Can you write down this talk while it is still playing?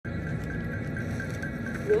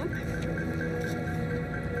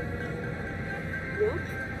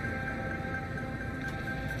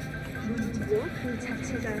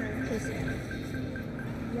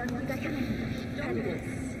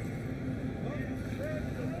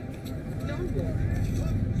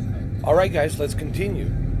Alright guys, let's continue.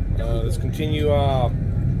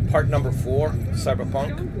 Part number 4,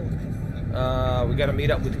 Cyberpunk. We gotta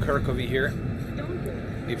meet up with Kirk over here.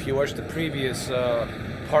 If you watched the previous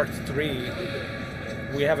part 3,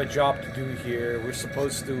 we have a job to do here. We're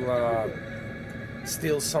supposed to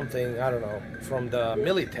steal something, I don't know, from the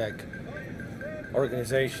Militech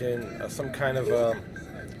organization, some kind of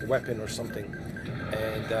weapon or something.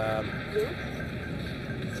 And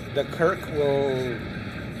the Kirk will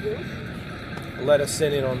let us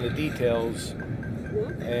in on the details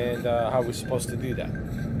and how we're supposed to do that.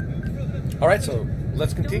 All right, so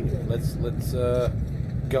let's continue. Let's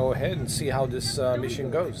go ahead and see how this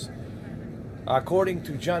mission goes. According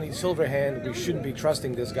to Johnny Silverhand, we shouldn't be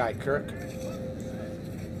trusting this guy Kirk.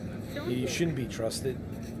 He shouldn't be trusted,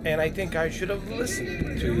 and I think I should have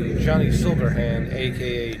listened to Johnny Silverhand,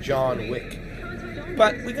 aka John Wick.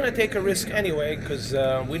 But we're gonna take a risk anyway, because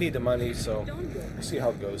we need the money, so we'll see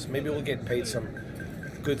how it goes. Maybe we'll get paid some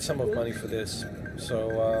good sum of money for this.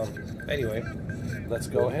 So anyway, let's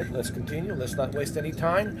go ahead, let's continue, let's not waste any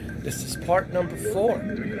time. This is part number 4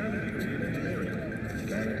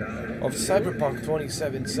 of Cyberpunk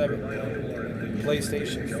 2077,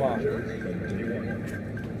 PlayStation 5.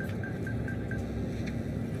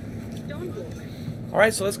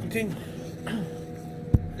 Alright, so let's continue.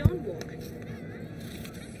 Don't walk.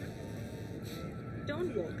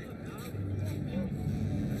 Don't walk.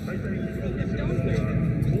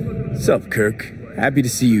 Sup, Kirk? Happy to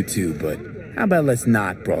see you too, but how about let's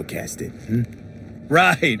not broadcast it, hmm?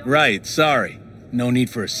 Right, sorry. No need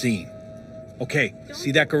for a scene. Okay,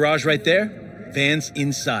 see that garage right there? Van's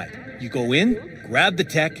inside. You go in, grab the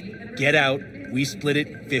tech, get out, we split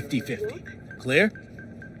it 50-50. Clear?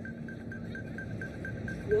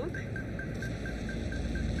 Walk.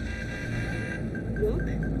 Walk.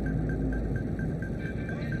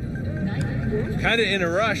 Kinda in a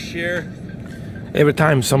rush here. Every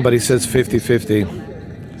time somebody says 50-50,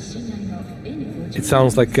 it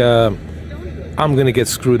sounds like I'm gonna get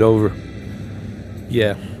screwed over.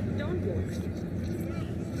 Yeah.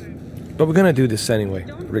 But we're gonna do this anyway,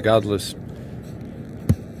 regardless.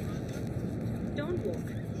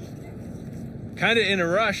 Kinda in a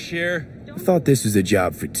rush here. I thought this was a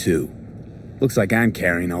job for 2. Looks like I'm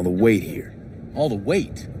carrying all the weight here. All the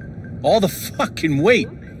weight? All the fucking weight?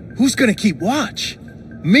 Who's gonna keep watch?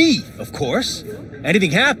 Me, of course.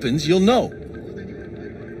 Anything happens, you'll know.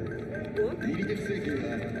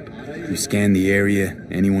 You scanned the area?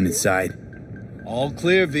 Anyone inside? All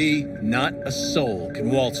clear, V. Not a soul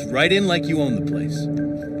can waltz right in like you own the place.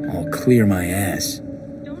 All clear my ass.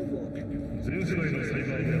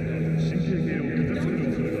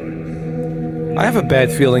 I have a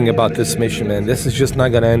bad feeling about this mission, man. This is just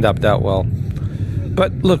not gonna end up that well.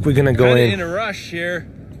 But look, we're gonna go in. In a rush here.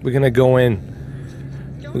 We're gonna go in.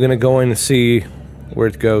 We're gonna go in and see where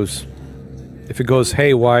it goes. If it goes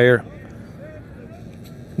haywire,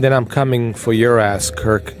 then I'm coming for your ass,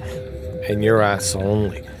 Kirk, and your ass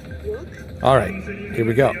only. All right, here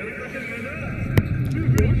we go.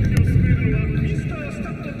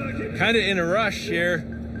 Kinda in a rush here.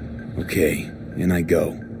 Okay, in I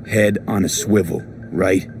go. Head on a swivel,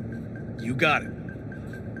 right? You got it.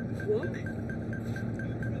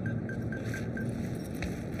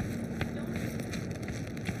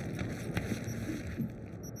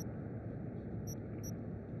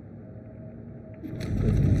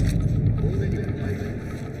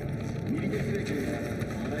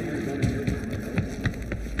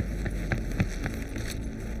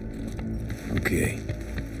 Okay,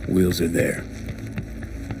 wheels are there.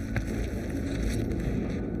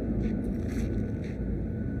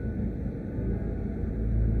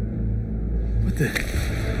 What the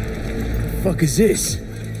fuck is this?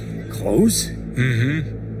 Clothes?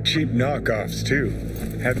 Mm-hmm. Cheap knockoffs, too.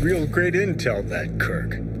 Had real great intel, that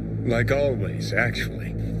Kirk. Like always,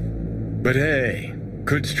 actually. But hey,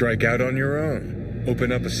 could strike out on your own.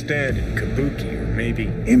 Open up a stand in Kabuki, or maybe...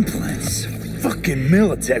 Implants. Fucking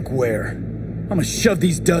Militech wear. I'ma shove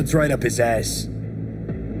these duds right up his ass.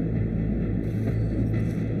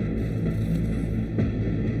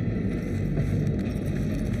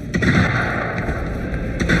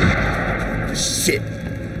 Shit.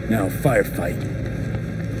 Now firefight.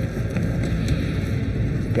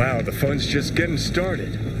 Wow, the fun's just getting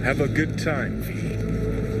started. Have a good time, V.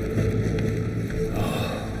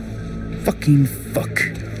 Oh, fucking fuck.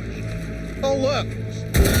 Oh, look.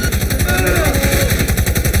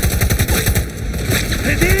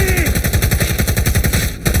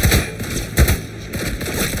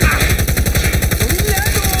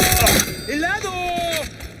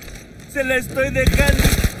 de Cali.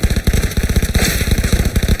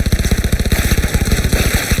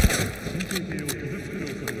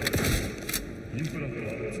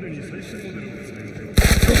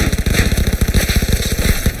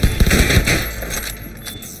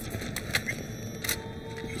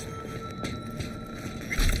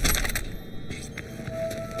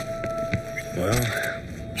 Well,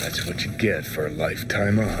 that's what you get for a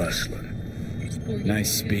lifetime of hustling.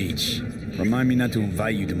 Nice speech. Remind me not to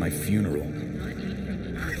invite you to my funeral.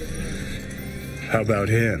 How about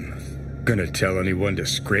him? Gonna tell anyone to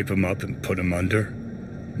scrape him up and put him under?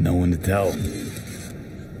 No one to tell.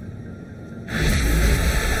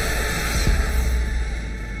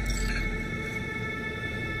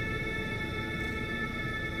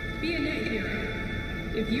 Be a net hero.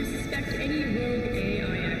 If you suspect any rogue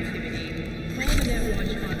AI activity, call the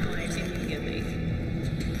Netwatch hotline immediately.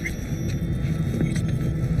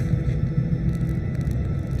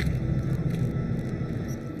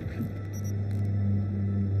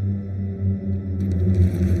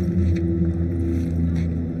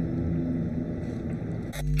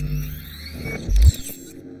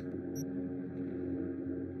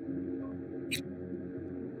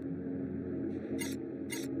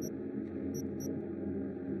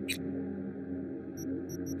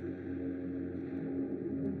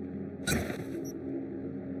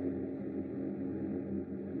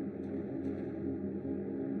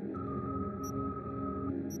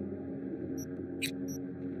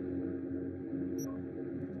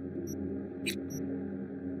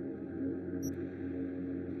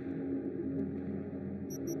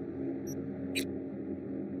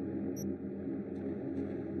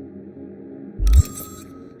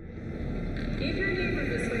 If your neighbor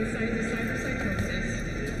displaying signs of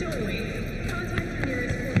cyberpsychosis, don't wait. Contact your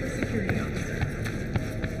nearest corporate security officer.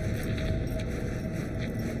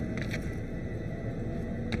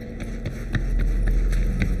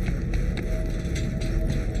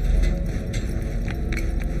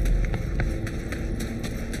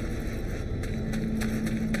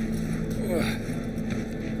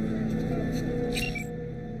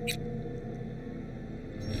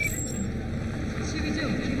 시위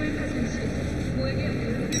중 기물 파손 시 고액의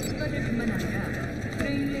보험 수거될 뿐만 아니라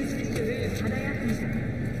브레인레 수술을 받아야 합니다.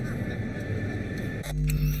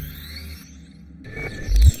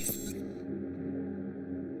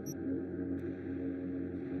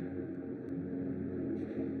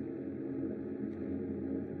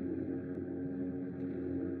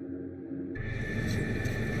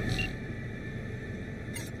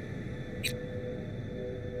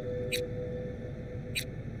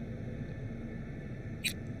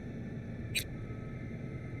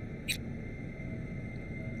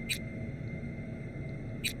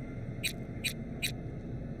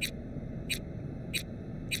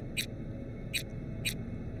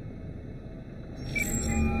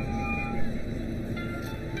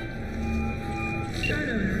 Gun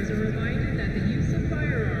owners are reminded that the use of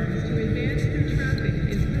firearms to advance through traffic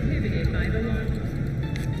is prohibited by the law.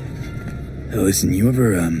 Hey, listen, you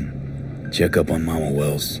ever, check up on Mama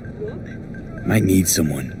Wells? What? Might need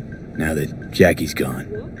someone, now that Jackie's gone.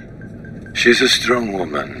 What? She's a strong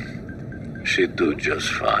woman. She'd do just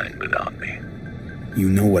fine without me. You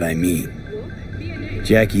know what I mean. What?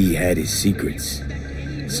 Jackie had his secrets.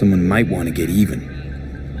 Someone might want to get even.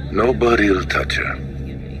 Nobody'll touch her.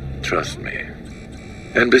 Trust me.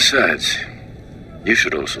 And besides, you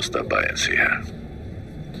should also stop by and see her.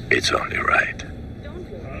 It's only right. Don't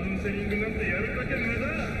worry.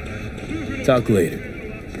 Talk later.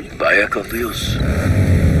 Vaya con Dios.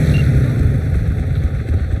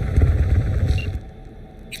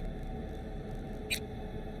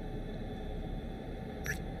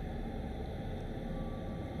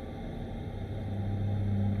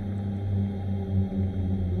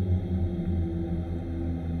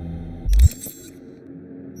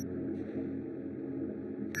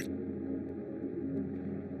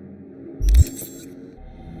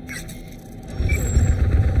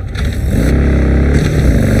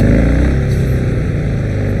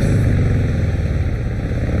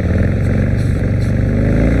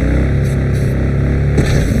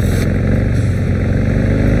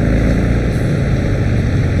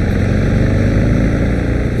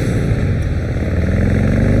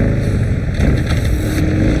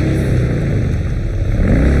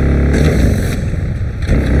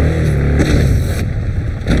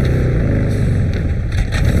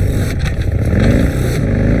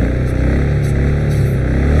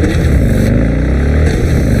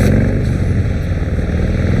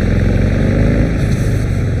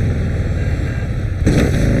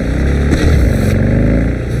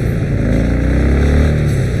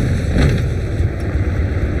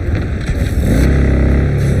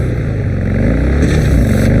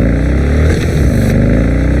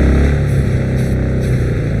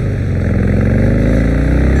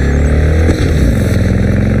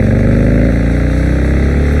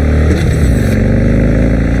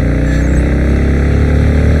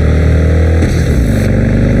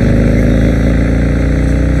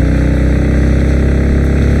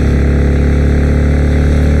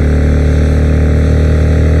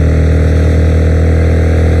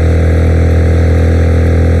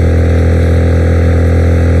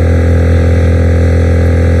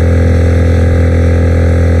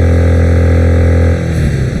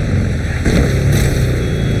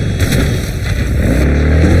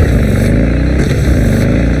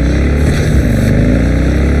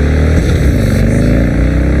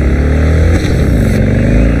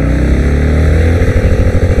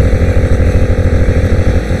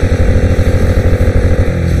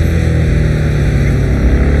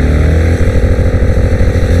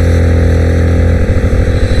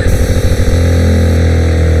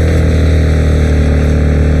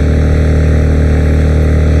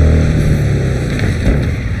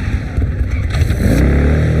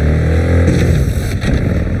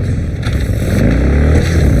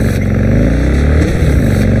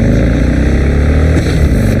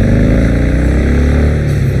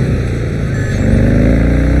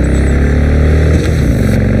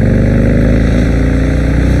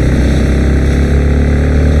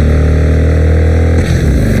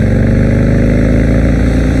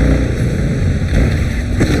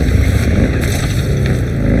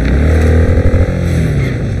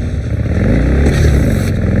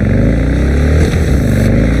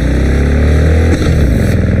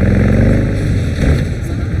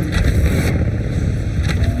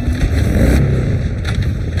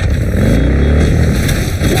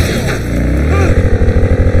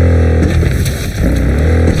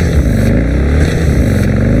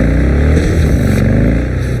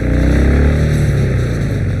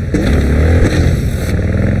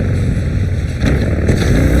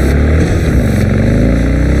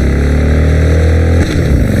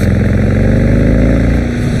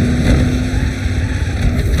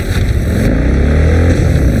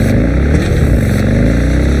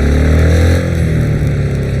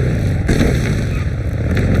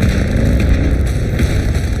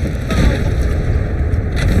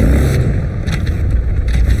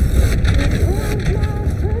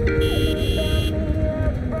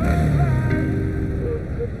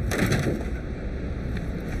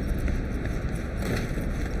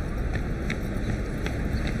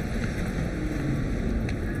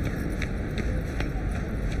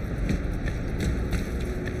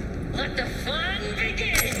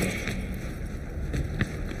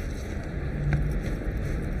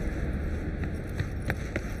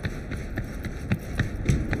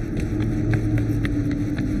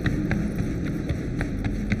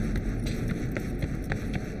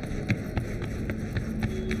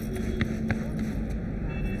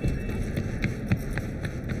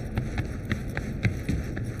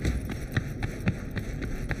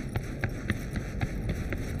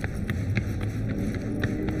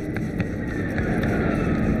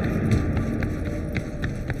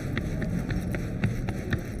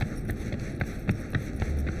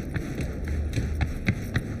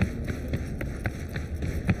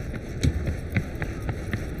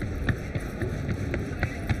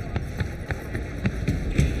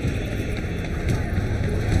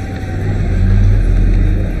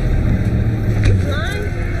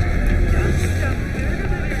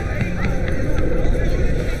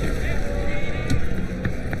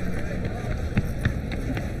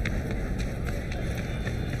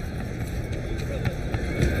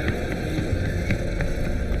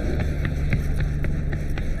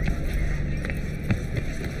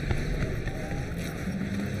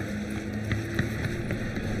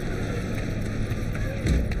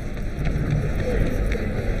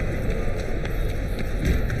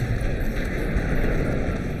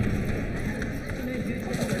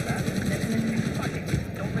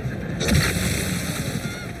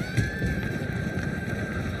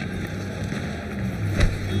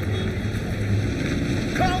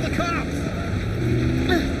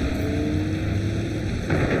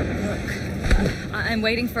 I'm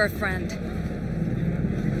waiting for a friend.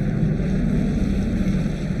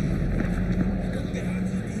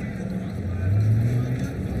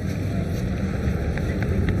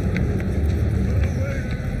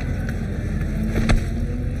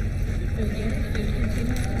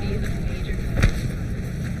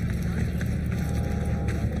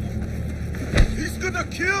 He's gonna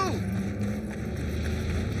kill!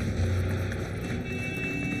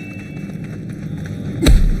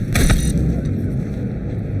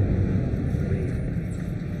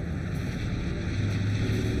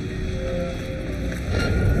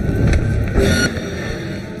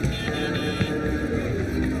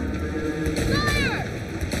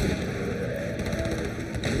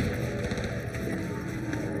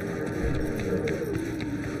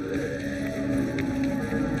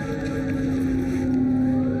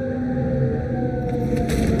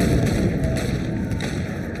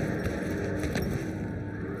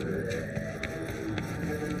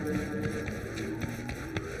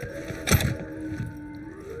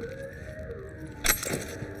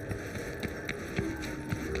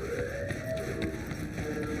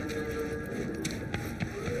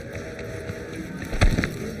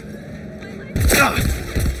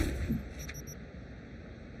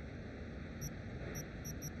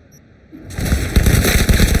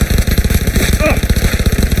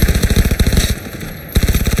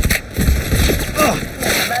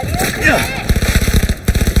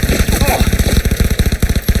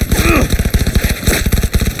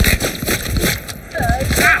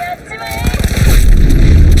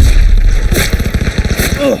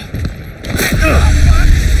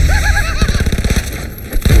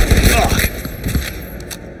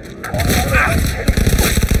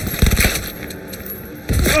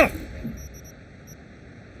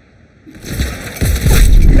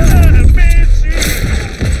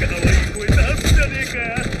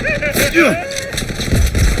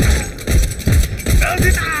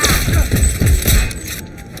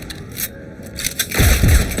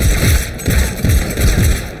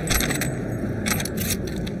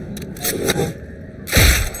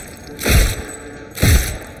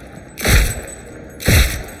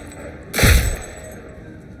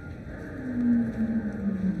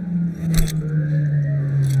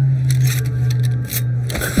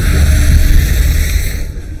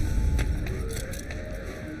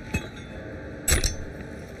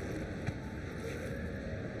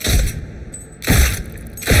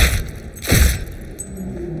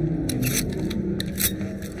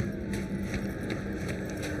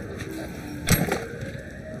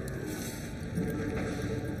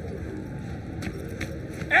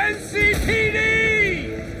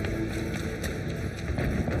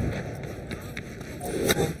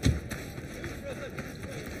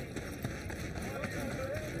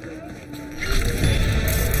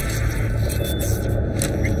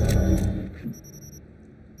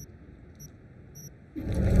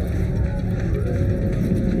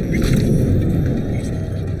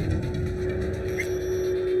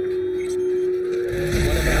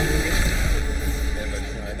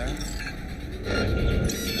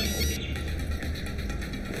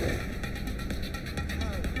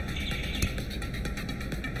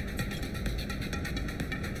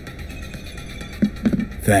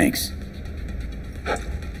 Thanks.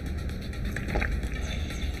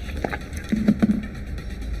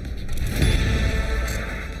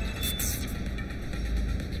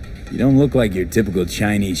 You don't look like your typical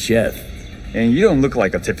Chinese chef. And you don't look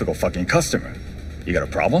like a typical fucking customer. You got a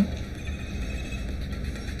problem?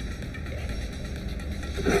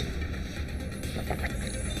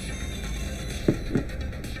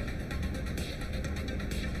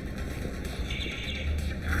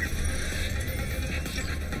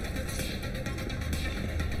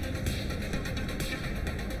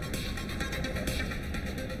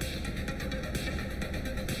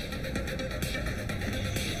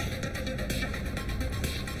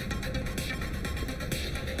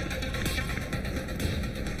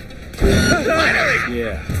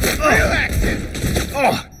 Yeah.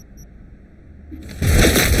 Oh!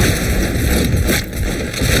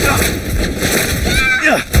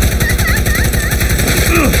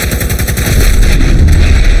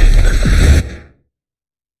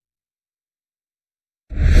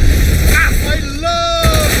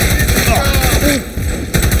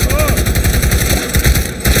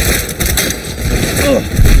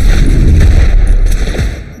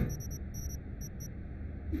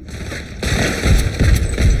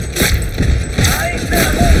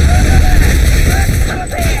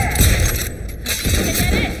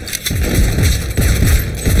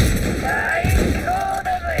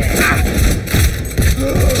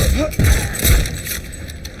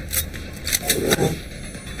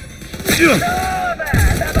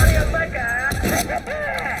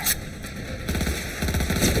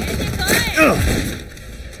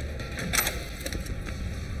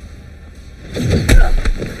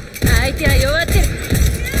 相手は弱ってる。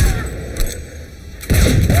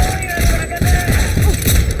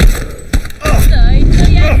そいつ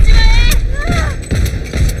をやっちまえ。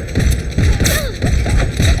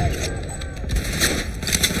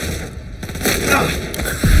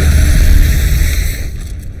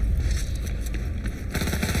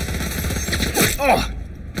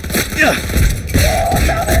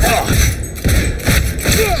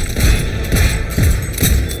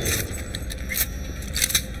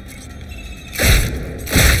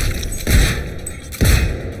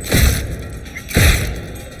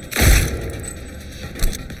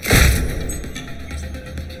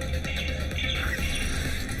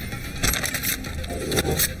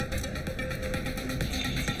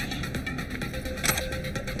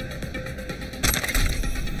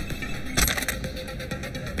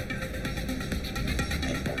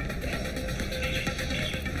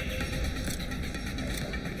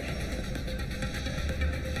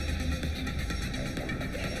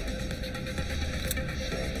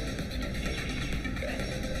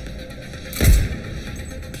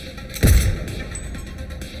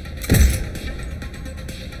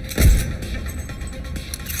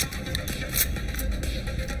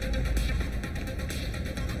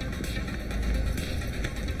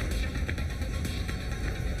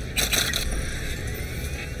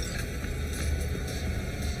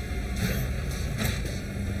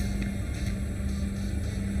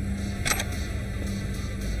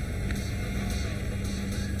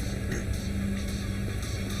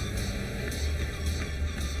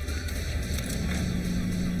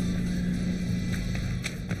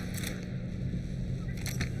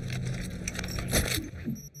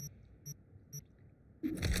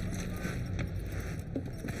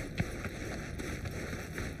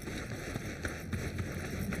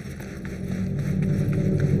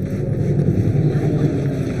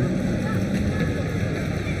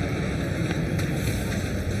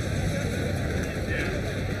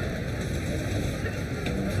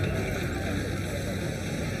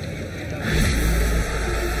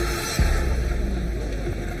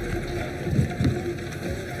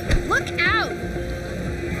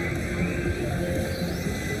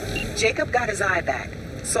Jacob got his eye back,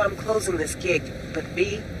 so I'm closing this gig. But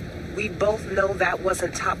B, we both know that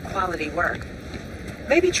wasn't top quality work.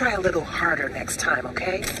 Maybe try a little harder next time,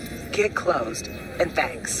 okay? Gig closed, and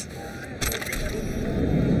thanks.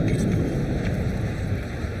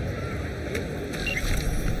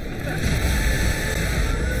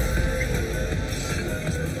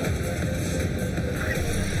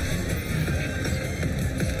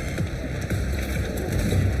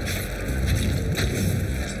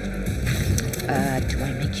 Do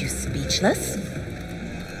I make you speechless?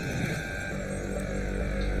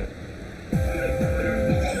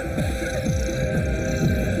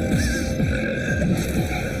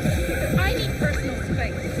 I need personal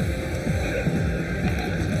space.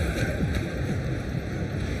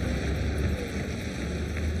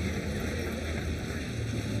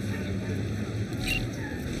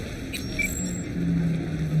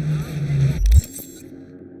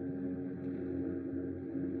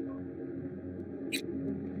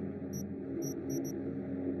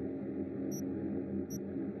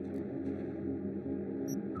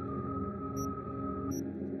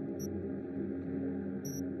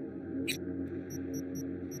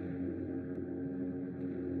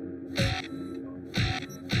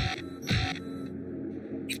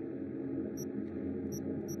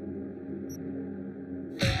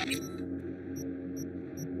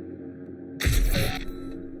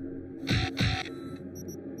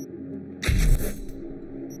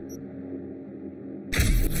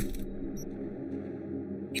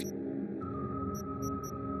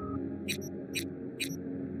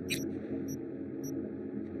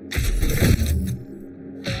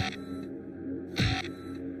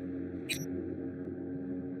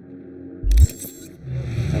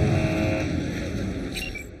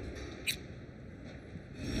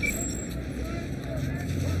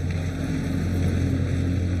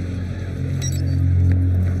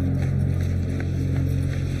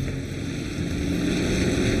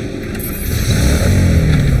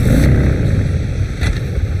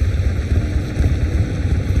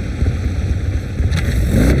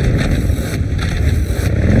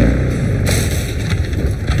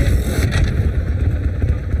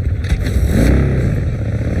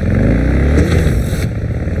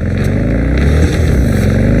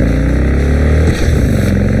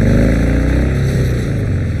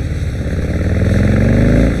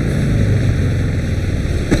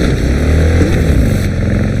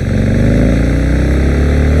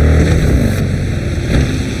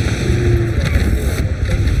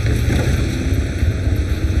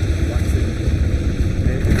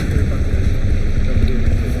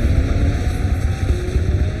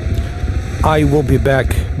 I will be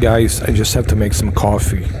back, guys. I just have to make some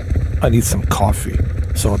coffee. I need some coffee,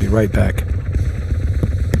 so I'll be right back.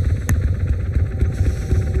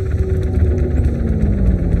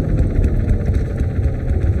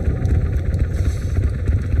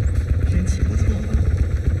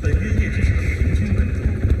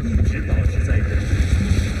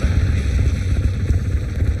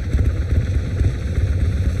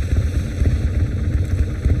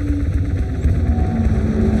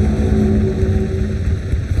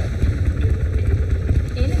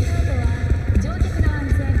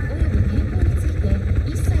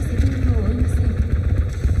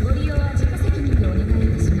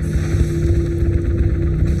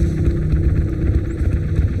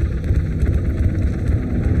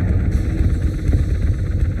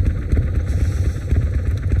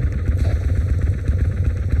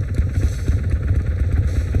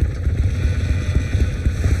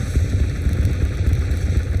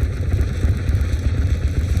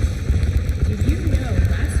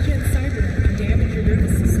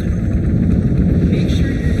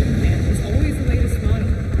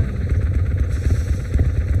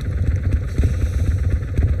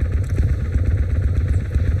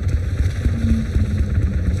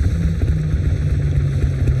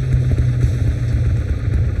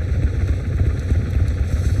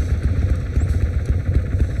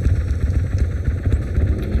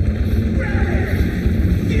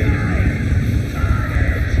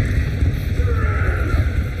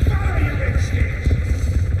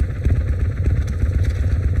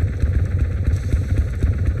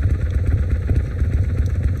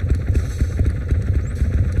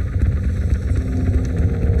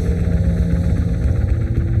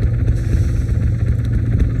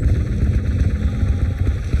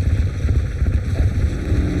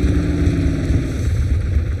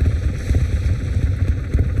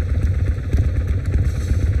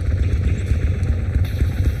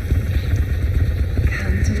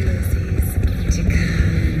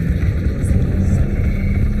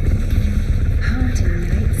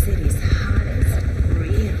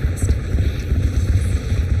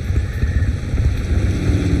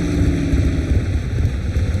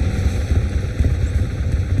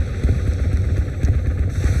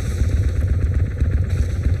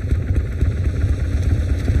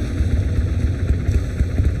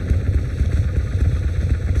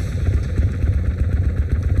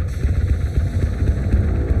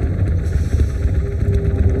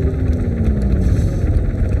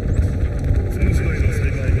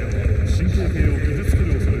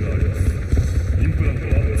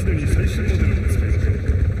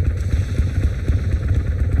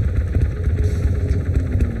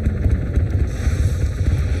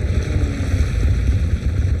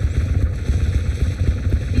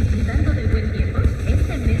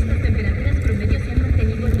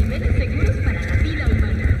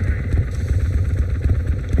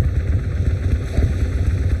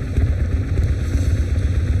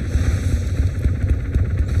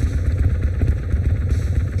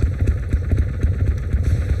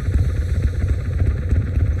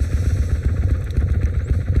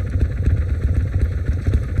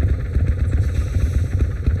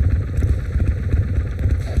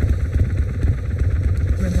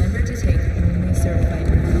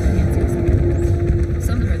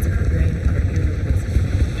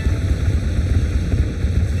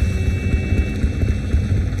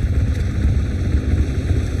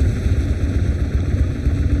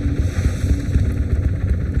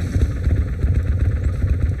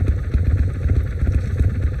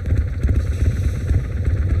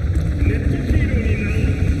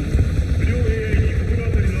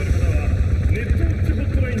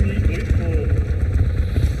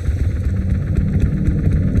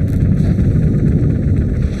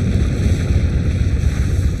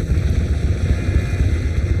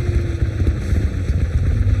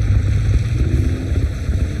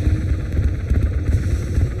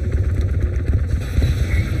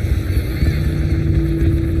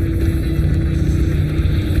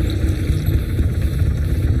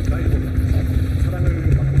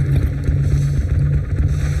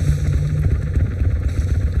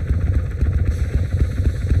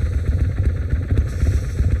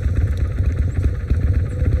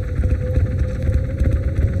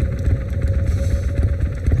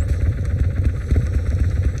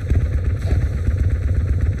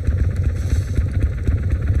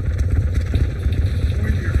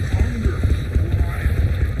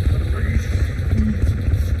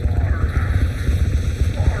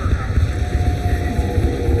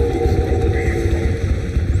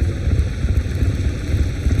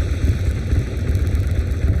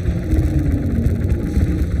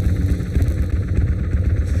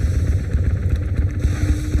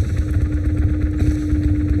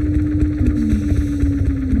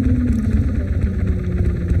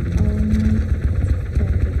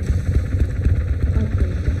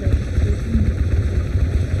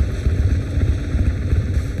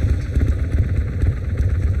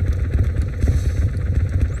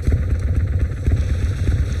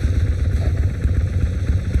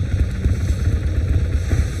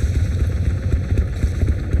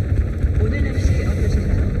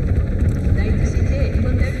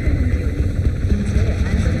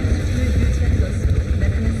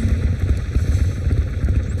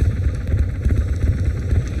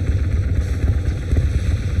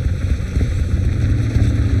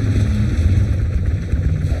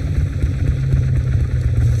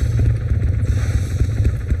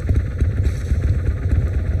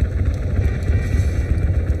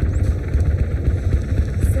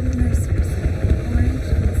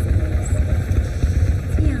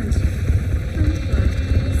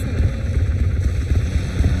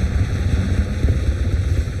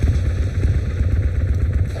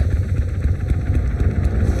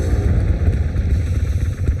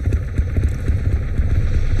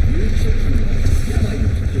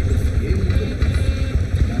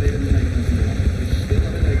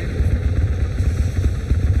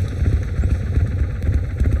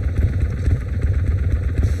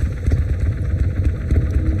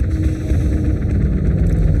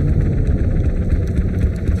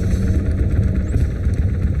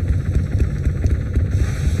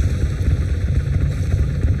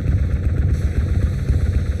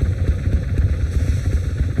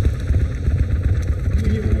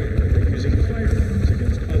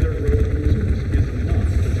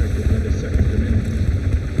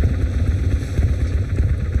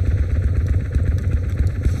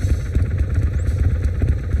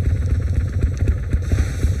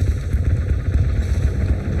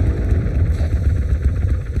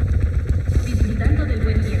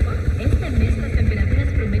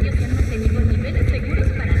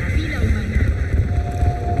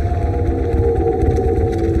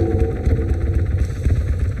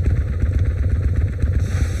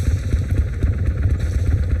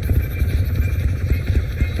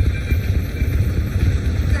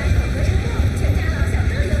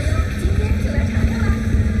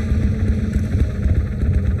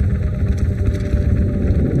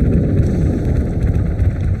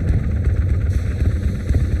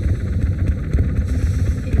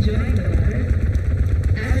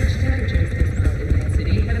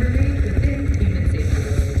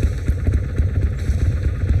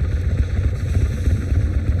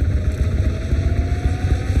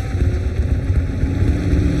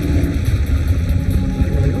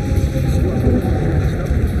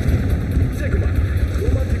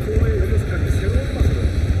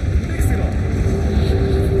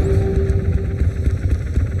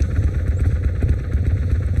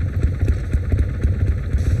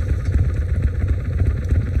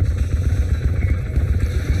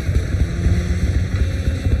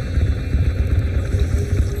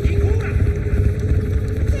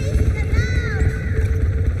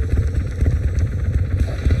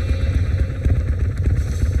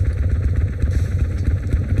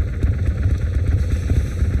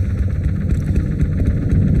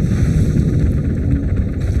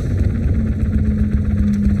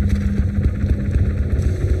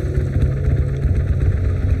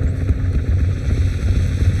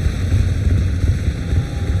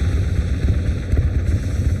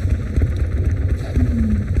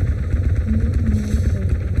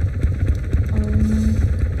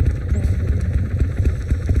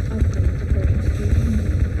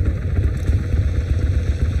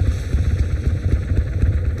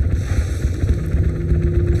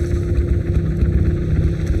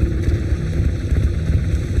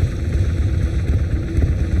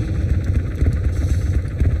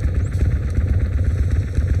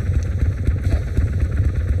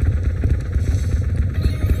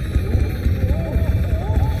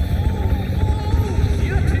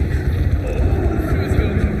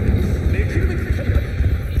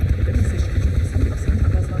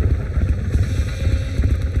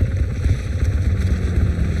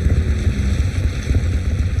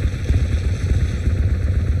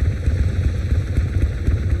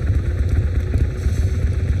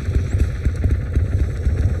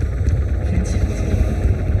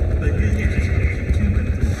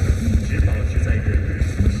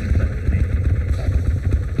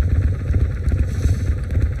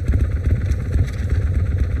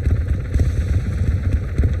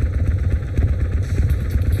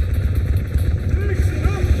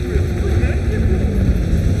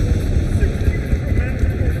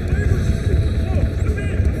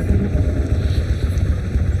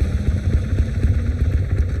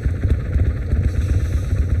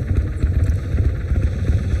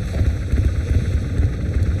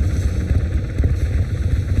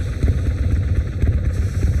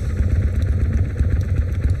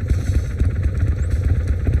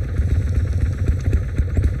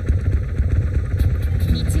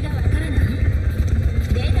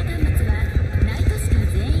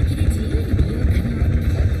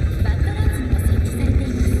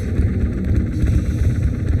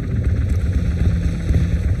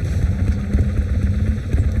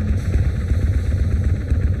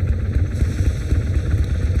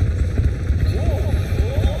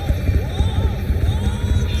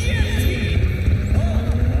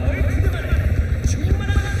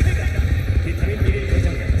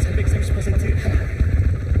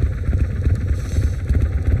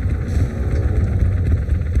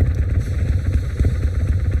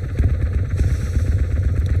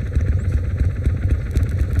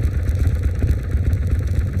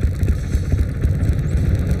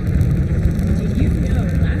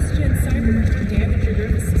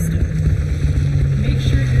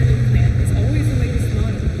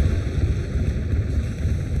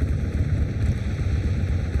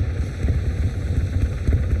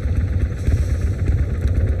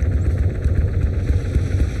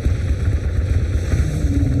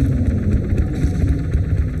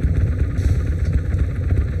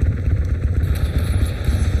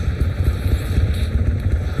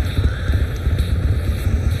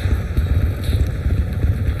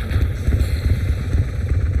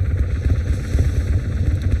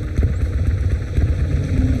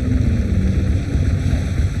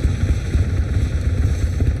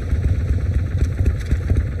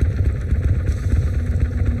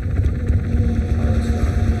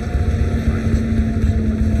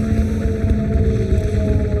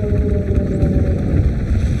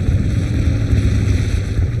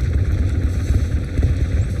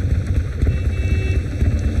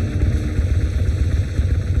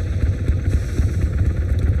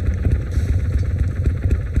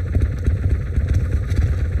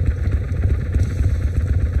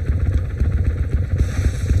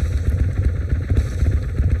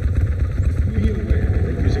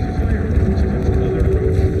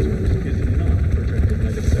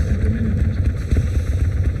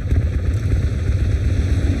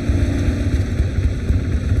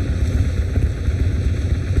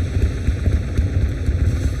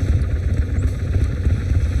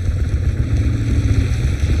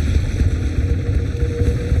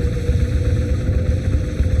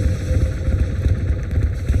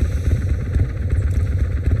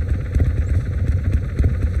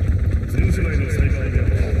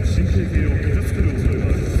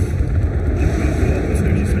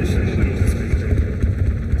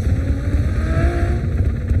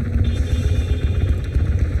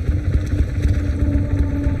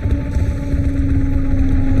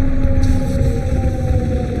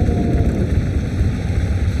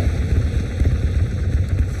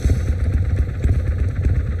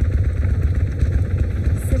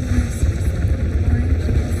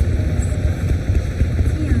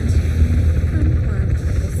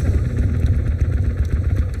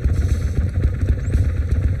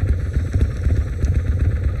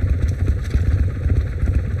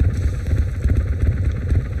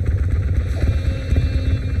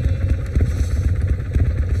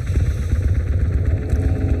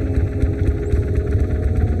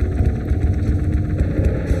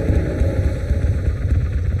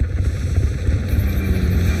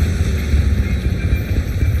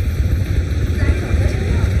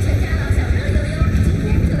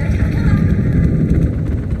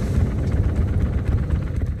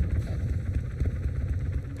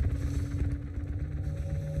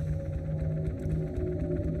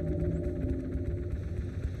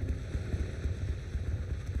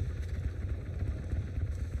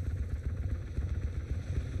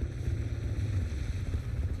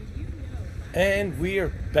 And we are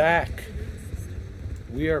back.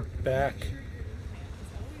 We are back.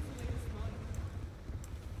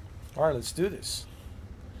 Alright, let's do this.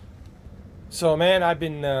 So, man, I've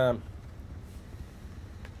been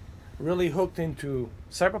really hooked into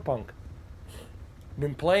CyberPunk.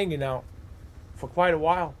 Been playing it now for quite a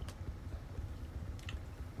while.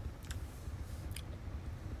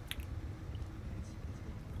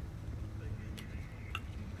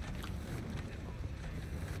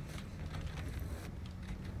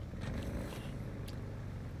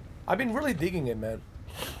 I've been really digging it, man.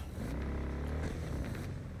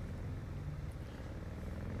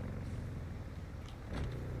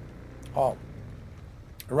 Oh,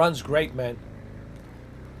 it runs great, man.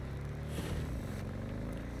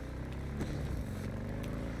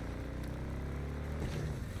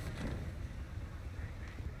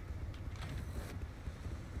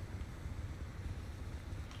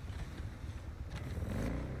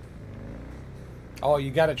 Oh, you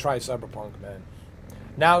gotta try CyberPunk, man.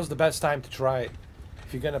 Now's the best time to try it.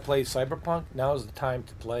 If you're gonna play CyberPunk, now's the time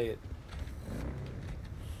to play it.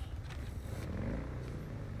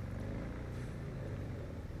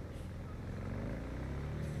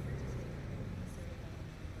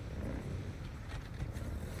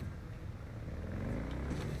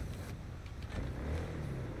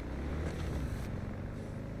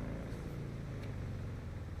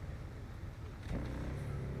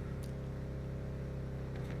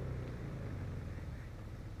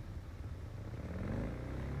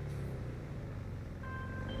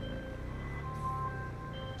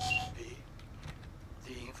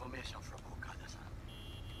 The information from Okada-san,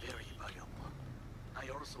 very valuable. I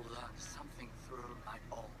also learned something through my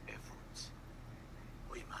own efforts.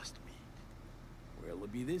 We must meet. Where'll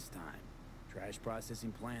it be this time? Trash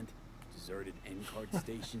processing plant? Deserted N-cart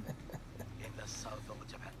station? In the south of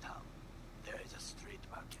Japantown, there is a street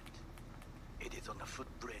market. It is on a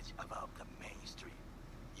footbridge above the main street.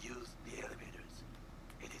 Use the elevators.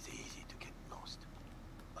 It is easy to get lost.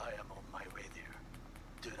 I am on my way there.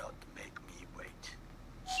 Do not make me wait.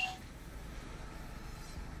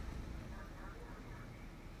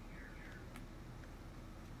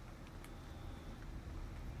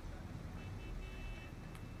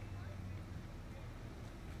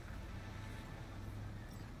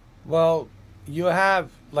 Well, you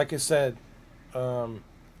have, like I said, all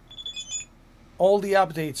the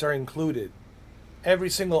updates are included.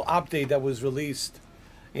 Every single update that was released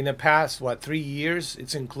in the past, 3 years,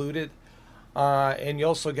 it's included. And you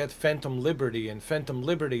also get Phantom Liberty, and Phantom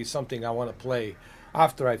Liberty is something I want to play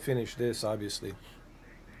after I finish this, obviously.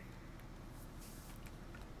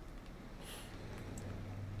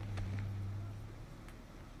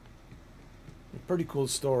 Pretty cool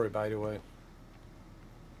story, by the way.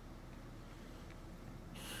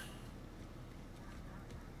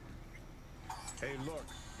 Hey, look.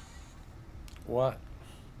 What?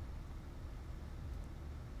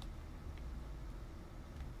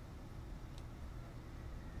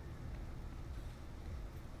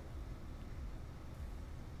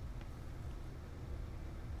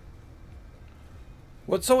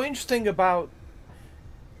 What's so interesting about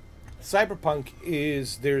CyberPunk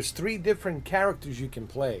is there's 3 different characters you can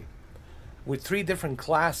play with 3 different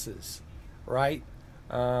classes, right?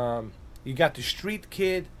 You got the street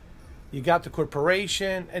kid, you got the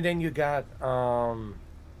corporation, and then you got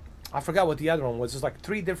I forgot what the other one was. There's like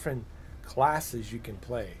 3 different classes you can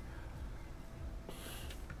play,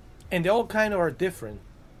 and they all kind of are different.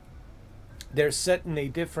 They're set in a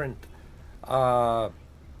different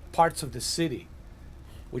parts of the city,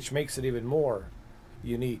 which makes it even more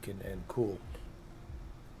unique and cool.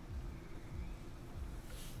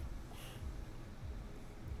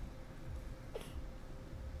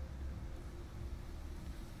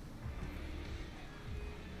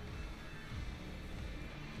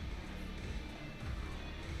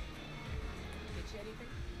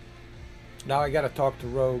 Now I gotta talk to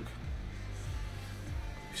Rogue.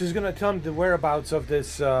 She's gonna tell me the whereabouts of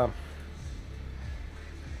this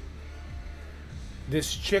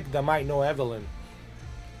this chick that might know Evelyn.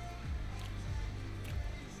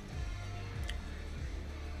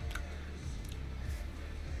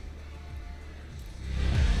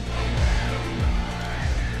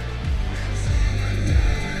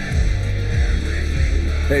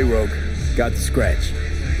 Hey, Rogue. Got the scratch.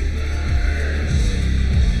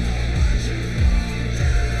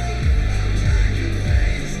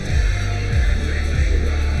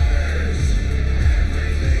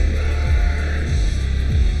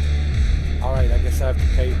 Alright, I guess I have to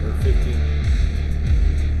pay her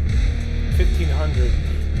 1,500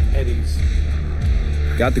 eddies.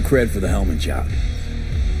 Got the cred for the helmet job.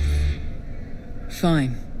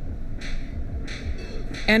 Fine.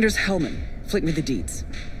 Anders Hellman. Flick me the deeds.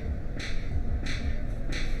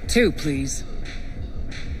 2, please.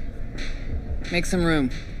 Make some room.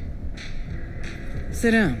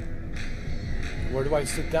 Sit down. Where do I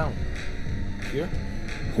sit down? Here?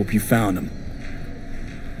 Hope you found him.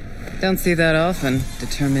 Don't see that often.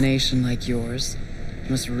 Determination like yours.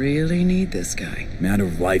 Must really need this guy. Matter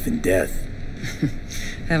of life and death.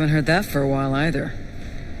 Haven't heard that for a while either.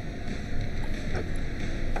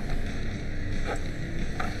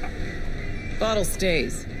 Bottle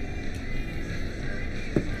stays.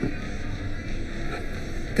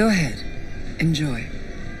 Go ahead. Enjoy.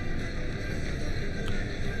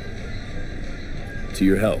 To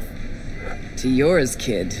your health. To yours,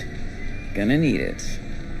 kid. Gonna need it.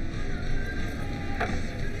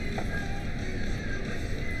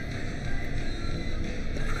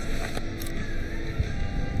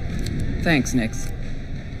 Thanks, Nix.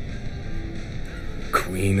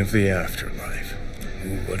 Queen of the afterlife.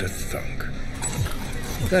 Who would have thunk?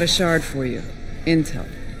 Got a shard for you. Intel.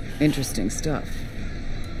 Interesting stuff.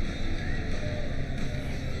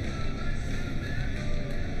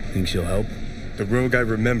 Think she'll help? The rogue I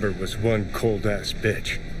remember was one cold-ass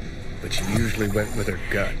bitch. But she usually went with her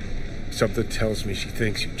gut. Something tells me she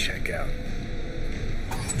thinks you check out.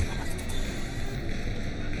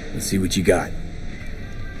 Let's see what you got.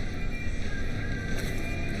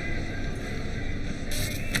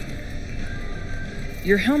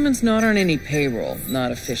 Your Hellman's not on any payroll,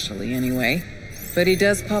 not officially anyway. But he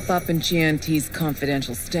does pop up in GNT's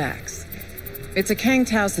confidential stacks. It's a Kang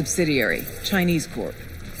Tao subsidiary, Chinese Corp.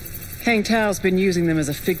 Kang Tao's been using them as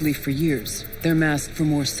a fig leaf for years. They're masked for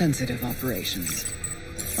more sensitive operations.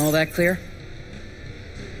 All that clear?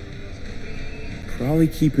 Probably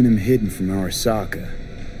keeping him hidden from Arasaka.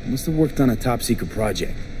 Must have worked on a top-secret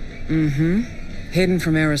project. Mm-hmm. Hidden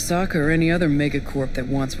from Arasaka or any other megacorp that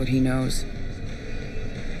wants what he knows.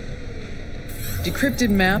 Decrypted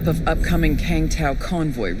map of upcoming Kang Tao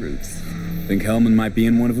convoy routes. Think Hellman might be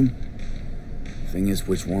in one of them? Thing is,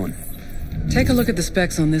 which one? Take a look at the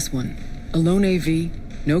specs on this one. A lone AV,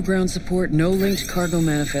 no ground support, no linked cargo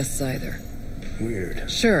manifests either. Weird.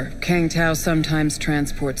 Sure, Kang Tao sometimes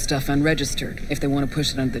transports stuff unregistered if they want to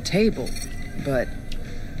push it under the table. But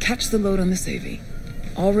catch the load on this AV.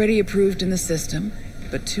 Already approved in the system,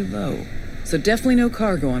 but too low. So definitely no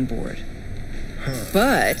cargo on board.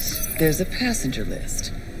 But there's a passenger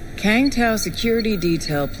list. Kang Tao security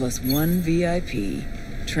detail plus 1 VIP.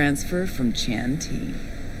 Transfer from Chan T.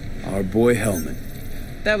 Our boy Hellman.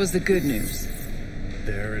 That was the good news.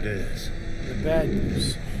 There it is. The bad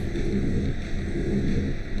news.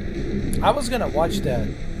 I was gonna watch that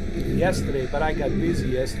yesterday, but I got busy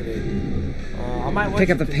yesterday. I might watch Pick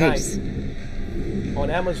up it the tonight pace. on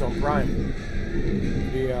Amazon Prime.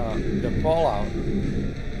 The Fallout.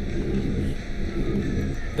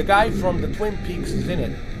 The guy from the Twin Peaks is in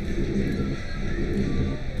it.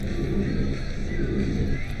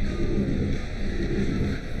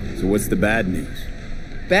 So what's the bad news?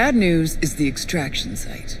 Bad news is the extraction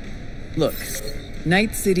site. Look,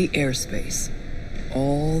 Night City airspace.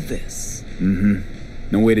 All this. Mm-hmm.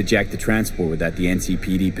 No way to jack the transport without the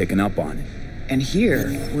NCPD picking up on it. And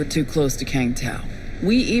here, we're too close to Kang Tao.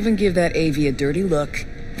 We even give that AV a dirty look,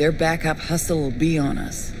 their backup hustle will be on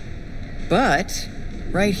us. But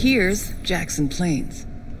right here's Jackson Plains.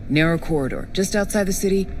 Narrow corridor, just outside the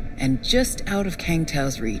city, and just out of Kang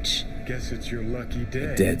Tao's reach. Guess it's your lucky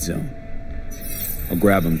day. Dead zone. I'll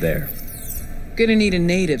grab him there. Gonna need a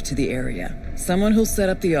native to the area. Someone who'll set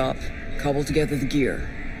up the op, cobble together the gear.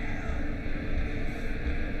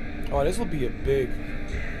 Oh, this will be a big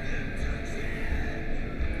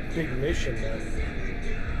mission, man.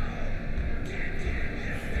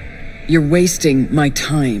 You're wasting my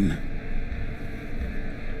time.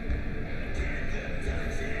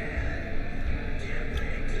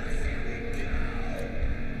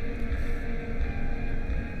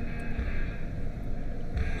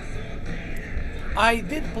 I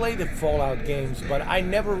did play the Fallout games, but I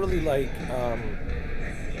never really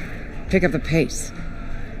Pick up the pace.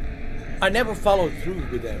 I never followed through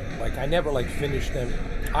with them. Like, I never finished them.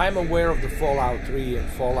 I'm aware of the Fallout 3 and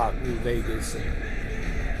Fallout New Vegas and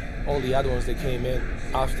all the other ones that came in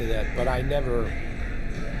after that, but I never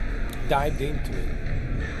dived into it.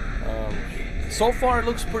 So far it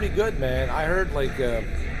looks pretty good, man. I heard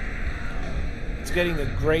it's getting a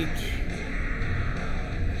great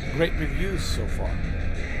reviews so far.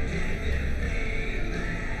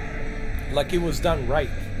 Like, it was done right.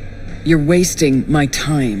 You're wasting my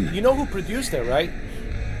time. You know who produced it, right?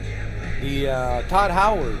 The Todd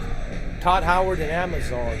Howard and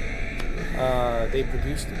Amazon. They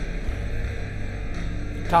produced it.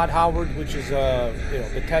 Todd Howard, which is you know,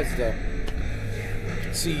 Bethesda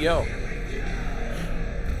CEO.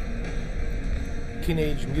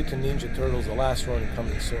 Teenage Mutant Ninja Turtles, the last one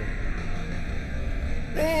coming soon.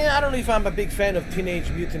 I don't know if I'm a big fan of Teenage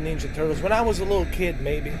Mutant Ninja Turtles. When I was a little kid,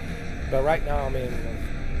 maybe, but right now, I mean.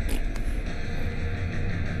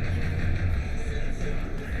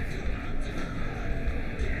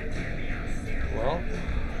 Well,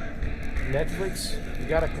 Netflix, you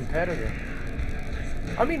got a competitor.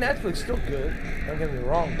 I mean, Netflix still good. Don't get me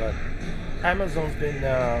wrong, but Amazon's been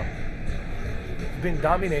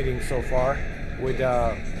dominating so far with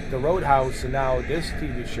the Roadhouse and now this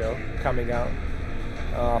TV show coming out,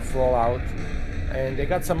 Fallout, and they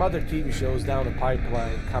got some other TV shows down the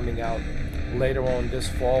pipeline coming out later on this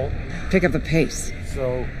fall. Pick up the pace.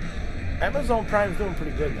 So Amazon Prime's doing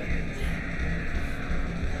pretty good, man.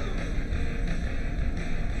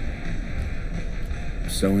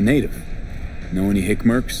 So a native. Know any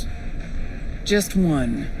Hickmerks? Just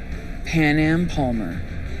one. Pan Am Palmer.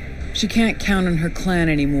 She can't count on her clan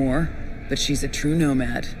anymore, but she's a true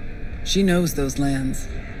nomad. She knows those lands.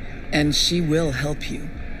 And she will help you.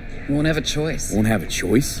 Won't have a choice. Won't have a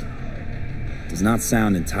choice? Does not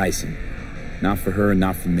sound enticing. Not for her and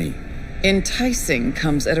not for me. Enticing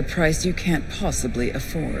comes at a price you can't possibly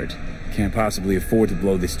afford. Can't possibly afford to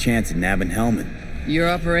blow this chance at nabbing Hellman. Your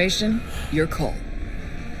operation, your call.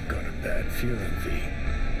 Got a bad feeling, V.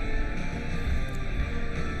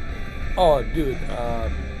 Oh, dude,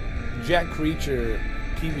 Jack Reacher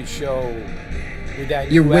TV show with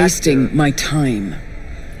that You're new wasting actor. my time.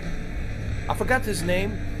 I forgot his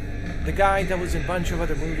name. The guy that was in a bunch of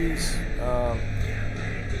other movies.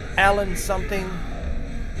 Alan something.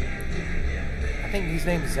 I think his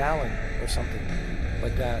name is Alan or something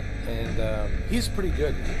like that. And he's pretty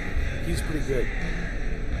good. He's pretty good.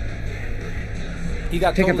 He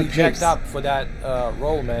got totally jacked up for that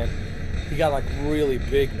role, man. He got like really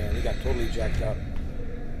big, man. He got totally jacked up.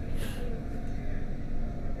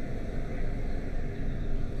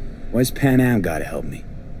 Why's Pan Am gotta help me?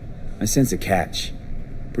 I sense a catch.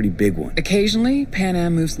 Pretty big one. Occasionally, Pan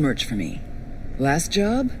Am moves merch for me. Last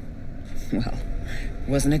job? Well,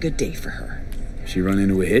 wasn't a good day for her. She run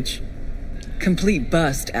into a hitch? Complete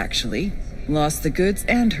bust, actually. Lost the goods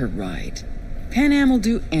and her ride. Pan Am will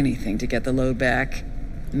do anything to get the load back.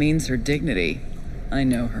 Means her dignity. I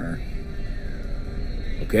know her.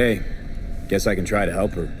 Okay. Guess I can try to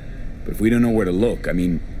help her. But if we don't know where to look, I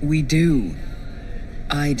mean... We do.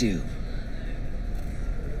 I do.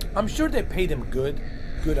 I'm sure they paid him good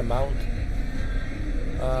amount.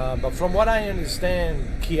 But from what I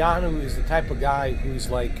understand, Keanu is the type of guy who's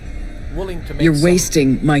like willing to make You're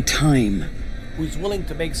wasting my time. Who's willing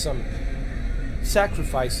to make some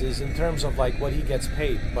sacrifices in terms of like what he gets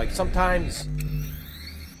paid. Like sometimes,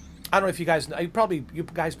 I don't know if you guys know, you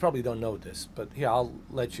guys probably don't know this, but here, I'll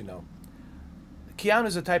let you know.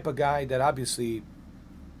 Keanu's the type of guy that obviously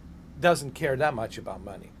doesn't care that much about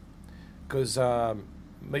money. Because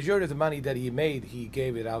majority of the money that he made, he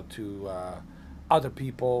gave it out to other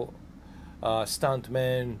people,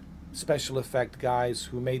 stuntmen, special effect guys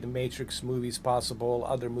who made the Matrix movies possible,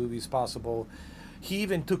 other movies possible. He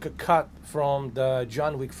even took a cut from the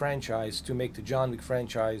John Wick franchise to make the John Wick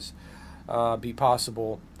franchise be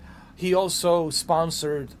possible. He also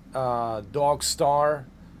sponsored Dog Star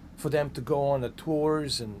for them to go on the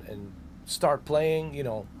tours and start playing, you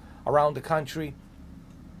know, around the country.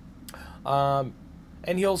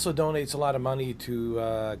 And he also donates a lot of money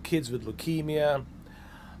to kids with leukemia.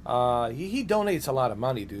 He donates a lot of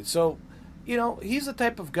money, dude. So, you know, he's the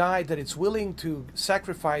type of guy that it's willing to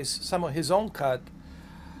sacrifice some of his own cut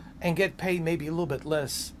and get paid maybe a little bit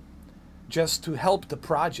less just to help the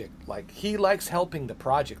project. Like, he likes helping the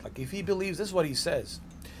project. Like, if he believes, this is what he says.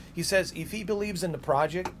 He says if he believes in the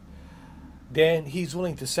project, then he's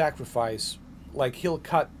willing to sacrifice. Like, he'll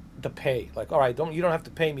cut the pay. Like, all right, you don't have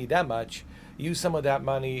to pay me that much. Use some of that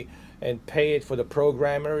money and pay it for the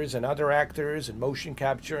programmers and other actors and motion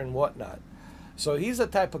capture and whatnot. So he's the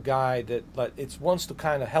type of guy that like wants to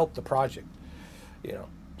kind of help the project, you know.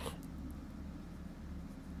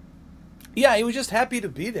 Yeah, he was just happy to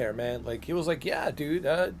be there, man. Like, he was like, yeah, dude,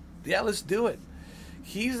 yeah, let's do it.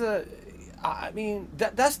 I mean,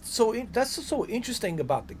 that's so interesting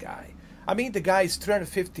about the guy. I mean, the guy's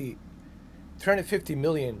 350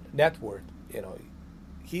 million net worth, you know.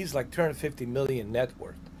 He's like 350 million net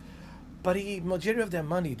worth. But majority of that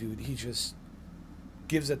money, dude, he just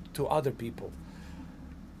gives it to other people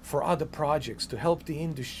for other projects, to help the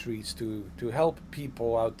industries, to help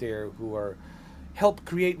people out there who are help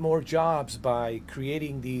create more jobs by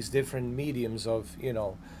creating these different mediums of, you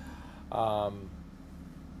know,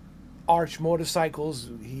 Arch Motorcycles.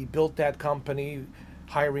 He built that company,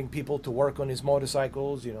 hiring people to work on his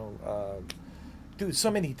motorcycles. You know, dude,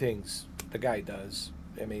 so many things the guy does.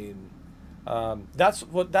 I mean, that's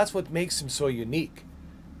what makes him so unique,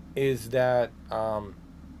 is that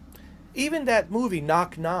even that movie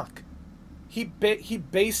Knock Knock, he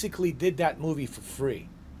basically did that movie for free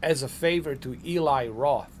as a favor to Eli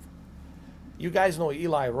Roth. You guys know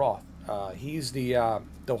Eli Roth. He's the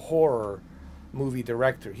horror movie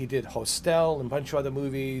director. He did Hostel and a bunch of other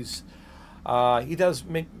movies. He does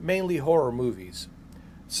mainly horror movies.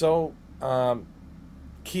 So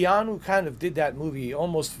Keanu kind of did that movie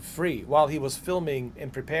almost for free while he was filming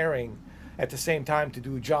and preparing at the same time to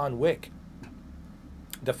do John Wick,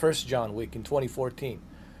 the first John Wick in 2014.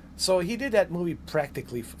 So he did that movie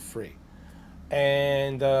practically for free.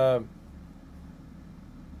 And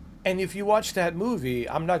if you watch that movie,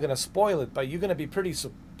 I'm not going to spoil it, but you're going to be pretty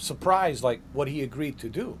surprised, like, what he agreed to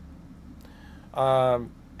do.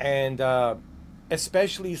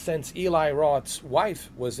 Especially since Eli Roth's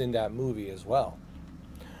wife was in that movie as well.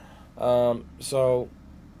 So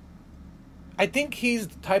I think he's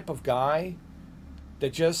the type of guy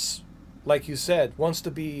that just, like you said, wants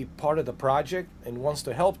to be part of the project and wants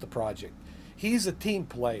to help the project. He's a team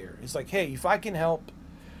player. It's like, hey, if I can help,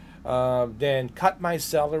 then cut my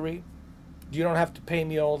salary. You don't have to pay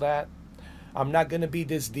me all that. I'm not going to be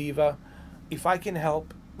this diva. If I can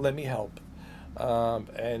help, let me help.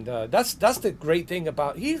 That's the great thing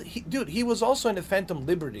about dude. He was also in the Phantom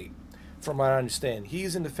Liberty, from what I understand.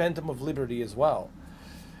 He's in the Phantom of Liberty as well,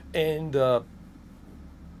 and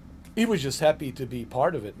he was just happy to be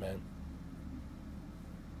part of it, man.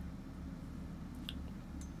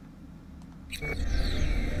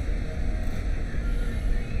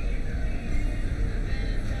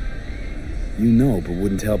 You know, but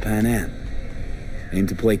wouldn't tell Pan Am. Aim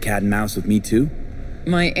to play cat and mouse with me too?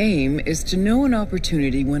 My aim is to know an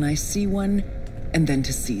opportunity when I see one, and then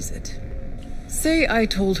to seize it. Say I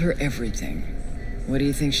told her everything. What do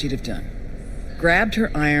you think she'd have done? Grabbed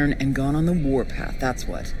her iron and gone on the warpath, that's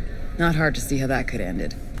what. Not hard to see how that could have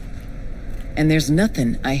ended. And there's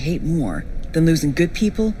nothing I hate more than losing good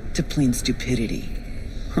people to plain stupidity.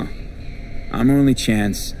 Huh. I'm her only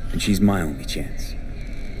chance, and she's my only chance.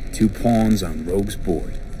 2 pawns on Rogue's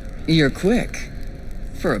board. You're quick.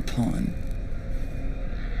 For a pawn.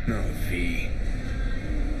 No, V.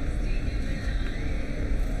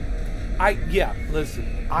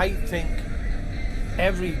 Listen, I think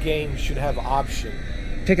every game should have option.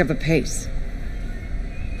 Pick up the pace.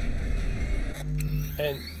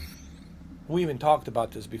 And we even talked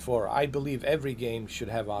about this before. I believe every game should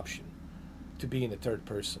have option to be in the third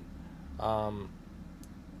person. I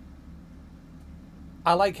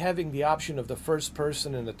like having the option of the first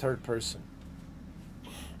person and the third person.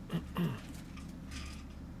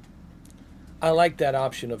 I like that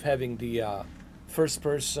option of having the first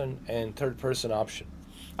person and third person option.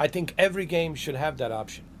 I think every game should have that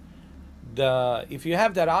option. If you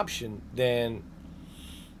have that option, then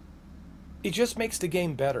it just makes the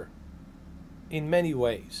game better in many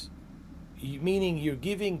ways. Meaning you're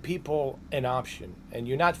giving people an option and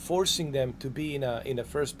you're not forcing them to be in a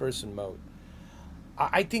first person mode.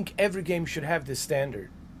 I think every game should have this standard.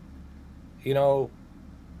 You know,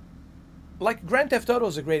 like Grand Theft Auto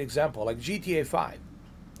is a great example, like GTA 5.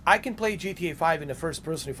 I can play GTA 5 in the first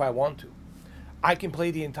person if I want to. I can play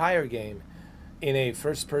the entire game in a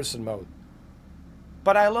first person mode.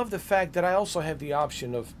 But I love the fact that I also have the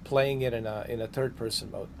option of playing it in a third person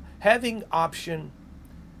mode. Having option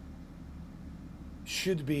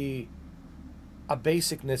should be a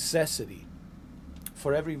basic necessity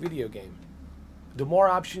for every video game. The more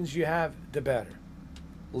options you have, the better.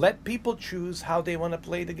 Let people choose how they want to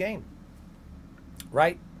play the game.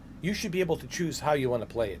 Right? You should be able to choose how you want to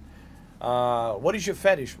play it. What is your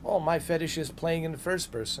fetish? Oh, my fetish is playing in the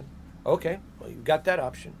first person. Okay, well, you got that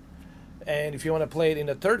option. And if you want to play it in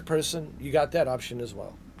the third person, you got that option as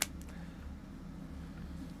well.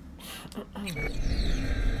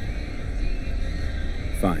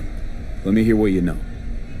 Fine. Let me hear what you know.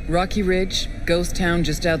 Rocky Ridge, ghost town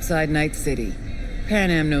just outside Night City.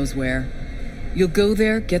 Pan Am knows where. You'll go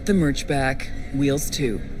there, get the merch back, Wheels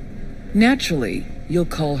too. Naturally, you'll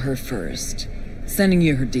call her first, sending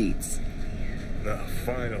you her deeds.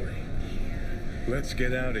 Finally. Let's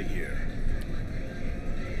get out of here.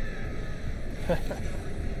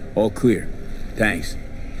 All clear. Thanks.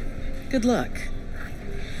 Good luck.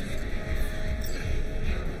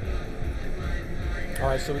 All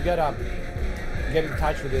right, so we gotta get in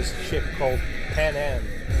touch with this chick called Pan Am.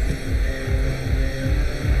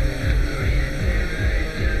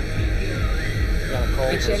 Gotta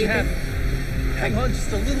call her. Hang on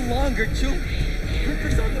just a little longer, Chu.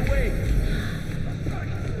 Ripper's on the way.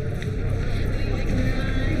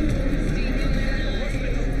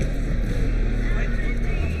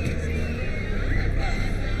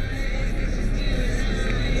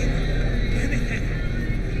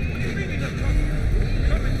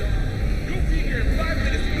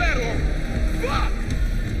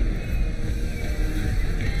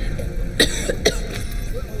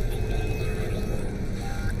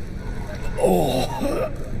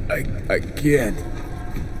 Oh, I can't.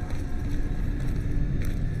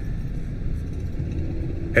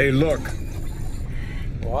 Hey, look.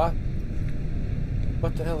 What?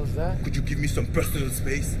 What the hell is that? Could you give me some personal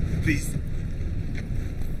space, please?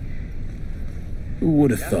 Who would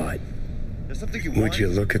have thought? There's something you Would want? you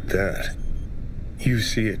look at that? You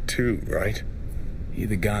see it too, right?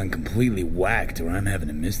 Either gone completely whacked or I'm having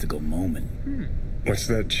a mystical moment. What's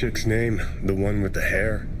that chick's name? The one with the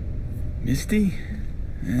hair? Misty?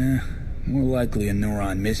 More likely a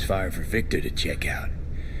neuron misfire for Victor to check out.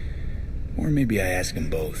 Or maybe I ask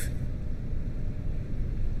them both.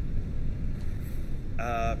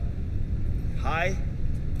 Hi?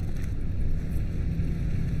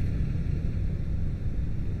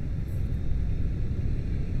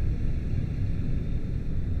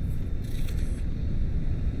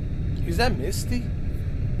 Is that Misty?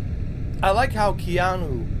 I like how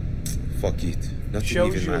Keanu Fuck it. Nothing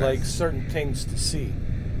shows even you matters. like certain things to see,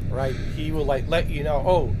 right? He will like let you know,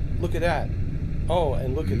 oh, look at that. Oh,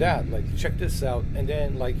 and look at that. Like, check this out. And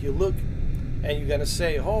then like you look and you're gonna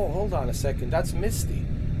say, oh, hold on a second, that's Misty.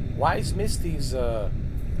 Why is Misty's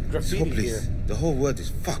It's graffiti hopeless. here? The whole world is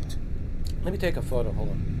fucked. Let me take a photo. Hold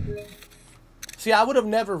on. See, I would have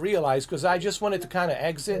never realized because I just wanted to kind of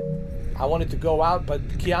exit. I wanted to go out, but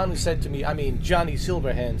Keanu said to me, I mean, Johnny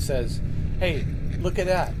Silverhand says, hey, look at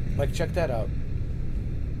that. Like, check that out.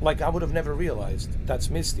 Like, I would have never realized that's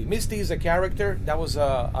Misty. Misty is a character that was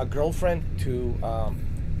a girlfriend to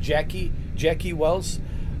Jackie Wells.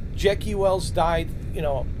 Jackie Wells died, you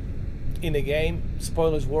know, in the game.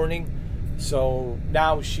 Spoilers warning. So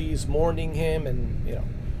now she's mourning him, and you know,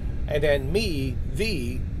 and then me,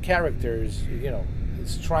 the characters, you know,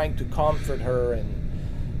 is trying to comfort her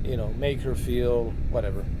and, you know, make her feel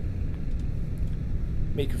whatever,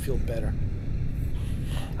 make her feel better.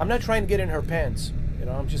 I'm not trying to get in her pants, you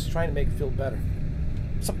know. I'm just trying to make her feel better.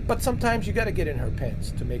 But sometimes you got to get in her pants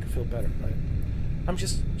to make her feel better, right? I'm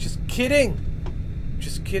just kidding,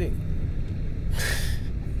 just kidding.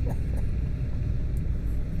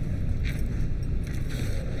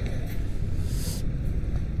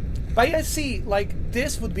 But yeah, see, like,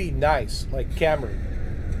 this would be nice, like,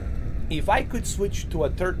 Cameron. If I could switch to a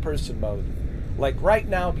third-person mode, like, right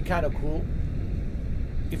now, it'd be kind of cool.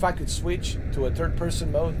 If I could switch to a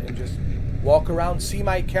third-person mode and just walk around, see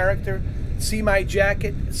my character, see my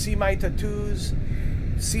jacket, see my tattoos,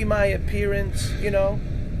 see my appearance, you know.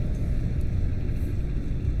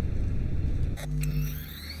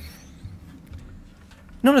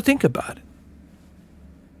 No, think about it.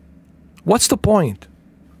 What's the point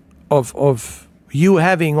of you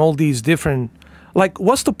having all these different, like,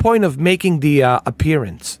 what's the point of making the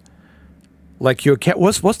appearance? Like,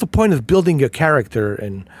 what's the point of building your character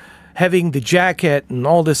and having the jacket and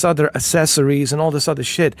all this other accessories and all this other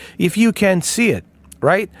shit if you can't see it,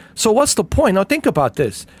 right? So what's the point? Now think about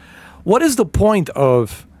this. What is the point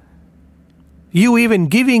of you even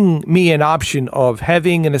giving me an option of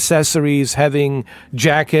having an accessories, having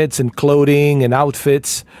jackets and clothing and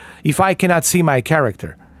outfits if I cannot see my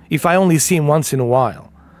character? If I only see him once in a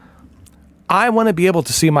while? I want to be able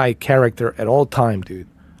to see my character at all time, dude.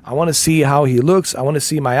 I want to see how he looks. I want to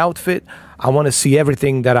see my outfit. I want to see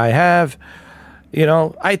everything that I have. You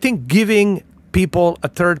know, I think giving people a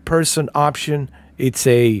third-person option, it's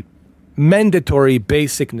a mandatory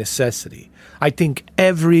basic necessity. I think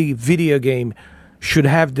every video game should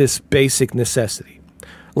have this basic necessity.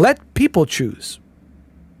 Let people choose.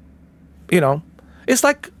 You know, it's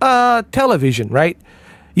like television, right?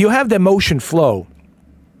 You have the motion flow,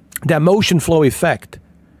 that motion flow effect,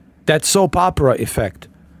 that soap opera effect.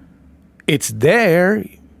 It's there.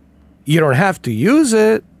 You don't have to use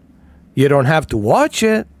it. You don't have to watch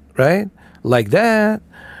it, right? Like that.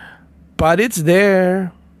 But it's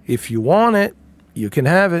there. If you want it, you can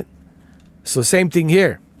have it. So same thing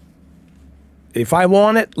here. If I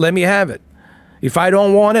want it, let me have it. If I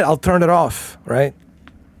don't want it, I'll turn it off, right?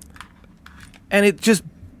 And it's just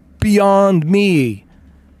beyond me.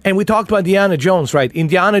 And we talked about Indiana Jones, right?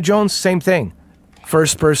 Indiana Jones, same thing.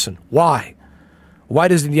 First person. Why? Why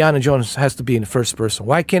does Indiana Jones has to be in first person?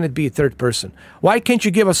 Why can't it be third person? Why can't you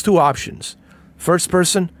give us two options? First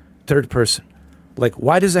person, third person. Like,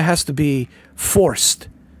 why does it has to be forced?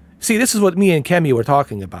 See, this is what me and Kemi were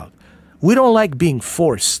talking about. We don't like being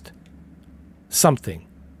forced something.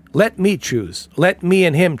 Let me choose. Let me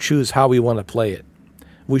and him choose how we want to play it.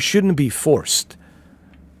 We shouldn't be forced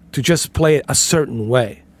to just play it a certain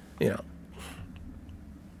way, you know.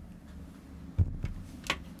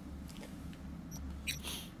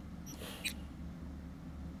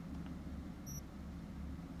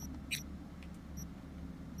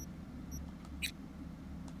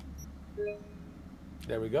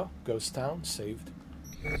 There we go. Ghost Town saved.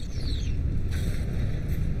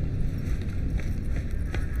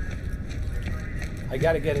 I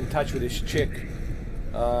gotta get in touch with this chick.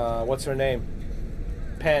 What's her name?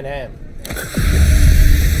 Pan Am.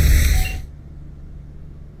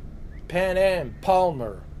 Pan Am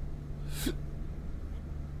Palmer.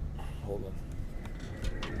 Hold on.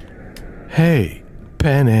 Hey,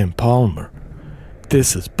 Pan Am Palmer.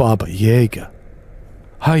 This is Baba Yaga.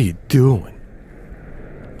 How you doing?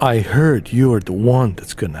 I heard you're the one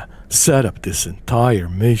that's gonna set up this entire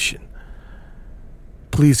mission.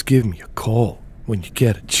 Please give me a call when you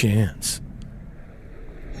get a chance.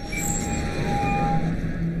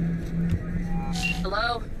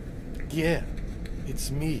 Hello? Yeah, it's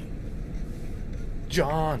me.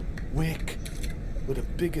 John Wick with the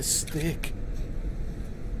biggest stick.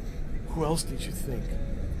 Who else did you think?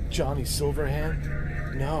 Johnny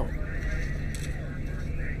Silverhand? No.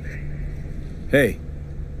 Hey,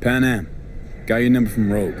 Pan Am. Got your number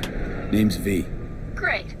from Rogue. Name's V.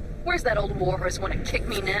 Great. Where's that old warhorse want to kick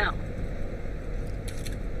me now?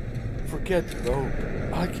 Forget Rogue.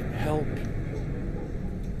 I can help you.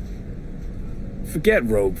 Forget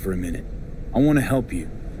Rogue for a minute. I want to help you.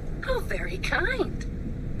 Oh, very kind.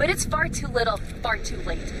 But it's far too little, far too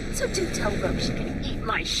late. So do tell Rogue she can eat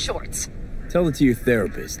my shorts. Tell it to your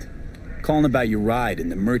therapist. Calling about your ride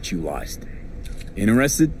and the merch you lost.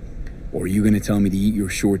 Interested? Or are you gonna tell me to eat your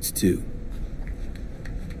shorts too?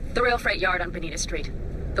 The rail freight yard on Bonita Street.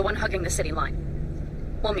 The one hugging the city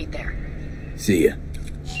line. We'll meet there. See ya.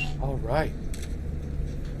 All right.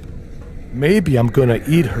 Maybe I'm gonna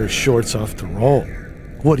eat her shorts after all.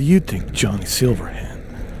 What do you think, Johnny Silverhand?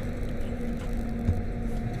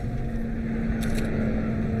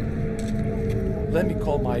 Let me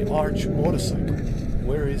call my arch motorcycle.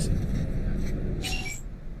 Where is it?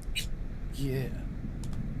 Yeah.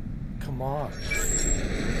 Come on.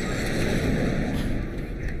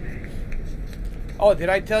 Oh, did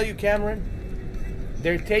I tell you, Cameron?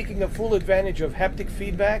 They're taking a full advantage of haptic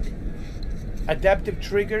feedback, adaptive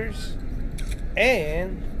triggers,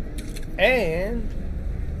 and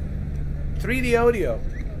 3D audio.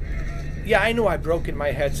 Yeah, I know I broke in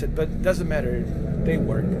my headset, but it doesn't matter. They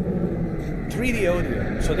work. 3D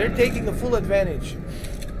audio. So they're taking a full advantage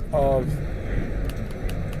of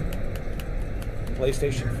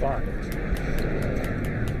PlayStation 5.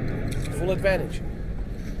 Full advantage.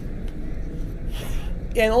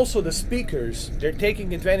 And also the speakers. They're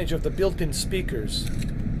taking advantage of the built-in speakers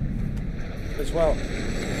as well.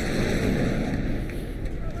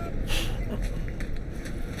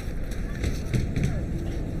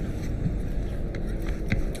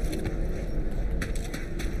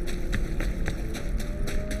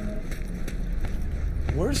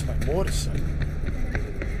 Where's my motorcycle?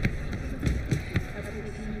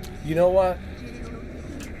 You know what?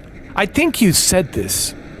 I think you said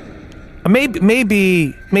this.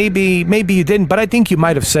 Maybe you didn't, but I think you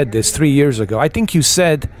might have said this 3 years ago. I think you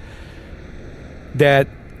said that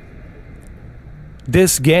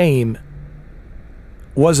this game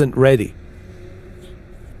wasn't ready.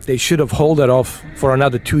 They should have held it off for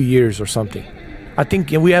another 2 years or something. I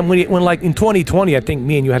think when like in 2020, I think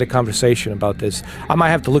me and you had a conversation about this. I might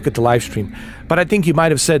have to look at the live stream, but I think you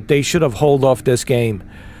might have said they should have held off this game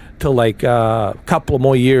till like a couple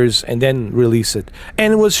more years and then release it.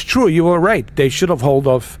 And it was true. You were right. They should have held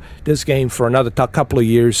off this game for another couple of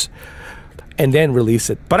years and then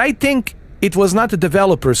release it. But I think it was not the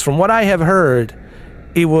developers. From what I have heard,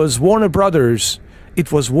 it was Warner Brothers.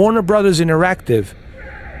 It was Warner Brothers Interactive.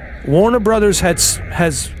 Warner Brothers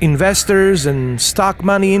has investors and stock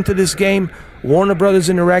money into this game. Warner Brothers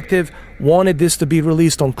Interactive wanted this to be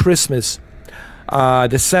released on Christmas,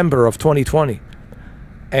 December of 2020.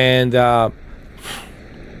 And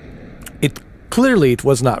it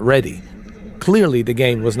was not ready. Clearly the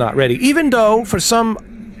game was not ready. Even though, for some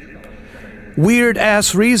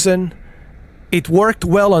weird-ass reason, it worked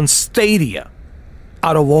well on Stadia.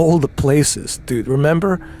 Out of all the places, dude,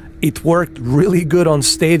 remember? It worked really good on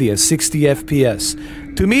Stadia, 60 FPS.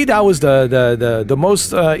 To me, that was the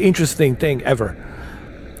most interesting thing ever.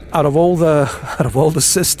 Out of all the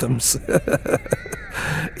systems.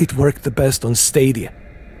 It worked the best on Stadia.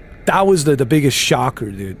 That was the biggest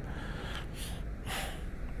shocker, dude.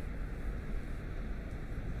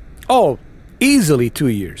 Oh, easily 2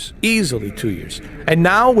 years. Easily 2 years. And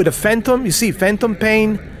now with a Phantom, you see, Phantom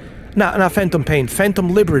Pain, not Phantom Pain, Phantom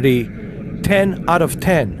Liberty, 10 out of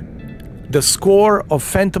 10. The score of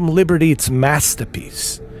Phantom Liberty, it's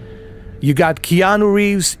masterpiece. You got Keanu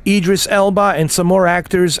Reeves, Idris Elba, and some more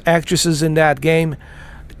actresses in that game.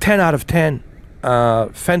 10 out of 10.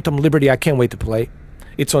 Phantom Liberty, I can't wait to play.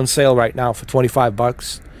 It's on sale right now for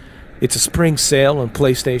 $25. It's a spring sale on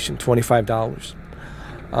PlayStation, $25.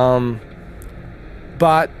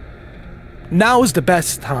 But now is the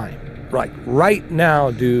best time. Right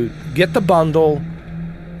now, dude. Get the bundle.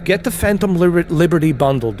 Get the Phantom Liberty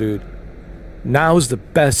bundle, dude. Now is the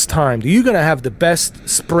best time. You're gonna have the best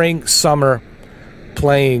spring, summer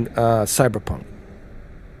playing CyberPunk.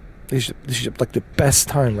 This is like the best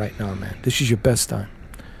time right now, man. This is your best time.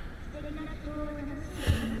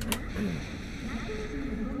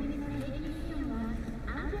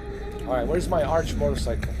 All right, where's my arch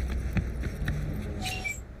motorcycle?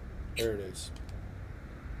 There it is.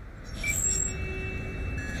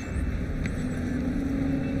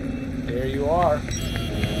 There you are.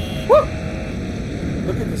 Woo!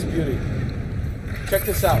 Look at this beauty. Check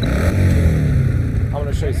this out. I'm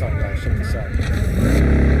gonna show you something, guys. Check this out.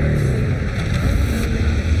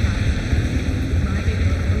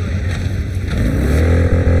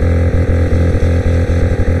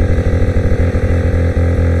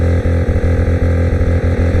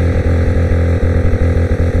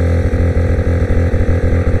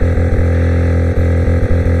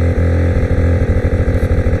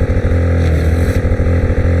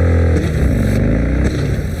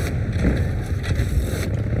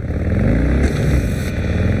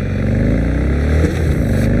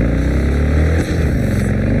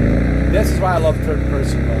 I love third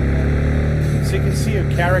person mode, man. So you can see your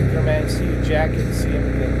character, man, see your jacket, see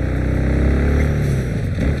everything.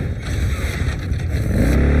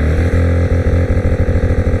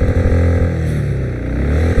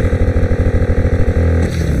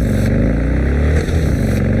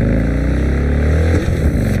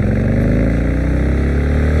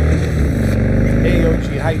 Hey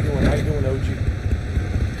OG, how you doing? How you doing, OG?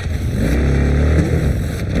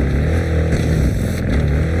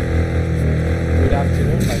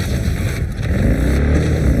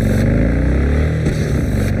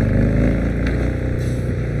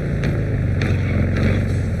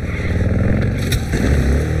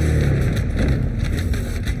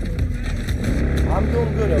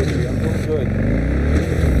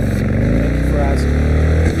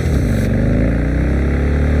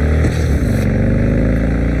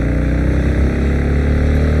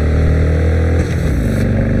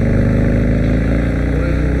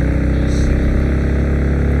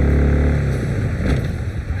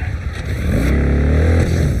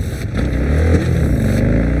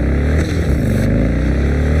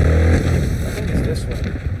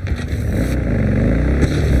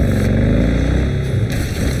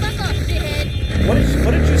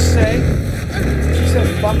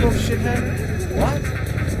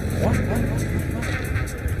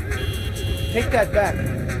 Take that back.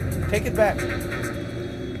 Take it back.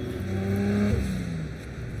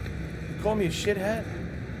 You call me a shithead?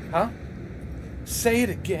 Huh? Say it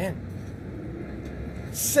again.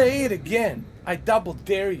 Say it again. I double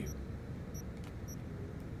dare you.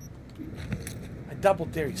 I double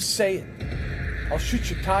dare you. Say it. I'll shoot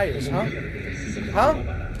your tires, huh? Huh?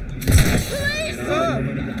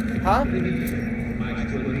 Huh?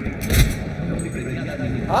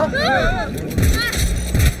 Huh?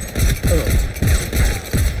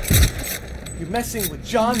 You're messing with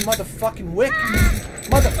John motherfucking Wick.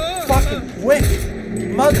 Motherfucking Wick.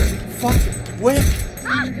 Motherfucking Wick.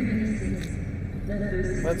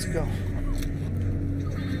 Let's go.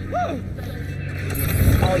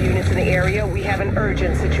 All units in the area, we have an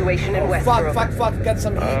urgent situation in Westbrook. Fuck, got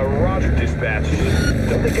some heat. Roger, dispatch.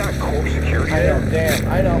 Don't they got core security there? I know, damn,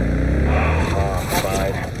 I know.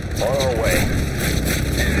 Fine. On our way.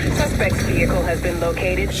 Suspect's vehicle has been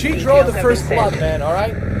located. She drove the first blood, man,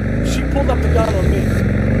 alright? She pulled up the gun on me.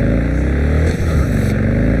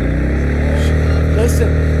 Listen,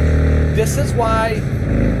 this is why...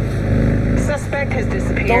 Suspect has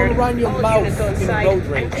disappeared. Don't run your mouth in road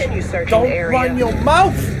rage. Don't run your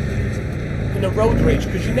mouth in a road rage,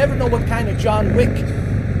 because you never know what kind of John Wick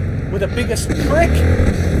with the biggest prick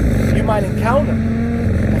you might encounter.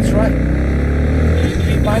 That's right.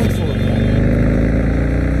 Be mindful of that.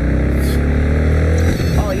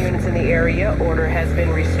 All units in the area, order has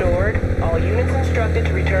been restored. All units instructed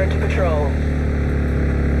to return to patrol.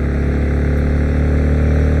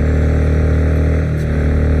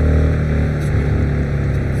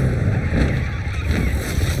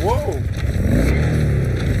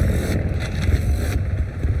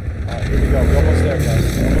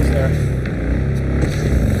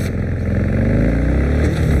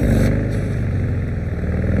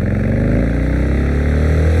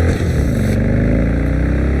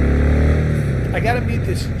 gotta meet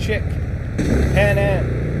this chick,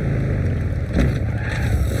 Pan.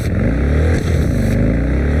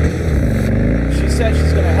 She said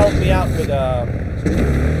she's gonna help me out with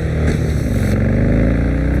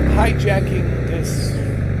hijacking this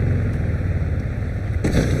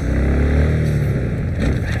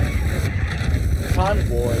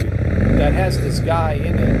convoy that has this guy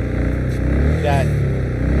in it that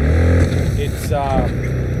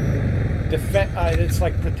it's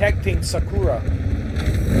like protecting Sakura.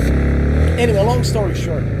 Anyway, long story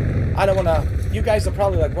short, I don't wanna. You guys are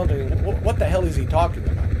probably like wondering what the hell is he talking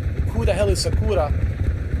about? Who the hell is Sakura?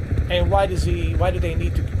 And why do they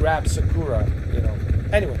need to grab Sakura? You know.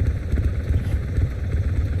 Anyway.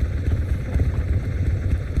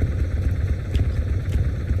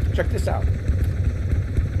 Check this out.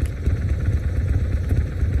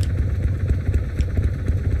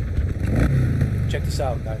 Check this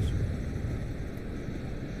out, guys.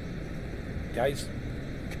 Guys,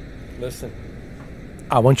 listen.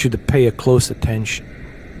 I want you to pay a close attention.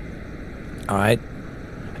 Alright?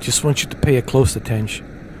 I just want you to pay a close attention.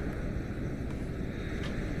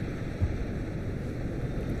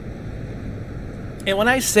 And when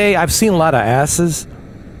I say I've seen a lot of asses,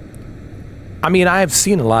 I mean I have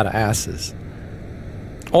seen a lot of asses.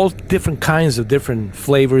 All different kinds of different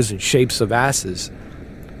flavors and shapes of asses.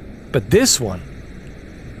 But this one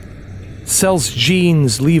sells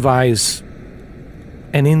jeans, Levi's,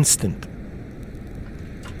 an instant.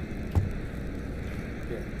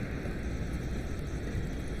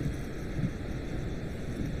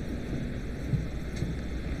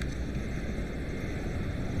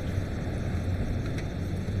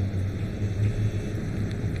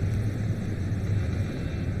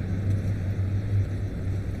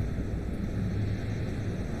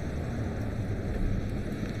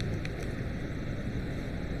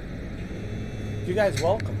 You guys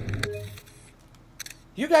welcome.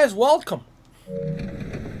 You guys welcome.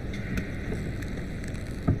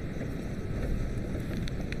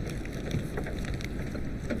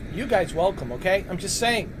 You guys welcome, okay? I'm just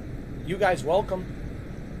saying. You guys welcome.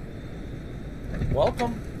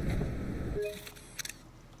 Welcome.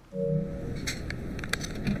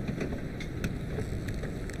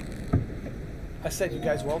 I said you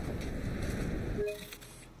guys welcome.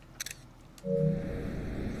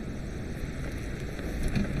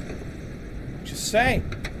 Saying,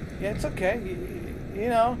 yeah, it's okay. You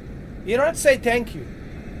know, you don't have to say thank you.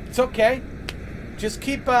 It's okay. Just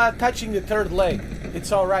keep touching the third leg.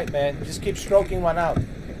 It's all right, man. Just keep stroking one out.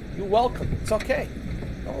 You're welcome. It's okay.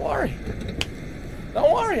 Don't worry.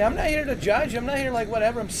 Don't worry. I'm not here to judge. I'm not here like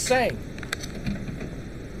whatever. I'm saying.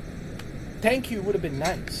 Thank you would have been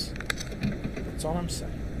nice. That's all I'm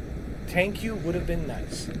saying. Thank you would have been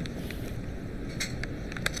nice.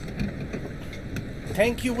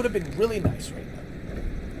 Thank you would have been really nice right now.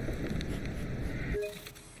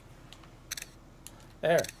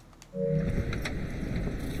 There.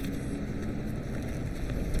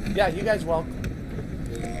 Yeah, you guys welcome.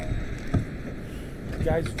 You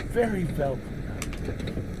guys very welcome.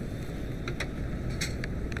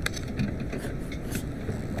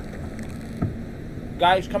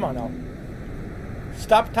 Guys, come on now.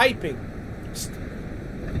 Stop typing.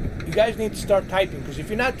 You guys need to start typing, because if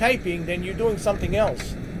you're not typing, then you're doing something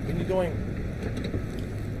else. Then you're doing...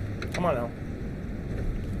 Come on now.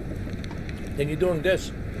 Then you're doing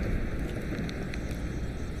this.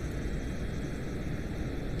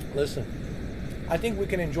 Listen. I think we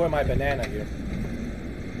can enjoy my banana here.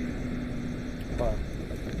 Come on.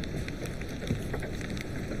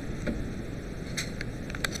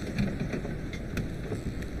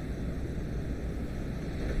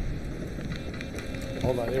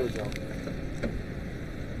 Hold on, here we go.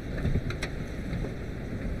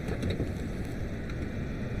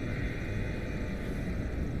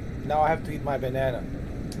 Now I have to eat my banana.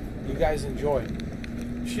 You guys enjoy.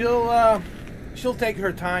 She'll take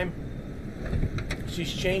her time.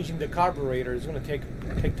 She's changing the carburetor. It's gonna take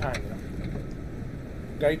time, you know.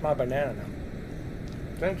 Gotta eat my banana now.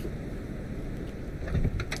 Thank you.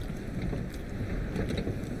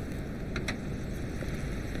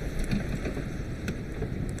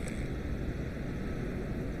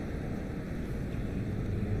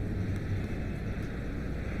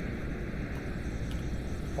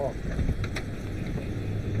 Oh.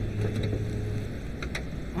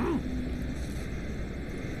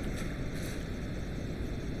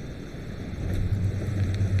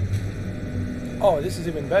 Oh, this is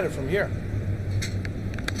even better from here.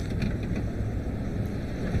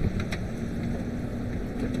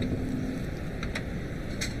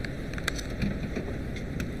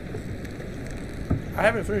 I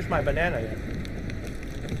haven't finished my banana yet.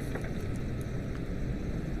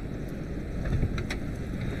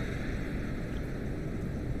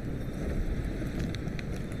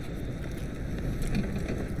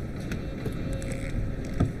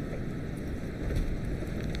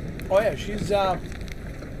 yeah, she's, I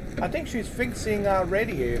think she's fixing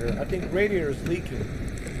radiator. I think radiator is leaking.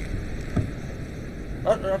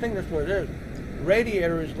 I think that's what it is.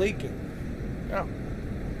 Radiator is leaking. Yeah.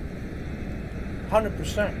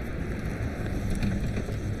 100%.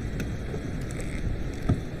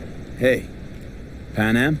 Hey,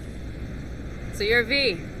 Pan Am? So you're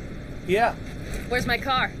V? Yeah. Where's my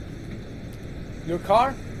car? Your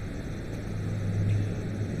car?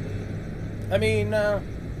 I mean,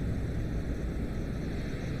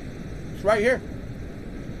 it's right here.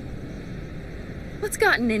 What's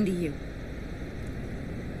gotten into you?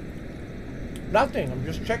 Nothing. I'm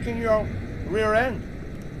just checking your rear end.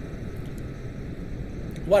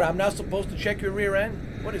 What, I'm not supposed to check your rear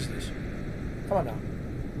end? What is this? Come on now.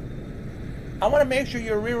 I want to make sure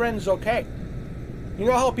your rear end's okay. You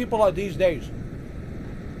know how people are these days.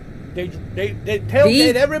 They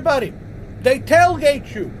tailgate everybody. They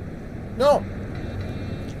tailgate you. No.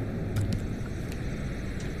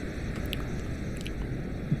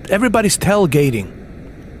 Everybody's tailgating.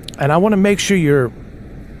 And I want to make sure your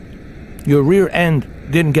rear end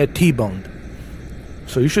didn't get T-boned.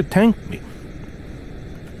 So you should thank me.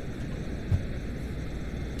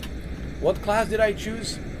 What class did I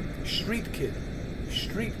choose? Street kid.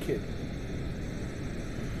 Street kid.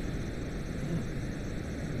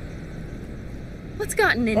 What's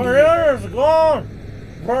gotten into you? Banana's gone.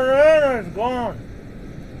 Banana's gone.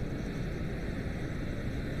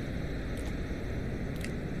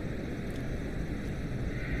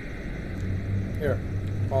 Here.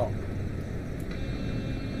 Oh.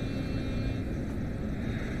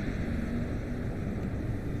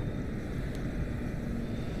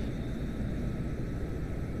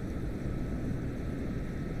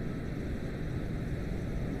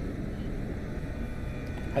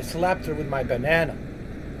 I slapped her with my banana.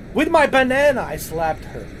 With my banana, I slapped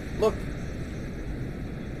her. Look.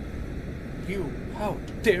 You, how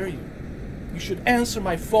dare you? You should answer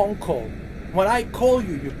my phone call. When I call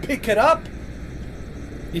you, you pick it up.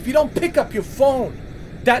 If you don't pick up your phone,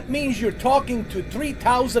 that means you're talking to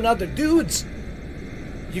 3,000 other dudes.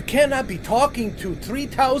 You cannot be talking to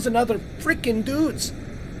 3,000 other freaking dudes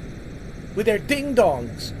with their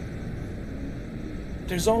ding-dongs.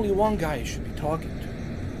 There's only one guy you should be talking to.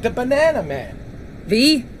 The banana man.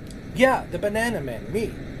 V? Yeah, the banana man,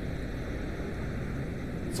 me.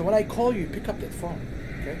 So when I call you, pick up that phone,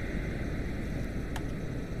 okay?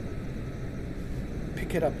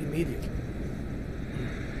 Pick it up immediately.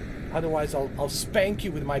 Otherwise, I'll spank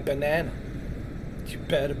you with my banana. You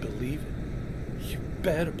better believe it. You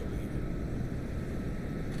better believe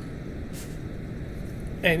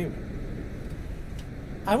it. Anyway.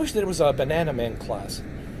 I wish there was a banana man class.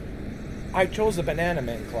 I chose the banana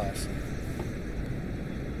man class.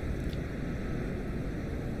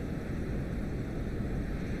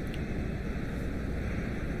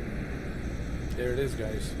 There it is,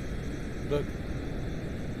 guys. Look.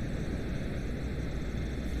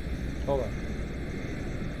 Hold on.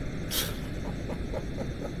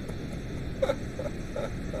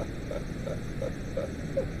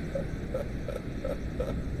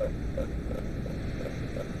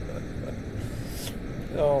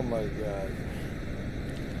 Oh my God.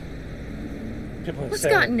 People are What's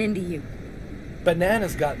saying, gotten into you?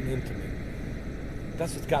 Banana's gotten into me.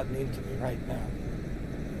 That's what's gotten into me right now.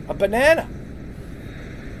 A banana!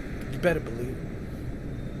 You better believe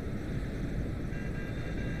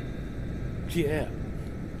it. Yeah.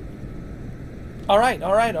 Alright,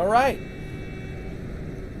 alright, alright.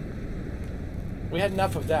 We had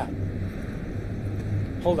enough of that.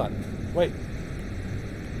 Hold on. Wait.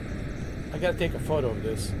 I gotta take a photo of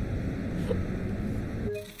this.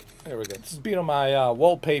 There we go. This is being on my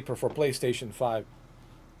wallpaper for PlayStation 5.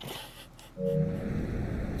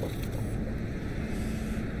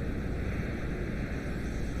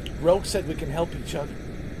 Rogue said we can help each other.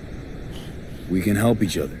 We can help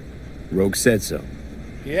each other. Rogue said so.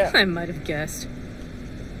 Yeah. I might have guessed.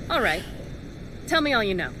 All right. Tell me all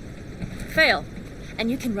you know. Fail.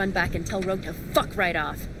 And you can run back and tell Rogue to fuck right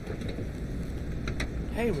off.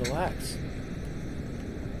 Hey, relax.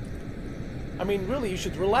 I mean, really, you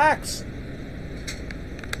should relax.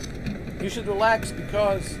 You should relax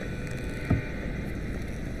because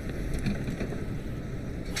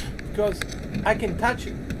I can touch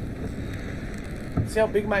it. See how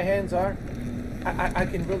big my hands are? I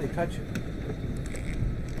can really touch it.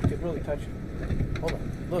 I can really touch it. Hold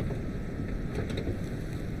on, look.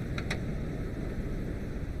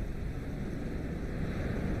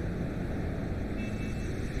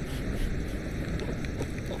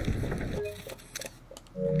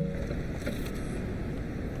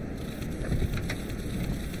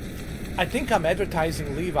 I think I'm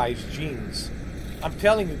advertising Levi's jeans. I'm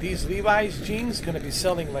telling you, these Levi's jeans gonna be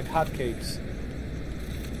selling like hotcakes.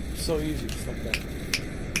 So easy, just like that.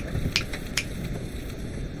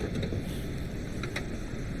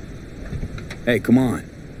 Hey, come on.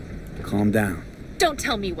 Calm down. Don't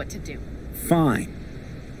tell me what to do. Fine.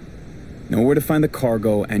 Know where to find the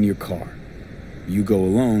cargo and your car. You go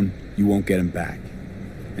alone, you won't get them back.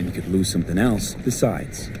 And you could lose something else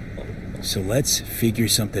besides. So let's figure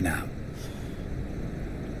something out.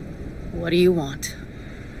 What do you want?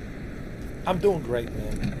 I'm doing great,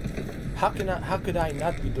 man. How could I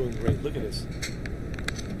not be doing great? Look at this.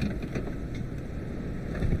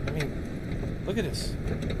 I mean, look at this.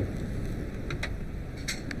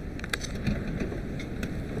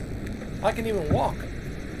 I can even walk.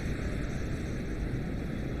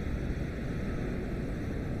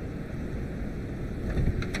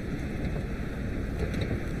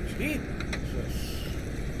 Jesus.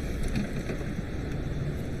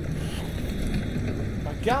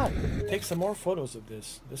 My God, take some more photos of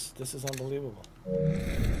this. This is unbelievable.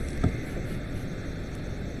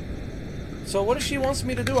 So what does she wants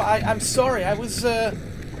me to do? I'm sorry. I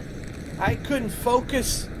couldn't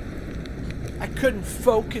focus. I couldn't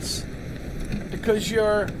focus because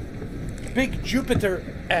your big Jupiter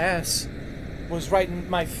ass was right in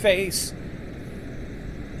my face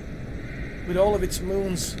with all of its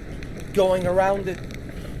moons going around it.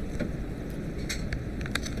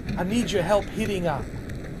 I need your help hitting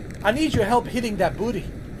I need your help hitting that booty.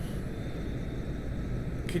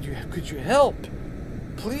 Could you help?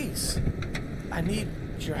 Please. I need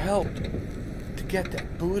your help to get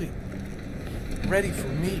that booty ready for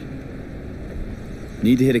me.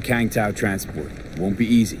 Need to hit a Kang Tao transport. Won't be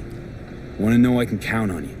easy. Want to know I can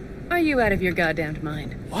count on you. Are you out of your goddamned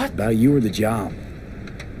mind? What? About you or the job.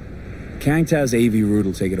 Kang Tao's AV route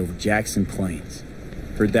will take it over Jackson Plains.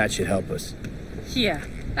 Heard that should help us. Yeah,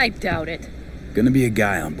 I doubt it. Gonna be a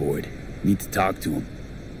guy on board. Need to talk to him.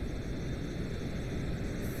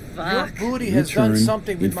 Fuck. Your booty has done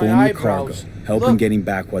something with my eyebrows. Help in getting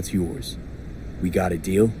back what's yours. We got a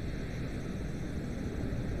deal?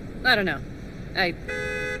 I don't know.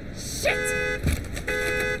 Shit!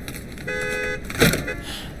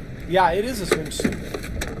 Yeah, it is a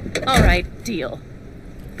swimsuit. Alright, deal.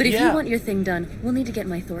 But if Yeah. you want your thing done, we'll need to get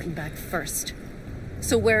my Thornton back first.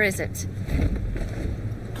 So where is it?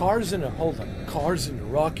 Car's in the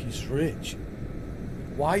Rockies Ridge.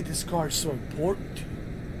 Why this car is so important to you?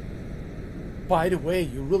 By the way,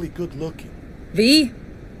 you're really good looking. V?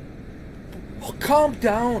 Oh, calm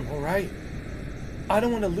down, alright? I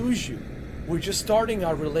don't want to lose you. We're just starting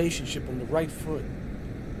our relationship on the right foot.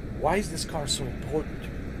 Why is this car so important to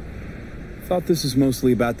you? Thought this was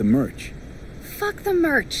mostly about the merch. Fuck the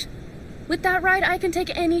merch. With that ride, I can take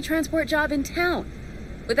any transport job in town.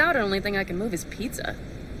 Without it, the only thing I can move is pizza.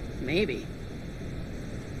 Maybe.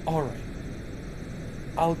 Alright.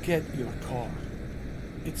 I'll get your car.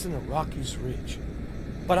 It's in the Rockies Ridge.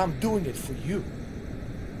 But I'm doing it for you.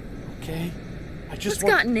 Okay? I just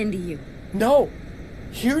What's gotten into you? No!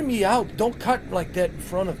 Hear me out. Don't cut like that in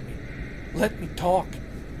front of me. Let me talk.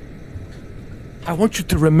 I want you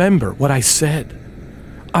to remember what I said.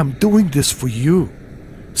 I'm doing this for you.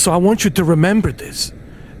 So I want you to remember this.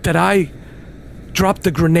 That I dropped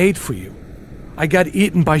a grenade for you. I got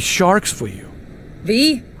eaten by sharks for you.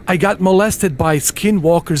 V? I got molested by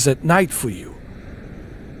skinwalkers at night for you.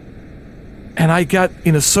 And I got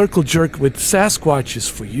in a circle jerk with Sasquatches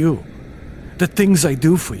for you. The things I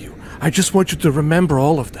do for you. I just want you to remember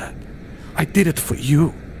all of that. I did it for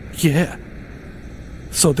you. Yeah.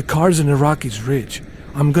 So the car's in the Rockies Ridge.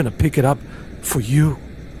 I'm gonna pick it up for you.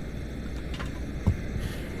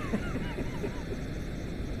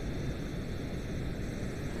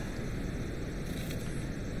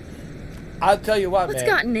 I'll tell you what, What's man.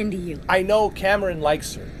 gotten into you? I know Cameron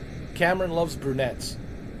likes her. Cameron loves brunettes.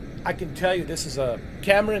 I can tell you this is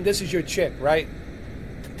Cameron, this is your chick, right?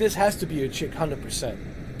 This has to be your chick, 100%,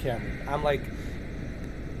 Cameron.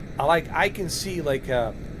 I can see, like,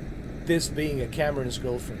 this being a Cameron's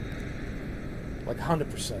girlfriend. Like,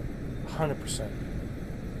 100%. 100%.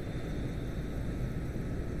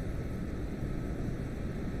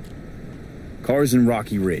 Car's in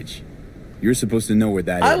Rocky Ridge. You're supposed to know where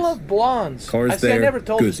that is. I love blondes. Cars I there, never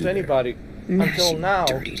told this goods to are there. anybody until now,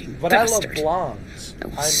 but bastard. I love blondes. I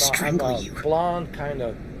will I'm strangle a you. blonde kind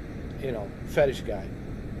of, fetish guy.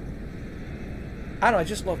 I don't know, I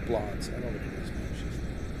just love blondes. I don't know what it is.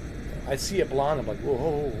 I see a blonde, I'm like,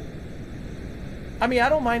 whoa. I mean, I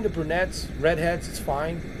don't mind the brunettes, redheads, it's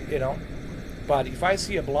fine, But if I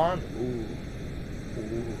see a blonde,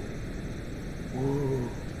 ooh,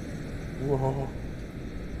 whoa.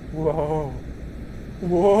 Whoa.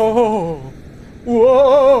 Whoa.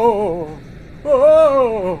 Whoa.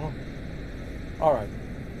 Whoa. All right.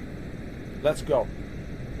 Let's go.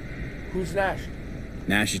 Who's Nash?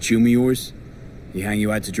 Nash, a chum of yours? He hang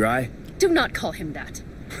you out to dry? Do not call him that.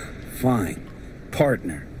 Fine.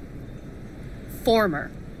 Partner.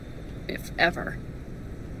 Former. If ever.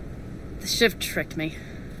 The shift tricked me.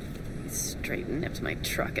 He straight nipped my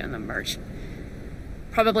truck and the merch.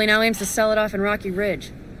 Probably now aims to sell it off in Rocky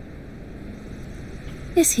Ridge.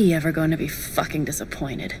 Is he ever going to be fucking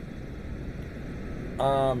disappointed?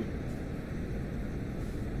 I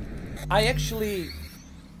actually...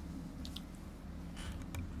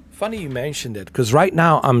 Funny you mentioned it, because right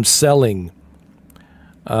now I'm selling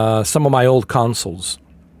some of my old consoles.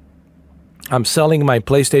 I'm selling my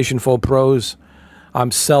PlayStation 4 Pros.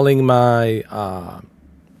 I'm selling my...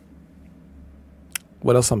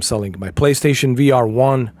 what else I'm selling? My PlayStation VR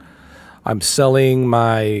 1. I'm selling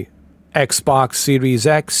my Xbox Series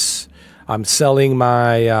X. I'm selling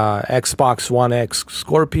my Xbox One X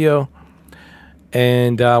Scorpio.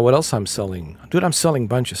 And what else I'm selling? Dude, I'm selling a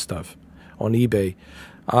bunch of stuff on eBay.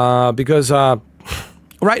 Because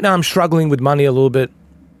right now I'm struggling with money a little bit.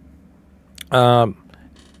 Kind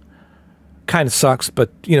of sucks,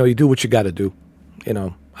 but, you know, you do what you got to do. You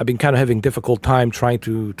know, I've been kind of having a difficult time trying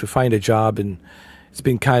to find a job, and it's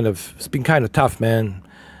been kind of tough, man.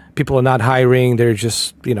 People are not hiring. They're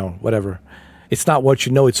just, you know, whatever. It's not what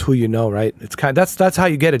you know, it's who you know, right? It's that's how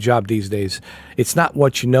you get a job these days. It's not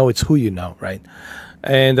what you know, it's who you know, right?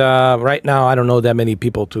 And right now, I don't know that many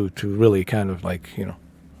people to really kind of like, you know,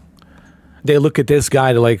 they look at this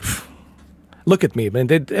guy, they're like, look at me, man.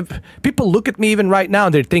 If people look at me even right now,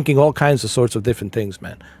 they're thinking all kinds of sorts of different things,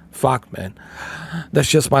 man. Fuck, man. That's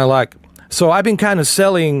just my luck. So I've been kind of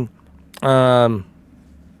selling a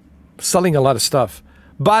lot of stuff.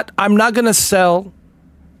 But I'm not going to sell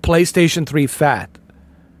PlayStation 3 Fat.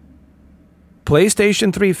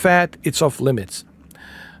 PlayStation 3 Fat, it's off limits.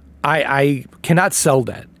 I cannot sell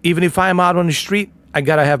that. Even if I'm out on the street, I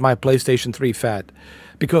got to have my PlayStation 3 Fat.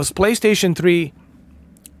 Because PlayStation 3,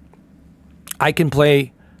 I can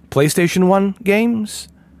play PlayStation 1 games,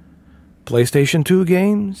 PlayStation 2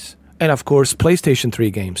 games, and of course, PlayStation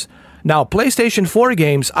 3 games. Now, PlayStation 4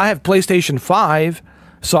 games, I have PlayStation 5,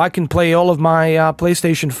 so I can play all of my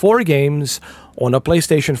PlayStation 4 games on a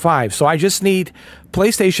PlayStation 5. So I just need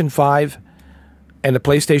PlayStation 5 and a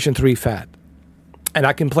PlayStation 3 Fat. And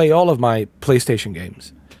I can play all of my PlayStation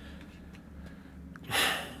games.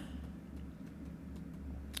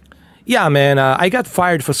 Yeah, man, I got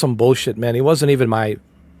fired for some bullshit, man. It wasn't even my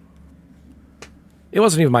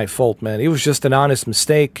fault, man. It was just an honest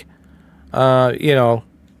mistake. You know,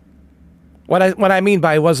 what I mean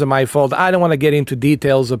by it wasn't my fault, I don't want to get into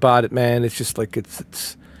details about it, man. It's just like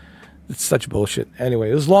it's such bullshit. Anyway,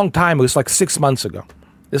 it was a long time. It was like 6 months ago.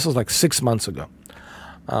 This was like 6 months ago.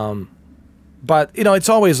 But you know, it's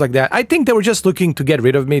always like that. I think they were just looking to get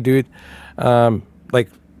rid of me, dude.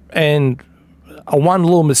 And one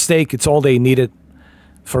little mistake, it's all they needed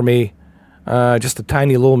for me. Just a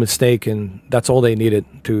tiny little mistake, and that's all they needed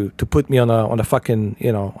to put me on a fucking,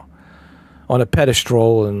 you know, on a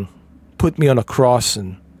pedestal and put me on a cross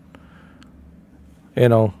and, you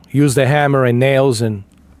know, use the hammer and nails and...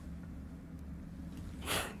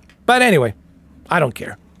 But anyway, I don't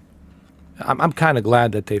care. I'm kind of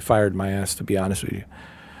glad that they fired my ass, to be honest with you.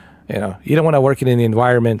 You know, you don't want to work in an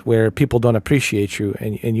environment where people don't appreciate you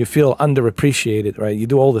and you feel underappreciated, right? You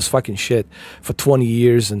do all this fucking shit for 20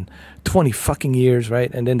 years and 20 fucking years, right?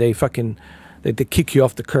 And then they kick you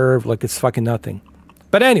off the curb like it's fucking nothing.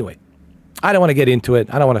 But anyway, I don't want to get into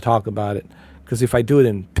it. I don't want to talk about it because if I do it,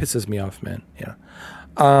 it pisses me off, man. You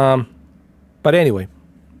know. But anyway,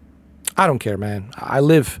 I don't care, man. I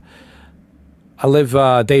live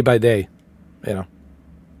day by day, you know.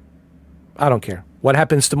 I don't care. What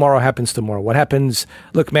happens tomorrow happens tomorrow. What happens...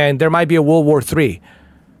 Look, man, there might be a World War III.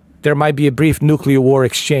 There might be a brief nuclear war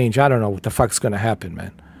exchange. I don't know what the fuck's going to happen,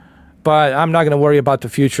 man. But I'm not going to worry about the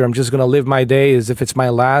future. I'm just going to live my day as if it's my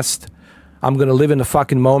last. I'm going to live in the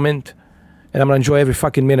fucking moment. And I'm going to enjoy every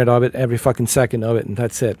fucking minute of it, every fucking second of it. And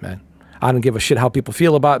that's it, man. I don't give a shit how people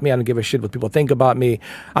feel about me. I don't give a shit what people think about me.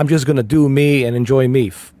 I'm just going to do me and enjoy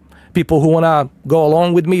me. People who want to go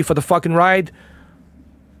along with me for the fucking ride...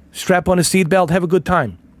 Strap on a seatbelt, have a good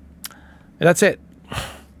time. And that's it.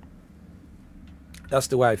 That's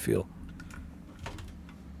the way I feel.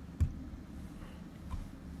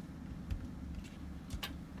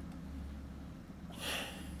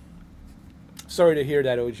 Sorry to hear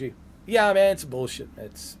that, OG. Yeah, man, it's bullshit.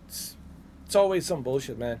 It's always some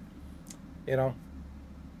bullshit, man. You know?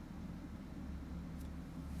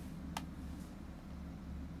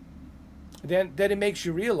 then it makes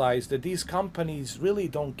you realize that these companies really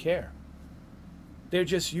don't care. They're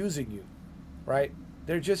just using you, right?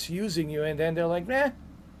 They're just using you, and then they're like, nah.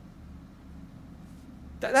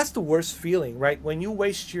 That's the worst feeling, right? When you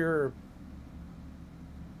waste your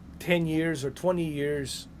 10 years or 20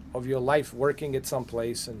 years of your life working at some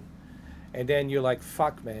place, and then you're like,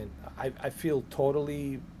 fuck, man, I feel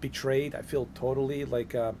totally betrayed. I feel totally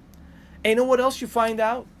like... and you know what else you find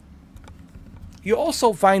out? You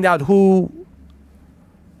also find out who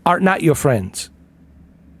are not your friends.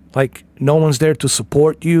 Like, no one's there to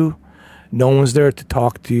support you. No one's there to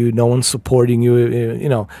talk to you. No one's supporting you. You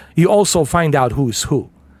know, you also find out who's who,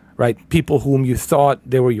 right? People whom you thought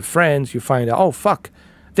they were your friends, you find out, oh, fuck,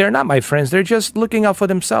 they're not my friends. They're just looking out for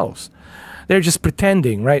themselves. They're just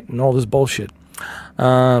pretending, right? And all this bullshit.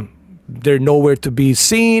 They're nowhere to be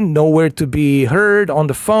seen, nowhere to be heard on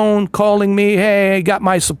the phone, calling me, hey, I got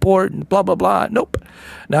my support, blah, blah, blah. Nope,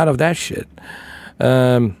 none of that shit.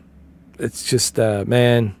 It's just,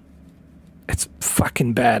 man, it's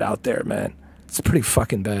fucking bad out there, man. It's pretty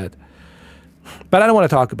fucking bad. But I don't want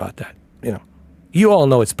to talk about that, you know. You all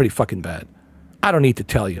know it's pretty fucking bad. I don't need to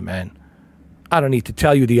tell you, man. I don't need to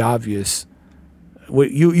tell you the obvious.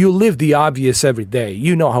 You live the obvious every day.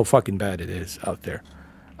 You know how fucking bad it is out there.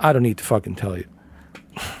 I don't need to fucking tell you.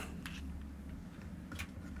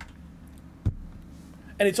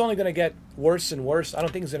 And it's only going to get worse and worse. I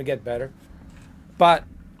don't think it's going to get better. But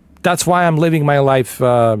that's why I'm living my life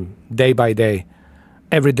day by day.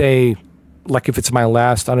 Every day, like if it's my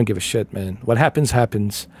last, I don't give a shit, man. What happens,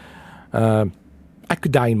 happens. I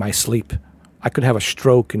could die in my sleep. I could have a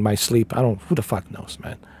stroke in my sleep. Who the fuck knows,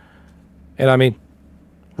 man? And I mean,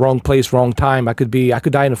 wrong place, wrong time. I could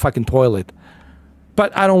die in a fucking toilet.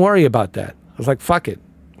 But I don't worry about that. I was like, fuck it.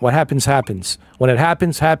 What happens, happens. When it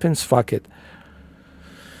happens, happens. Fuck it.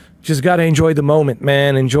 Just gotta enjoy the moment,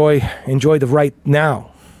 man. Enjoy the right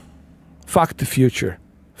now. Fuck the future.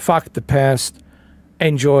 Fuck the past.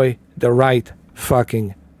 Enjoy the right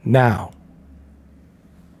fucking now.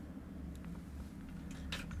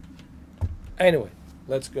 Anyway,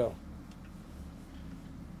 let's go.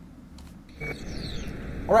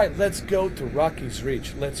 All right, let's go to Rocky's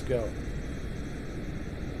Reach. Let's go.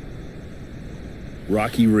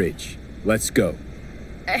 Rocky Ridge. Let's go.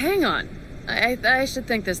 Hang on. I should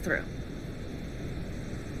think this through.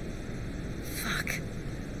 Fuck.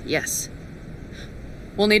 Yes.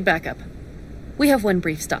 We'll need backup. We have one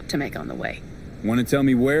brief stop to make on the way. Want to tell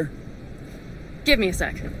me where? Give me a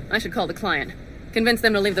sec. I should call the client. Convince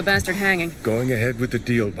them to leave the bastard hanging. Going ahead with the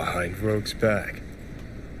deal behind Rogue's back.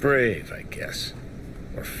 Brave, I guess.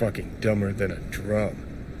 Or fucking dumber than a drum.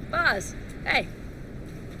 Boz, hey.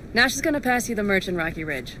 Nash is gonna pass you the merch in Rocky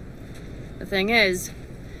Ridge. The thing is,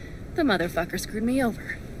 the motherfucker screwed me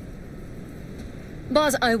over.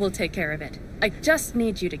 Boz, I will take care of it. I just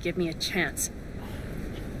need you to give me a chance.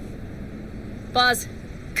 Boz,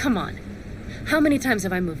 come on. How many times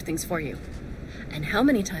have I moved things for you? And how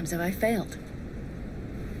many times have I failed?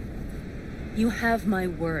 You have my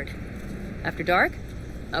word. After dark?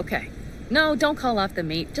 Okay. No, don't call off the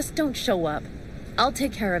meet. Just don't show up. I'll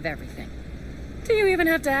take care of everything. Do you even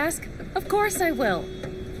have to ask? Of course I will.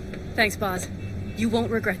 Thanks, Boz. You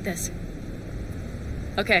won't regret this.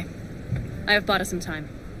 Okay. I have bought us some time.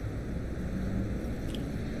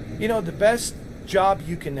 You know, the best job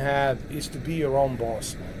you can have is to be your own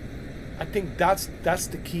boss, man. I think that's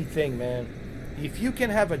the key thing, man. If you can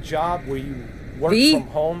have a job where you work from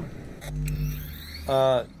home,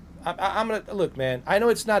 I'm gonna look, man. I know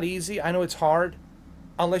it's not easy. I know it's hard,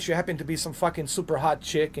 unless you happen to be some fucking super hot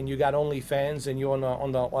chick and you got OnlyFans and you're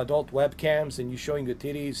on the adult webcams and you're showing your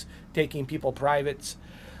titties, taking people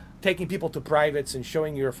to privates and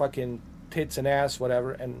showing your fucking tits and ass,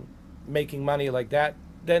 whatever, and making money like that.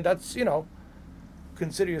 Then that's, you know,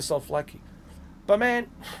 consider yourself lucky. But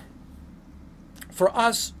man, for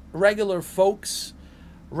us regular folks,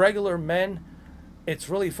 regular men, it's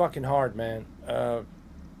really fucking hard, man.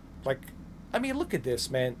 Like, I mean, look at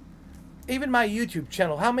this, man. Even my YouTube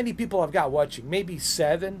channel, how many people I've got watching? Maybe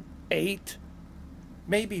 7, 8,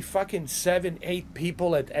 maybe fucking 7, 8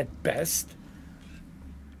 people at best.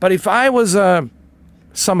 But if I was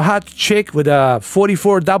some hot chick with a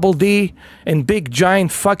 44 double D and big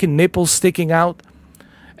giant fucking nipples sticking out,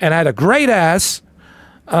 and I had a great ass,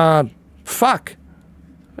 fuck,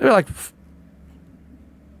 they're like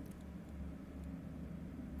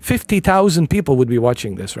 50,000 people would be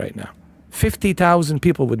watching this right now. 50,000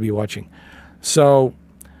 people would be watching. So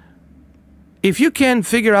if you can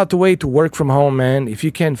figure out the way to work from home, man, if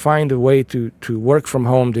you can find a way to work from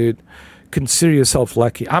home, dude, consider yourself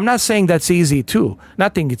lucky. I'm not saying that's easy too.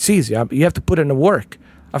 Nothing it's easy. You have to put in the work,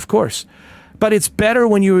 of course. But it's better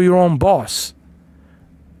when you're your own boss.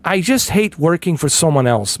 I just hate working for someone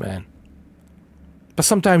else, man. But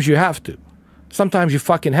sometimes you have to. Sometimes you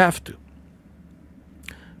fucking have to.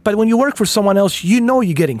 But when you work for someone else, you know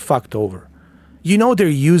you're getting fucked over. You know they're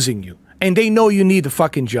using you. And they know you need the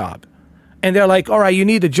fucking job. And they're like, all right, you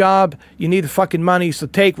need the job, you need the fucking money, so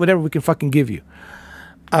take whatever we can fucking give you.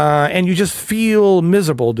 And you just feel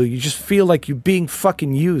miserable, dude. You just feel like you're being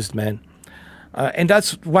fucking used, man. And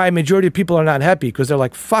that's why majority of people are not happy, because they're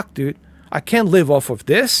like, fuck, dude, I can't live off of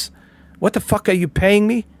this. What the fuck are you paying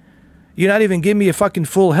me? You're not even giving me a fucking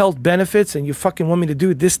full health benefits, and you fucking want me to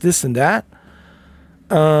do this, this, and that.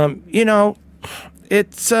 You know,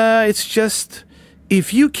 it's just,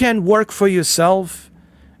 if you can work for yourself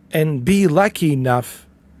and be lucky enough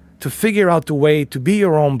to figure out the way to be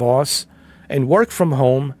your own boss and work from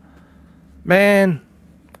home, man,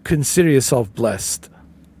 consider yourself blessed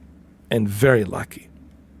and very lucky.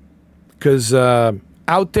 Because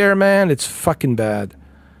out there, man, it's fucking bad.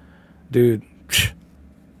 Dude.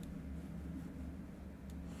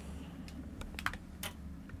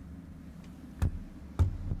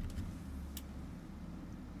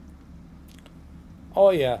 Oh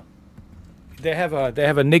yeah, they have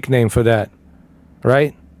a nickname for that,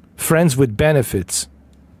 right? Friends with benefits,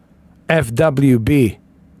 FWB.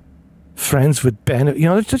 Friends with benefits. You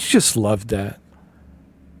know, I just love that.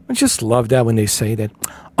 I just love that when they say that.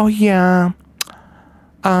 Oh yeah,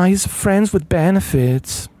 he's friends with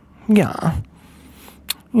benefits. Yeah,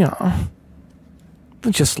 yeah. I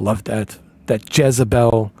just love that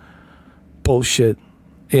Jezebel bullshit.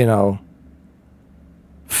 You know,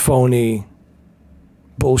 phony.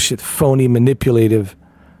 Bullshit, phony, manipulative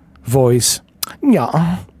voice.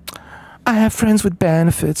 Yeah, I have friends with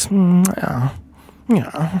benefits. Yeah,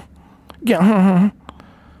 yeah, yeah.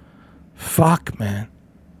 Fuck, man.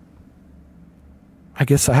 I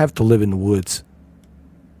guess I have to live in the woods.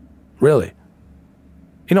 Really.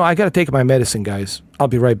 You know, I gotta take my medicine, guys. I'll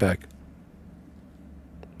be right back.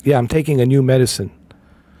 Yeah, I'm taking a new medicine.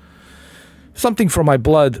 Something for my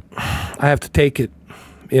blood. I have to take it,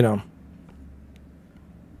 you know.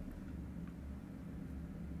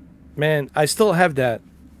 Man, I still have that.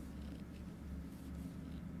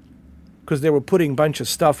 Because they were putting a bunch of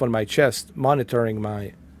stuff on my chest, monitoring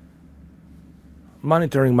my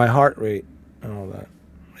heart rate and all that.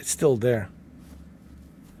 It's still there.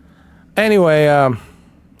 Anyway,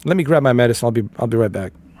 let me grab my medicine. I'll be right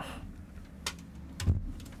back.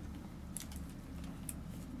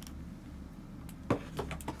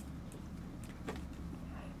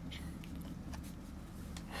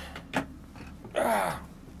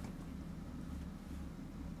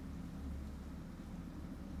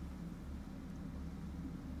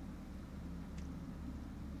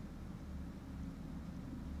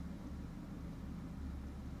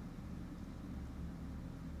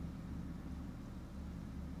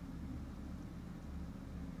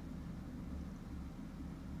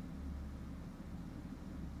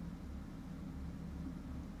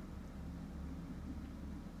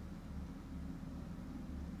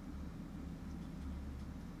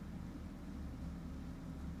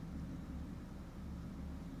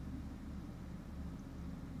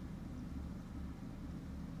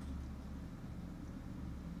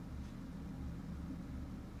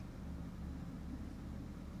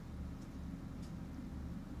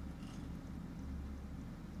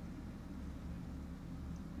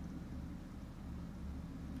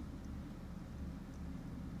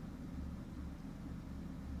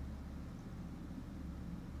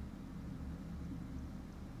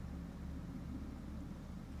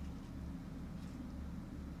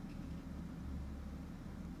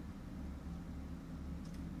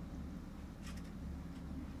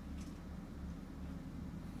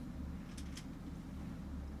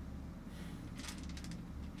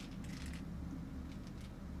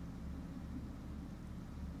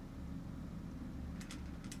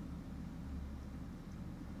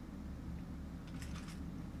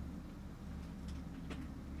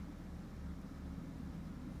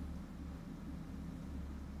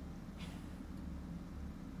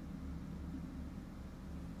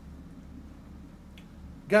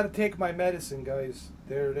 Gotta take my medicine, guys.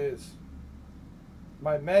 There it is.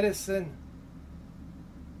 My medicine.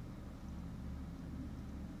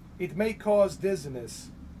 It may cause dizziness.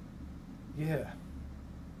 Yeah.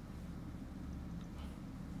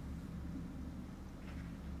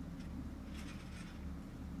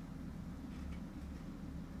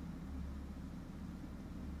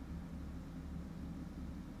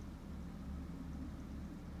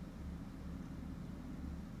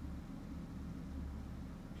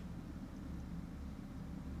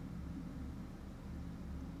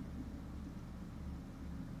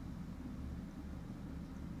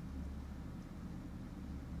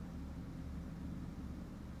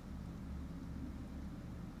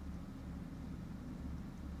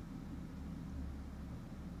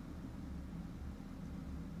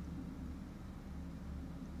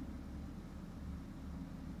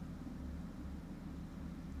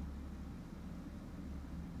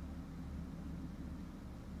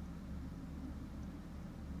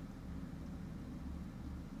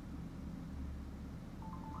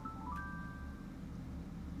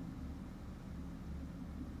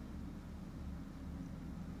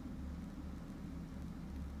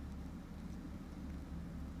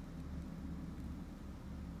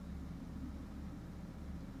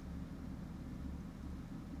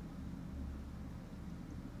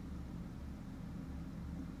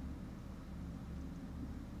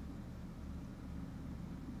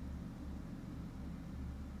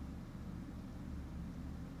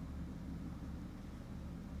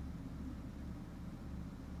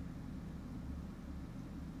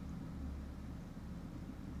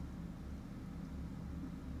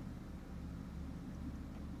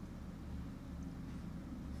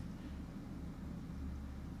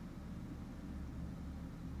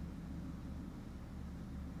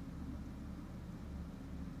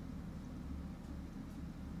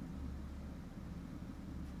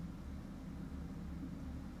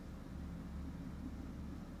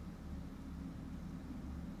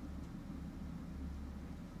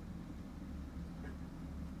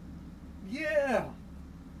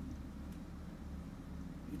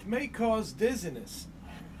 may cause dizziness.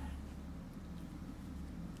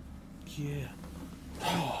 Yeah.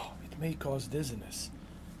 Oh, it may cause dizziness.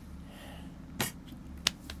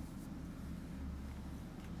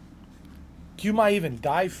 You might even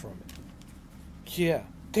die from it. Yeah.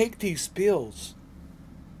 Take these pills.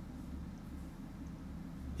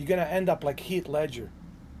 You're gonna end up like Heath Ledger.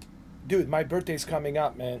 Dude, my birthday's coming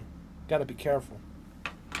up, man. Gotta be careful.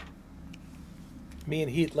 Me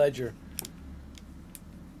and Heath Ledger,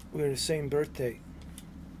 we're the same birthday.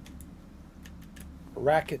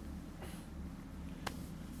 Racket.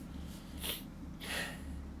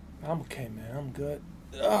 I'm okay, man. I'm good.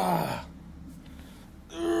 Ah.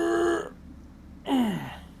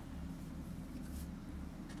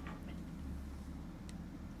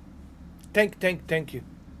 Thank you.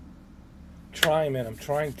 Trying, man. I'm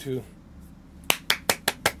trying to.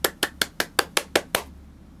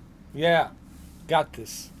 Yeah. Got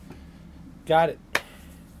this. Got it.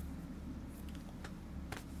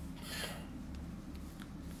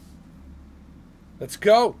 Let's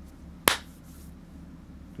go.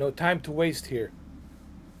 No time to waste here.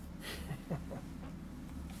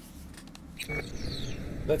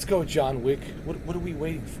 Let's go, John Wick. What are we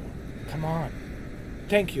waiting for? Come on.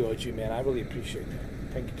 Thank you, OG, man. I really appreciate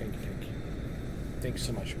that. Thank you. Thank you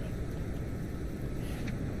so much, man.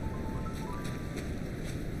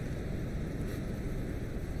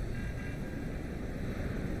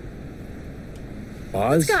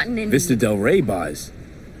 Boz? gotten into Vista you? Del Rey, Boz.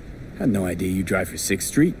 Had no idea you drive for 6th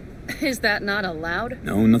Street. Is that not allowed?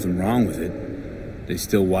 No, nothing wrong with it. They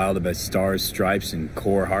still wild about stars, stripes, and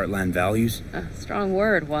core Heartland values? Strong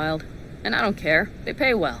word, wild. And I don't care. They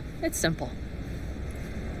pay well. It's simple.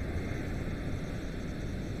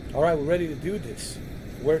 All right, we're ready to do this.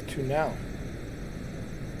 Where to now?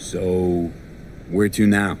 So, where to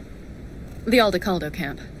now? The Aldecaldo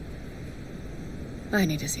camp. I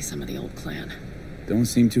need to see some of the old clan. Don't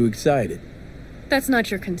seem too excited. That's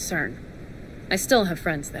not your concern. I still have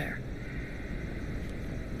friends there.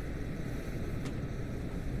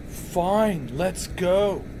 Fine, let's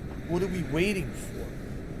go. What are we waiting for?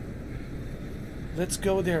 Let's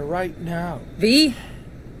go there right now. V?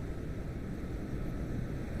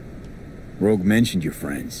 Rogue mentioned your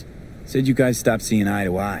friends. Said you guys stopped seeing eye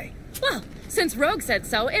to eye. Well, since Rogue said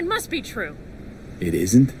so, it must be true. It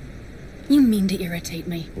isn't? You mean to irritate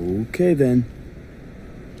me. Okay, then.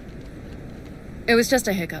 It was just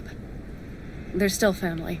a hiccup. They're still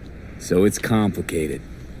family. So it's complicated.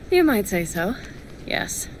 You might say so.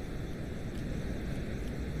 Yes.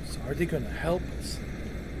 So are they gonna help us?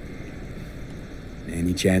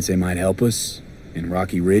 Any chance they might help us? In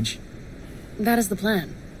Rocky Ridge? That is the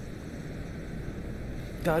plan.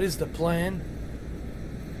 That is the plan?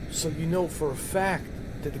 So you know for a fact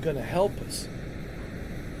that they're gonna help us?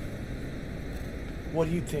 What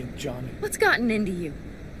do you think, Johnny? What's gotten into you?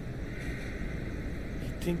 You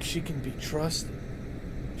think she can be trusted?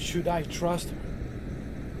 Should I trust her?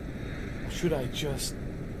 Or should I just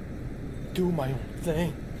do my own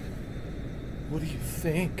thing? What do you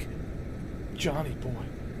think, Johnny boy?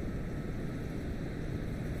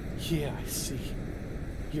 Yeah, I see.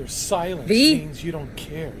 Your silence means you don't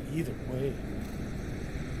care either way.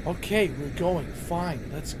 Okay, we're going. Fine,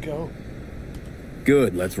 let's go.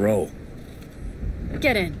 Good, let's roll.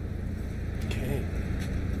 Get in. Okay.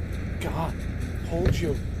 God, hold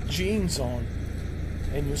your jeans on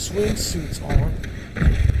and your swimsuits on.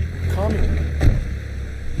 Coming.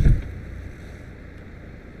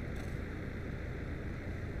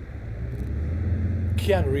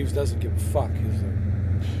 Keanu Reeves doesn't give a fuck. He's like,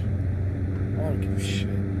 I don't give a shit.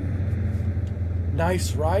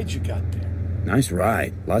 Nice ride you got there. Nice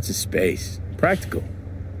ride. Lots of space. Practical.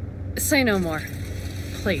 Say no more.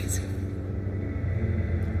 Please.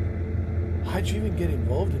 How'd you even get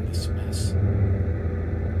involved in this mess?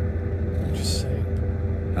 I'm just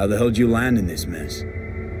saying. How the hell did you land in this mess?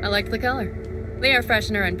 I liked the color. The air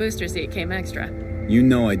freshener and booster seat came extra. You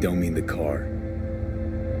know I don't mean the car.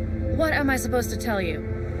 What am I supposed to tell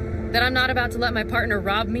you? That I'm not about to let my partner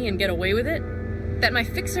rob me and get away with it? That my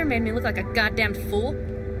fixer made me look like a goddamn fool?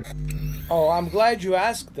 Oh, I'm glad you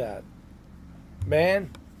asked that.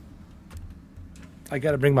 Man. I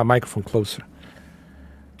gotta bring my microphone closer.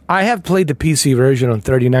 I have played the PC version on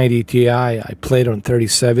 3090 Ti. I played it on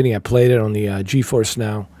 3070. I played it on the GeForce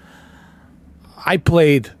Now. I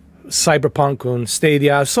played CyberPunk on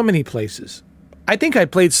Stadia, so many places. I think I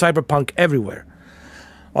played CyberPunk everywhere.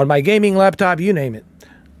 On my gaming laptop, you name it.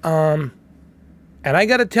 And I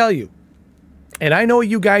gotta tell you, and I know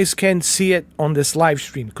you guys can see it on this live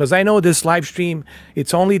stream, because I know this live stream,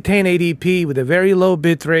 it's only 1080p with a very low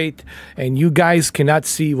bit rate, and you guys cannot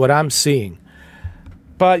see what I'm seeing.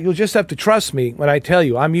 But you'll just have to trust me when I tell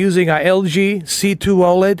you. I'm using a LG C2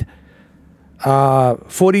 OLED,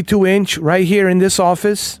 42-inch right here in this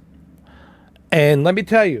office. And let me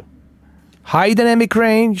tell you, high dynamic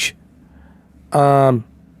range, graphics,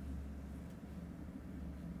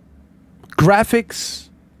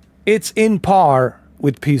 it's in par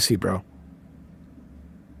with PC, bro.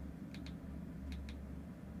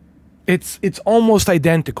 It's almost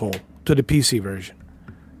identical to the PC version.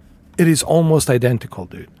 It is almost identical,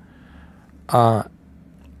 dude.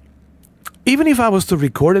 Even if I was to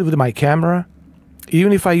record it with my camera,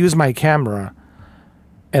 even if I use my camera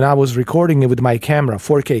and I was recording it with my camera,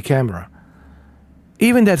 4K camera,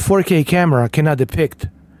 even that 4K camera cannot depict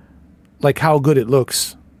like how good it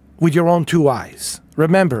looks with your own two eyes.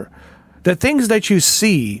 Remember, the things that you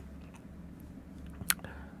see,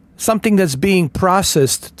 something that's being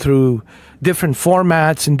processed through different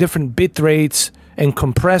formats and different bit rates and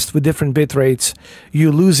compressed with different bit rates,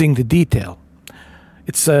 you're losing the detail.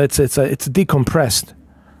 It's decompressed.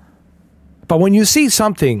 But when you see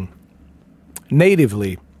something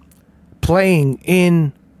natively playing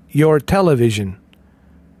in your television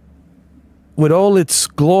with all its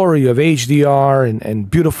glory of HDR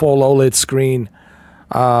and beautiful OLED screen,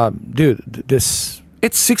 dude,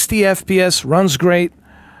 it's 60 FPS, runs great,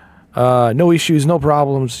 no issues, no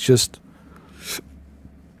problems, just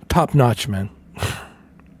top notch, man.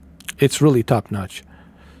 It's really top notch.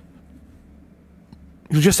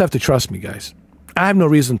 You just have to trust me, guys. I have no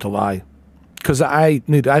reason to lie, because I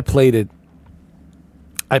played it.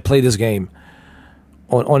 I played this game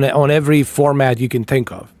on every format you can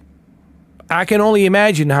think of. I can only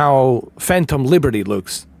imagine how Phantom Liberty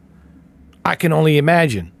looks. I can only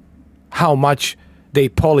imagine how much they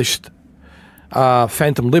polished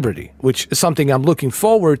Phantom Liberty, which is something I'm looking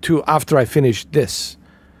forward to after I finish this.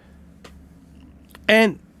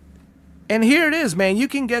 And here it is, man. You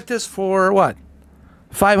can get this for what?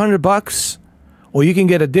 $500, or you can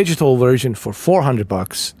get a digital version for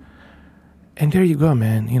 $400. And there you go,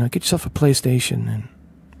 man. You know, get yourself a PlayStation, and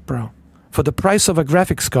bro, for the price of a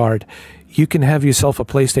graphics card, you can have yourself a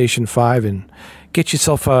PlayStation 5 and get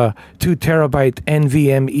yourself a 2 terabyte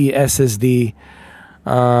NVMe SSD.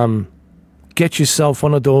 Get yourself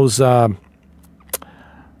one of those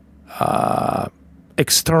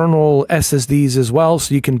external SSDs as well,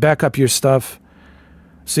 so you can back up your stuff,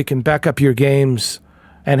 so you can back up your games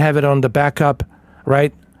and have it on the backup,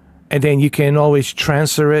 right? And then you can always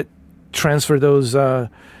transfer those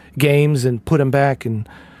games and put them back. And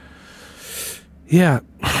yeah.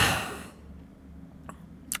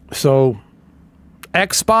 So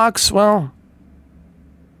Xbox, well,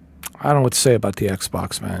 I don't know what to say about the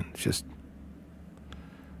Xbox, man. It's just,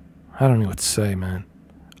 I don't know what to say, man.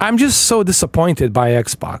 I'm just so disappointed by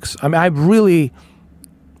Xbox. I mean, I really...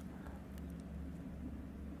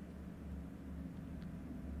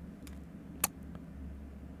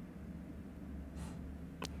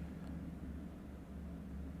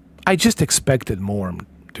 I just expected more,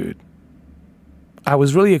 dude. I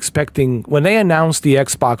was really expecting... When they announced the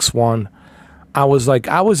Xbox One, I was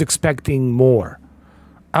expecting more.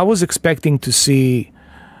 I was expecting to see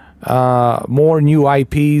more new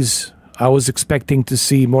IPs. I was expecting to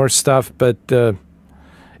see more stuff, but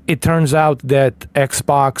it turns out that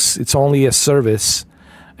Xbox, it's only a service,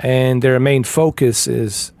 and their main focus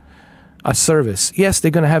is a service. Yes,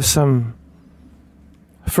 they're going to have some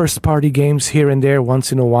first-party games here and there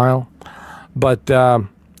once in a while, but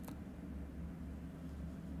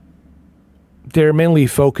they're mainly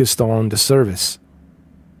focused on the service.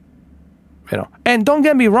 You know, and don't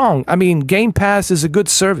get me wrong. I mean, Game Pass is a good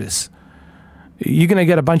service. You're going to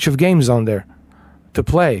get a bunch of games on there to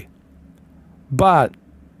play. But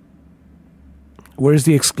where's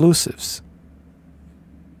the exclusives?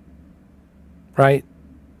 Right?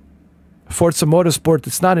 Forza Motorsport,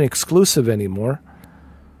 it's not an exclusive anymore,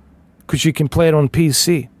 because you can play it on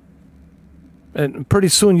PC. And pretty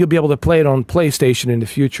soon you'll be able to play it on PlayStation in the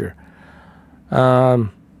future.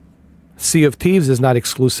 Sea of Thieves is not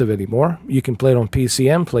exclusive anymore. You can play it on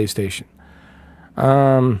PC and PlayStation.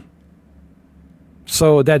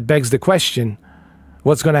 So that begs the question,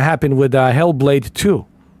 what's going to happen with Hellblade 2?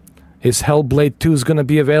 Is Hellblade 2 going to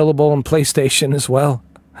be available on PlayStation as well?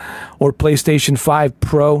 Or PlayStation 5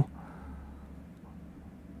 Pro?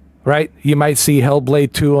 Right? You might see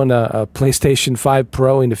Hellblade 2 on a PlayStation 5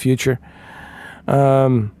 Pro in the future.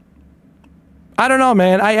 I don't know,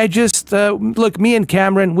 man. I just, look, me and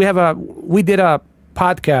Cameron, we did a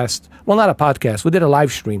podcast. Well, not a podcast. We did a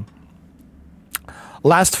live stream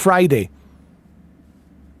last Friday.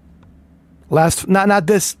 Not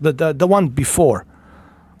this, the one before.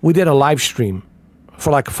 We did a live stream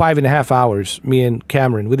for like 5.5 hours. Me and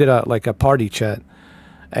Cameron, we did like a party chat,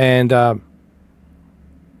 and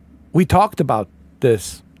we talked about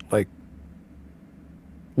this. Like,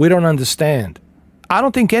 we don't understand. I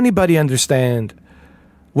don't think anybody understands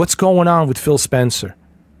what's going on with Phil Spencer.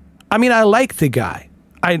 I mean, I like the guy.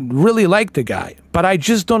 I really like the guy, but I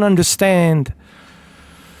just don't understand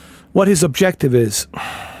what his objective is.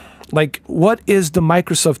 Like, what is the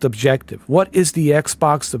Microsoft objective? What is the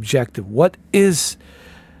Xbox objective? What is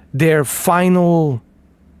their final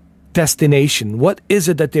destination? What is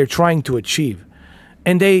it that they're trying to achieve?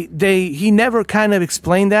 And he never kind of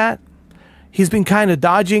explained that. He's been kind of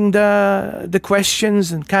dodging the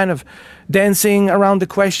questions and kind of dancing around the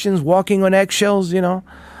questions, walking on eggshells, you know.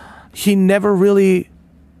 He never really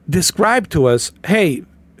described to us, hey,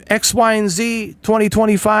 X, Y, and Z,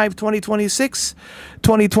 2025, 2026,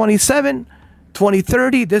 2027,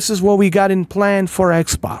 2030, this is what we got in plan for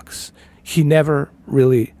Xbox. He never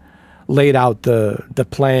really laid out the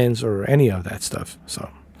plans or any of that stuff. So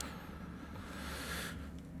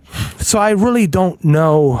I really don't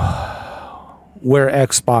know where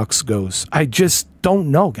Xbox goes. I just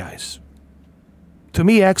don't know, guys. To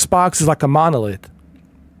me, Xbox is like a monolith.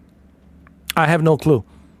 I have no clue.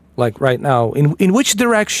 Like right now, in which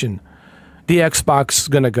direction the Xbox is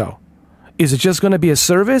going to go. Is it just going to be a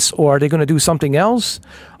service, or are they going to do something else?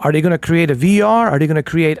 Are they going to create a VR? Are they going to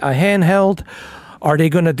create a handheld? Are they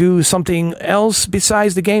going to do something else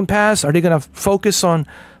besides the Game Pass? Are they going to focus on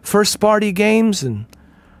first-party games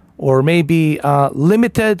or maybe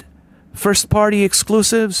limited first-party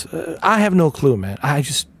exclusives? I have no clue, man. I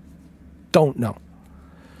just don't know.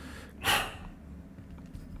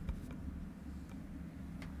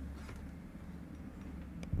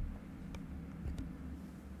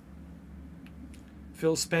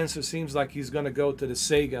 Phil Spencer seems like he's going to go to the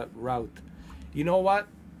Sega route. You know what?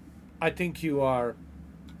 I think you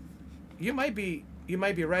might be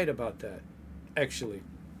right about that, actually.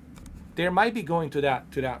 They might be going to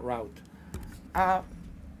that route.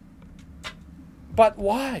 But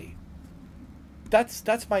why?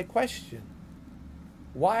 That's my question.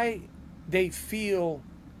 Why they feel.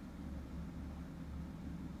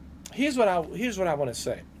 Here's what I want to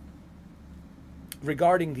say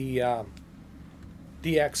regarding the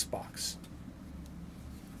Xbox.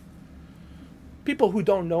 People who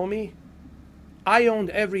don't know me, I owned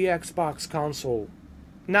every Xbox console.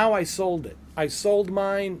 Now I sold it. I sold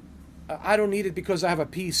mine. I don't need it because I have a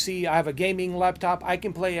PC. I have a gaming laptop. I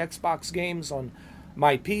can play Xbox games on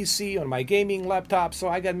my PC, on my gaming laptop, so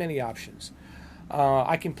I got many options.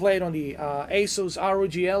 I can play it on the Asus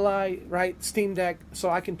ROG Ally, right? Steam Deck, so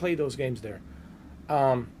I can play those games there.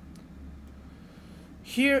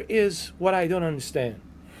 Here is what I don't understand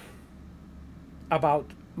about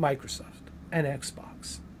Microsoft and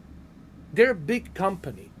Xbox. They're a big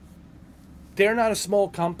company. They're not a small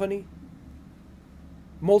company.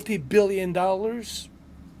 Multi-billion dollars,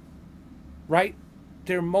 right?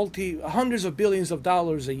 They're hundreds of billions of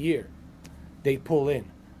dollars a year they pull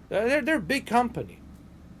in. They're a big company.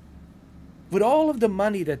 With all of the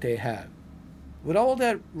money that they have, with all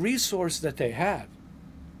that resource that they have,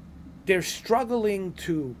 they're struggling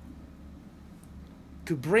to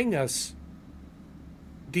bring us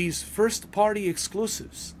these first-party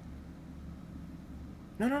exclusives.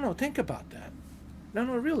 No, think about that. No,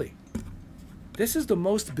 really. This is the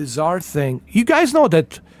most bizarre thing. You guys know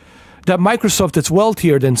that Microsoft is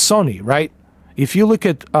wealthier than Sony, right? If you look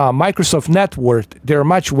at Microsoft net worth, they're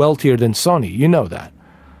much wealthier than Sony. You know that.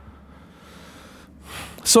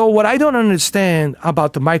 So what I don't understand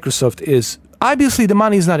about the Microsoft is, obviously the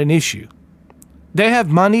money is not an issue. They have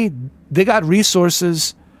money. They got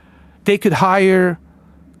resources. They could hire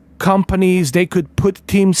companies. They could put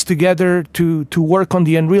teams together to work on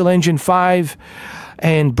the Unreal Engine 5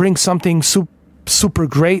 and bring something super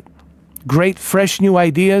great, fresh new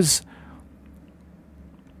ideas.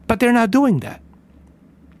 But they're not doing that.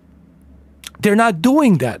 They're not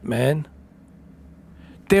doing that, man.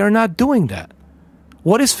 They're not doing that.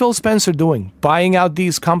 What is Phil Spencer doing? Buying out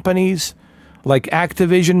these companies like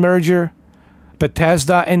Activision merger,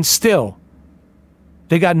 Bethesda, and still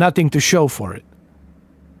they got nothing to show for it.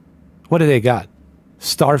 What do they got?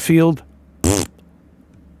 Starfield?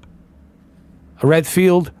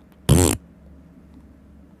 Redfield?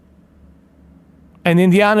 And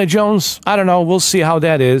Indiana Jones, I don't know. We'll see how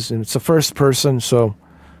that is. And it's a first person, so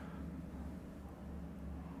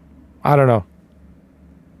I don't know.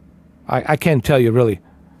 I can't tell you really,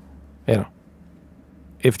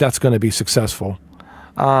 if that's going to be successful.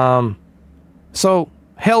 So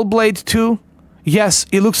Hellblade 2, yes,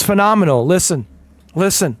 it looks phenomenal. Listen.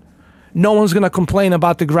 No one's going to complain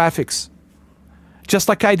about the graphics. Just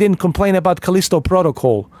like I didn't complain about Callisto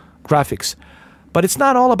Protocol graphics. But it's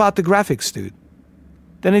not all about the graphics, dude.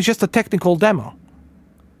 Then it's just a technical demo.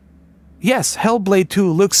 Yes, Hellblade 2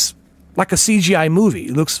 looks like a CGI movie.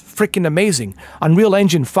 It looks freaking amazing. Unreal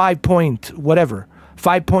Engine 5 point whatever,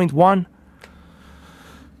 5.1.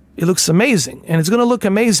 It looks amazing, and it's going to look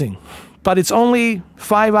amazing. But it's only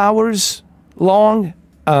 5 hours long,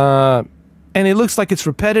 and it looks like it's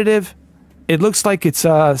repetitive. It looks like it's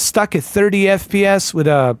stuck at 30 FPS with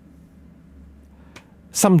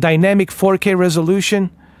some dynamic 4K resolution.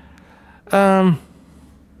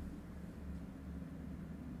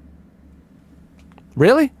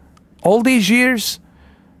 Really? All these years,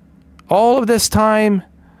 all of this time,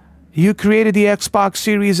 you created the Xbox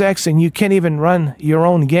Series X and you can't even run your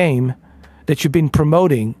own game that you've been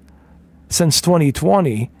promoting since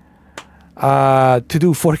 2020 to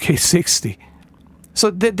do 4K 60. So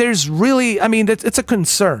there's really, I mean, it's a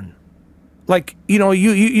concern. Like, you know,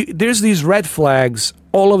 there's these red flags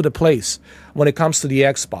all over the place when it comes to the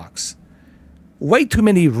Xbox. Way too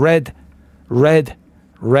many red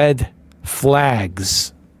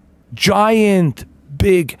flags. Giant,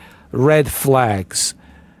 big red flags.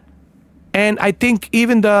 And I think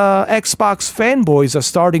even the Xbox fanboys are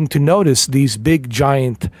starting to notice these big,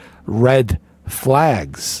 giant red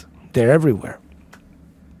flags. They're everywhere.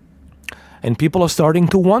 And people are starting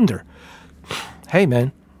to wonder, hey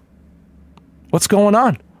man, what's going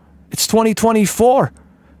on? It's 2024.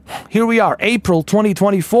 Here we are, April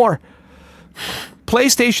 2024.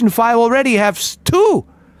 PlayStation 5 already has two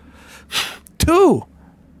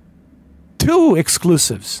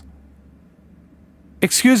exclusives.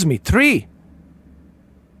 Excuse me, 3.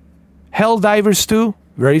 Helldivers 2,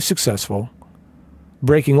 very successful.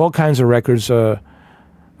 Breaking all kinds of records on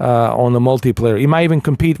the multiplayer. It might even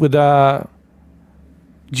compete with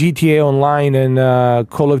GTA Online and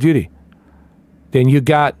Call of Duty. Then you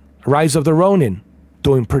got Rise of the Ronin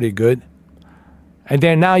doing pretty good. And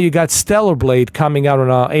then now you got Stellar Blade coming out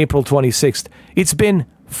on April 26th. It's been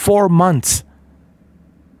 4 months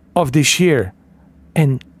of this year.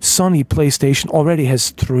 And Sony PlayStation already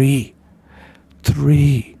has 3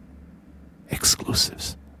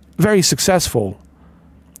 exclusives. Very successful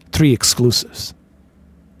 3 exclusives.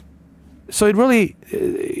 So it really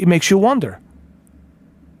it makes you wonder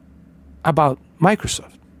about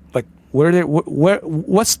Microsoft. Like,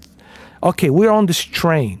 what's... Okay, we're on this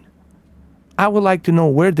train. I would like to know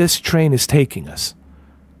where this train is taking us.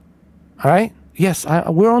 All right? Yes,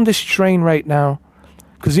 we're on this train right now.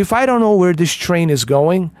 Because if I don't know where this train is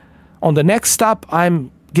going, on the next stop,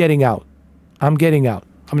 I'm getting out. I'm getting out.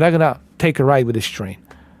 I'm not going to take a ride with this train.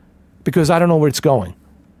 Because I don't know where it's going.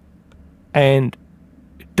 And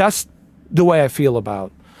that's the way I feel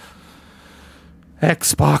about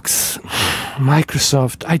Xbox,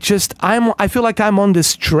 Microsoft. I feel like I'm on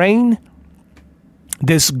this train.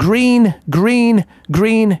 This green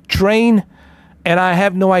train. And I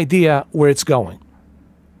have no idea where it's going.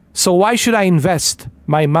 So why should I invest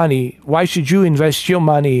my money? Why should you invest your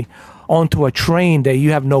money onto a train that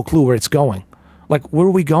you have no clue where it's going? Like, where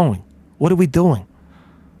are we going? What are we doing?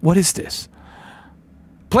 What is this?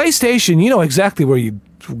 PlayStation, you know exactly where you're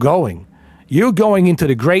going. You're going into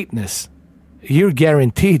the greatness. You're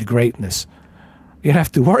guaranteed greatness. You don't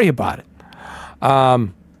have to worry about it.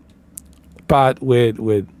 But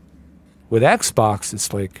with Xbox,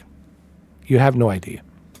 it's like, you have no idea.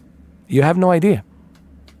 You have no idea.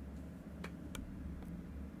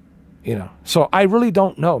 You know, so I really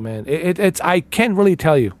don't know, man. I can't really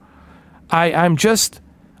tell you. I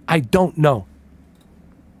don't know.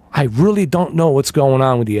 I really don't know what's going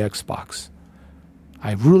on with the Xbox.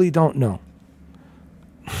 I really don't know.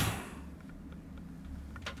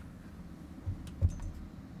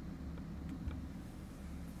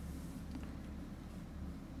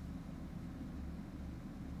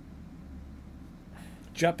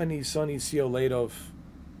 Japanese Sony CEO laid off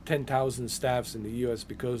 10,000 staffs in the U.S.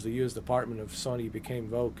 because the U.S. Department of Sony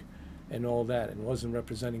became woke and all that and wasn't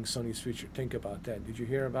representing Sony's future. Think about that. Did you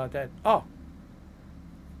hear about that? Oh.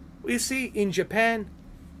 You see, in Japan,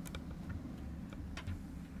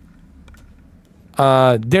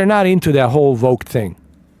 they're not into that whole woke thing.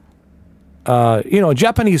 You know,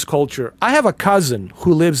 Japanese culture. I have a cousin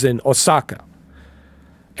who lives in Osaka.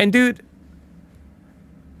 And dude,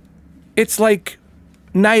 it's like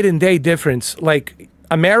night and day difference. Like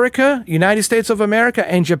America, United States of America,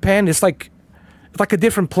 and Japan is like a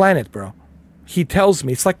different planet, bro. He tells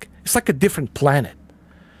me it's like a different planet.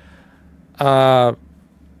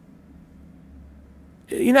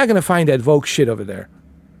 You're not gonna find that woke shit over there.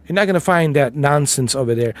 You're not gonna find that nonsense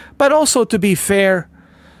over there. But also, to be fair,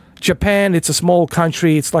 Japan, it's a small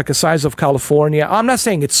country. It's like the size of California. I'm not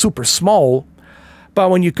saying it's super small, but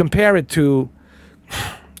when you compare it to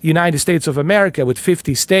United States of America with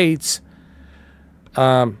 50 states,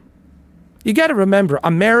 you got to remember,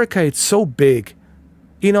 America, it's so big.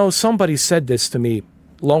 You know, somebody said this to me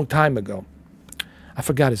a long time ago. I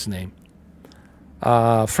forgot his name.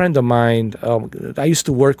 A friend of mine I used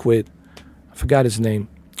to work with. I forgot his name.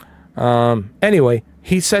 Anyway,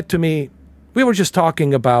 he said to me, we were just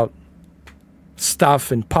talking about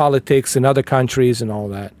stuff and politics in other countries and all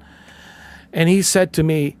that. And he said to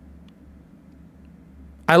me,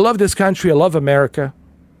 I love this country. I love America.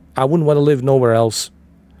 I wouldn't want to live nowhere else.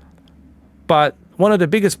 But one of the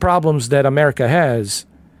biggest problems that America has,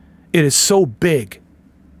 it is so big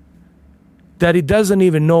that it doesn't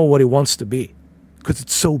even know what it wants to be because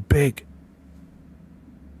it's so big.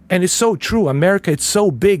 And it's so true. America, it's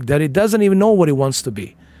so big that it doesn't even know what it wants to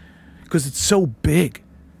be because it's so big.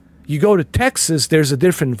 You go to Texas, there's a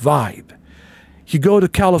different vibe. You go to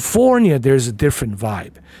California, there's a different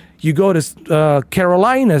vibe. You go to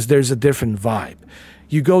Carolinas, there's a different vibe.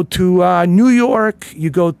 You go to New York, you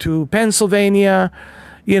go to Pennsylvania,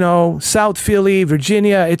 you know, South Philly,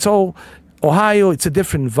 Virginia, it's all, Ohio, it's a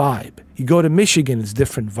different vibe. You go to Michigan, it's a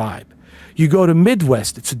different vibe. You go to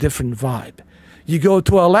Midwest, it's a different vibe. You go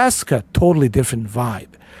to Alaska, totally different vibe.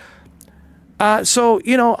 So,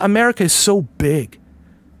 you know, America is so big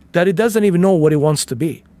that it doesn't even know what it wants to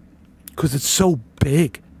be because it's so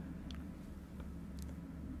big.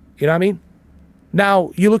 You know what I mean?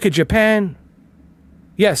 Now, you look at Japan.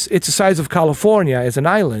 Yes, it's the size of California as an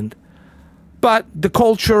island, but the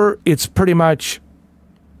culture, it's pretty much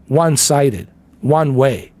one-sided, one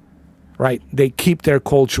way, right? They keep their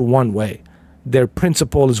culture one way. Their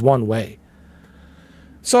principle is one way.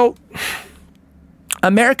 So,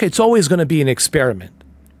 America, it's always going to be an experiment.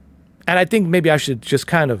 And I think maybe I should just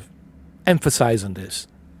kind of emphasize on this.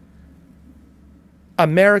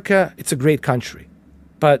 America, it's a great country,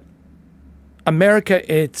 but America,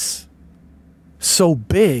 it's so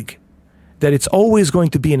big that it's always going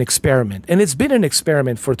to be an experiment. And it's been an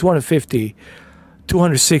experiment for 250,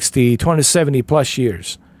 260, 270 plus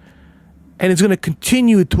years. And it's going to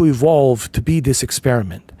continue to evolve to be this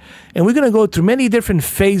experiment. And we're going to go through many different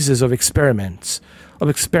phases of experiments.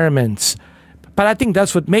 But I think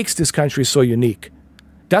that's what makes this country so unique.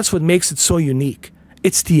 That's what makes it so unique.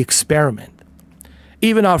 It's the experiment.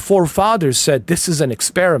 Even our forefathers said this is an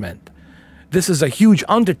experiment. This is a huge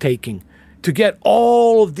undertaking to get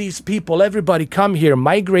all of these people, everybody come here,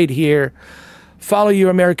 migrate here, follow your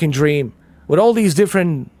American dream with all these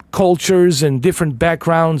different cultures and different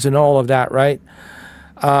backgrounds and all of that, right?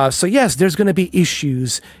 So yes, there's going to be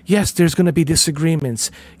issues. Yes, there's going to be disagreements.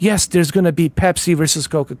 Yes, there's going to be Pepsi versus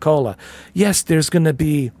Coca-Cola. Yes, there's going to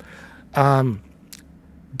be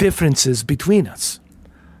differences between us.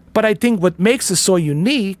 But I think what makes us so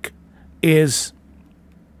unique is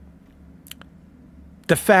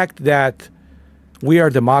the fact that we are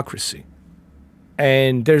a democracy.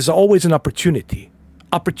 And there's always an opportunity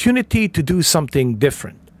to do something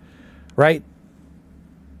different, right?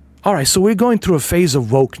 All right, so we're going through a phase of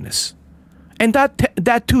wokeness. And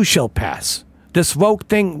that too shall pass. This woke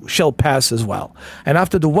thing shall pass as well. And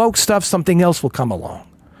after the woke stuff, something else will come along.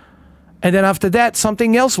 And then after that,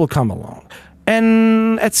 something else will come along.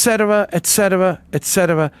 And et cetera, et cetera, et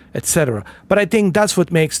cetera, et cetera. But I think that's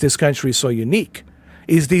what makes this country so unique,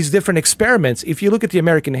 is these different experiments. If you look at the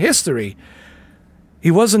American history,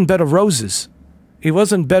 it wasn't bed of roses. It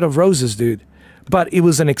wasn't bed of roses, dude. But it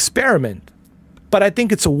was an experiment. But I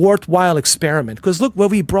think it's a worthwhile experiment because look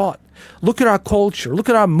what we brought. Look at our culture. Look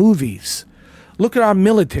at our movies. Look at our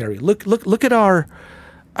military. Look at our,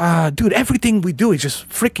 dude, everything we do is just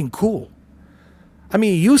freaking cool. I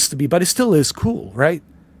mean, it used to be, but it still is cool, right?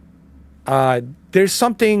 There's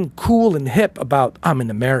something cool and hip about I'm an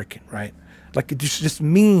American, right? Like it just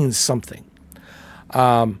means something.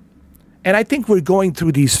 And I think we're going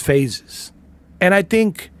through these phases. And I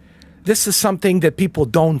think this is something that people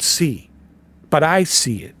don't see. But I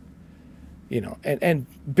see it, you know, and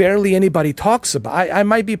barely anybody talks about. I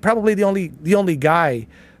might be probably the only guy,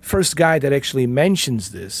 first guy that actually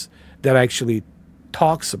mentions this, that actually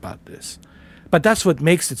talks about this. But that's what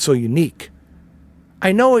makes it so unique.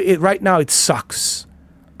 I know it right now. It sucks.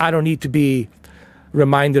 I don't need to be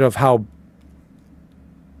reminded of how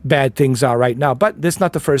bad things are right now. But this is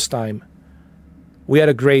not the first time. We had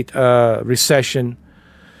a great recession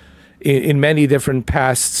in many different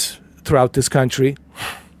pasts throughout this country.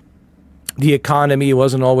 The economy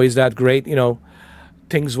wasn't always that great, you know.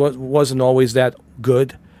 Things wasn't always that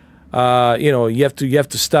good. You know, you have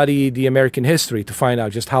to study the American history to find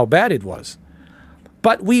out just how bad it was.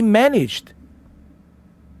 But we managed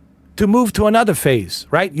to move to another phase,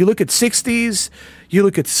 right? You look at 60s, you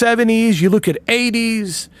look at 70s, you look at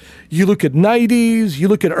 80s, you look at 90s, you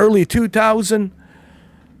look at early 2000.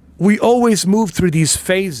 We always move through these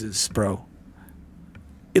phases, bro.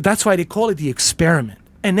 That's why they call it the experiment.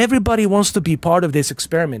 And everybody wants to be part of this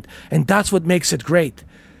experiment. And that's what makes it great.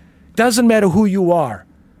 Doesn't matter who you are.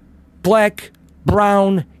 Black,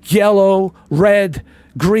 brown, yellow, red,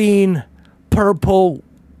 green, purple.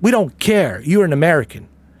 We don't care. You're an American.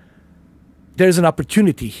 There's an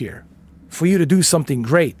opportunity here for you to do something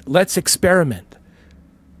great. Let's experiment.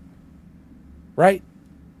 Right?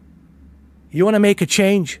 You want to make a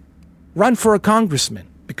change? Run for a congressman.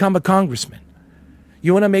 Become a congressman.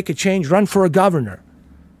 You want to make a change? Run for a governor.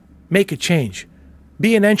 Make a change.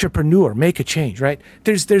 Be an entrepreneur. Make a change, right?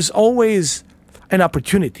 There's always an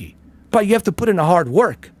opportunity. But you have to put in the hard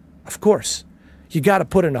work, of course. You got to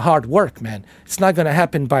put in the hard work, man. It's not going to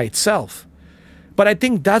happen by itself. But I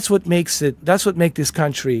think that's what makes this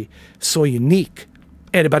country so unique.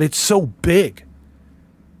 But it's so big.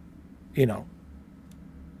 You know.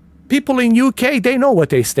 People in UK, they know what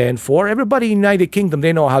they stand for. Everybody in the United Kingdom,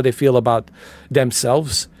 they know how they feel about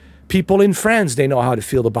themselves. People in France, they know how to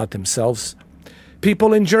feel about themselves.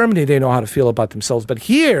 People in Germany, they know how to feel about themselves. But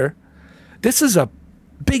here, this is a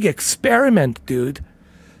big experiment, dude.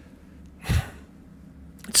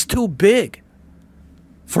 It's too big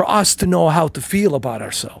for us to know how to feel about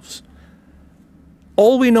ourselves.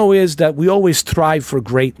 All we know is that we always strive for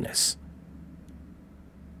greatness.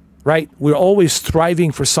 Right? We're always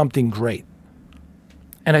striving for something great.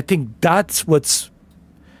 And I think that's what's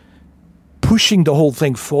pushing the whole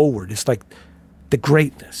thing forward. It's like the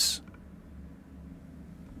greatness.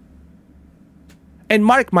 And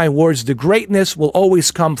mark my words, the greatness will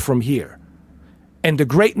always come from here. And the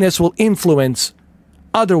greatness will influence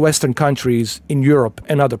other Western countries in Europe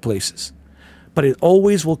and other places. But it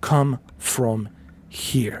always will come from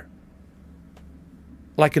here.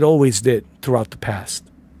 Like it always did throughout the past.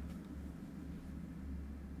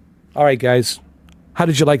 All right, guys. How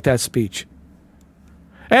did you like that speech?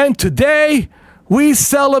 And today, we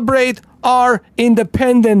celebrate our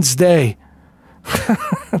Independence Day.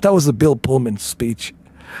 That was the Bill Pullman speech.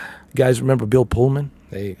 You guys remember Bill Pullman?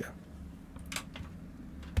 There you go.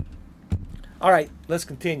 All right, let's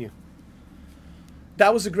continue.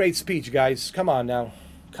 That was a great speech, guys. Come on now.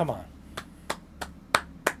 Come on.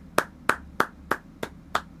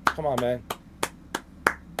 Come on, man.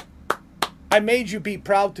 I made you be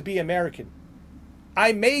proud to be American.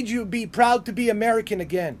 I made you be proud to be American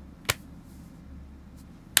again.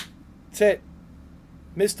 That's it.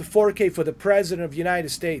 Mr. 4K for the President of the United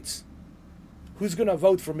States. Who's going to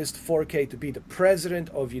vote for Mr. 4K to be the President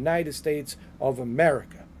of the United States of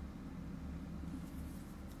America?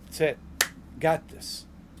 That's it. Got this.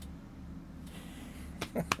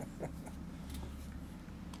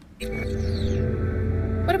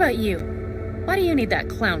 What about you? Why do you need that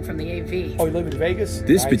clown from the AV? Oh, you live in Vegas?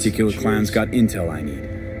 This Nice. particular Cheers. clown's got intel I need,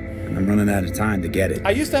 and I'm running out of time to get it.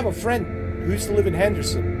 I used to have a friend who used to live in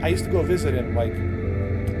Henderson. I used to go visit him, like,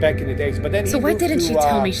 back in the days. But then So he why moved didn't to, she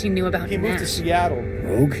tell me she knew about He moved to Nash? Seattle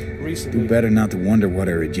Rogue? recently. Do better not to wonder what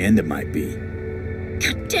her agenda might be.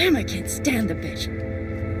 God damn, I can't stand the bitch.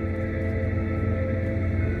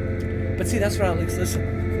 But see, that's what I like. Listen.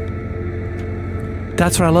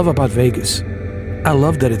 That's what I love about Vegas. I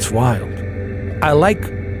love that it's wild. I like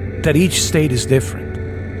that each state is different.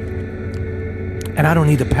 And I don't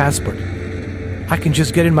need a passport. I can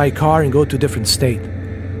just get in my car and go to a different state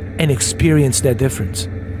and experience that difference.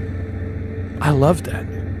 I love that.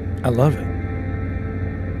 I love it.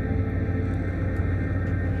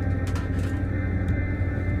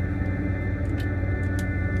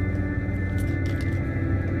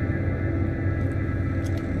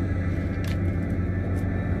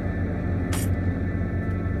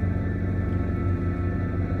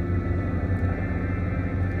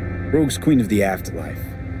 Rogue's queen of the afterlife.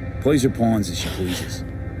 Plays her pawns as she pleases.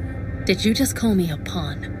 Did you just call me a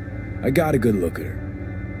pawn? I got a good look at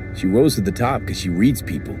her. She rose to the top because she reads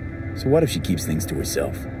people. So what if she keeps things to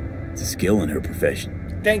herself? It's a skill in her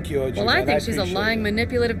profession. Thank you, OG. Well, I man. think she's a appreciate lying, it.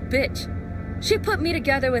 manipulative bitch. She put me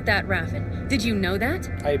together with that Raffin. Did you know that?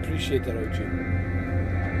 I appreciate that, OG.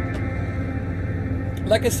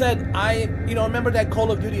 Like I said, remember that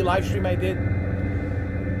Call of Duty live stream I did?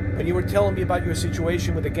 When you were telling me about your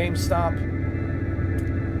situation with the GameStop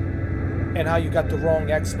and how you got the wrong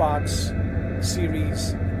Xbox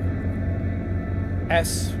Series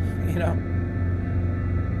S,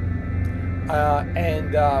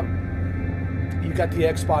 and you got the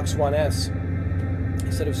Xbox One S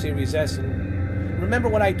instead of Series S. And remember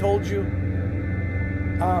when I told you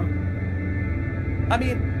I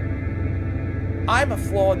mean, I'm a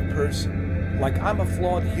flawed person. Like, I'm a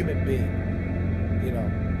flawed human being. You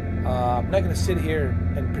know, I'm not gonna sit here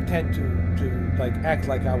and pretend to like act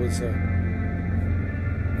like I was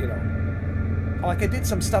you know, like I did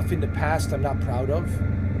some stuff in the past I'm not proud of,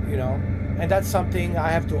 you know, and that's something I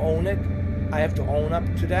have to own it. I have to own up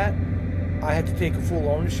to that. I have to take full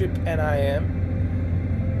ownership, and I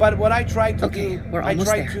am. But what I try to do, we're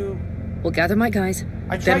almost there. We'll gather my guys,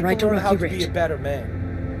 then ride to learn how Rocky to Ridge. be a better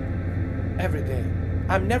man every day.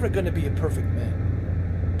 I'm never going to be a perfect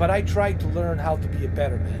man, but I try to learn how to be a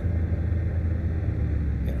better man.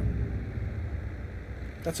 You know,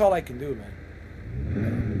 that's all I can do, man.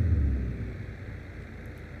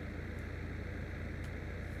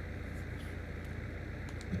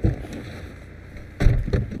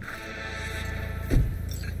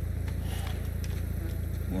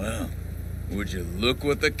 Well, would you look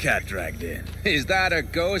what the cat dragged in? Is that a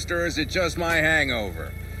ghost or is it just my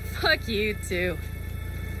hangover? Fuck you, too.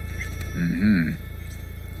 Mm-hmm.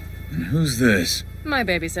 And who's this? My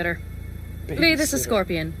babysitter. V, this is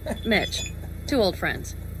Scorpion. Mitch. 2 old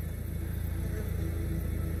friends.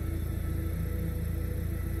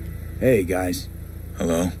 Hey, guys.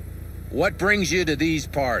 Hello. What brings you to these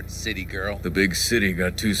parts, city girl? The big city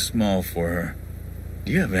got too small for her.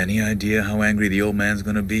 Do you have any idea how angry the old man's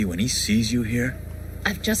gonna be when he sees you here?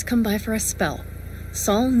 I've just come by for a spell.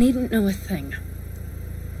 Saul needn't know a thing.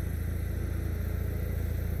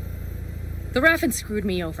 The Raffins screwed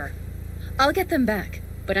me over. I'll get them back,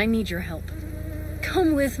 but I need your help.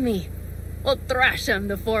 Come with me. We'll thrash them,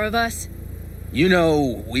 the 4 of us. You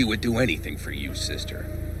know, we would do anything for you, sister.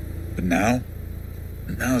 But now?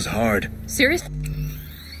 Now's hard. Serious?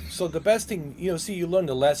 So the best thing, you know, see, you learned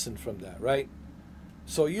a lesson from that, right?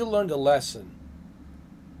 So you learned a lesson.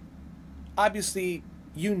 Obviously,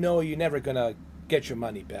 you know you're never going to get your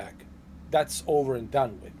money back. That's over and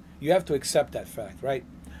done with. You have to accept that fact, right?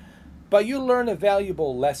 But you learn a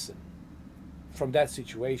valuable lesson from that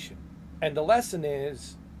situation. And the lesson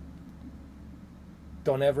is,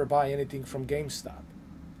 don't ever buy anything from GameStop.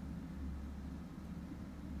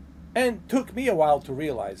 And took me a while to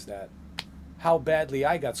realize that, how badly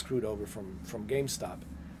I got screwed over from GameStop.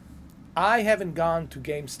 I haven't gone to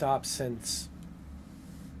GameStop since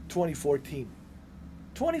 2014.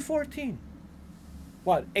 2014.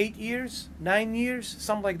 What, 8 years? 9 years?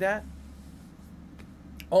 Something like that?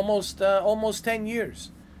 Almost 10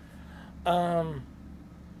 years. I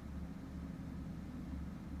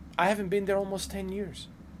haven't been there almost 10 years.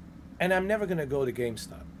 And I'm never going to go to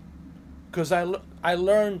GameStop. Because I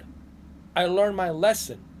learned my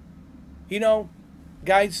lesson. You know,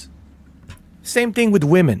 guys, same thing with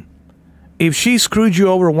women. If she screwed you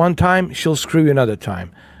over one time, she'll screw you another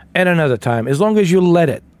time. And another time. As long as you let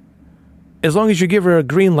it. As long as you give her a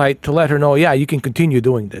green light to let her know, yeah, you can continue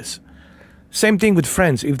doing this. Same thing with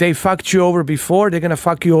friends. If they fucked you over before, they're going to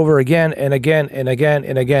fuck you over again and again and again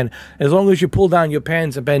and again. As long as you pull down your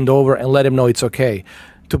pants and bend over and let them know it's okay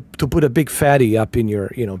to put a big fatty up in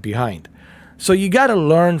your, you know, behind. So you got to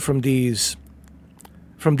learn from these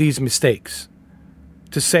mistakes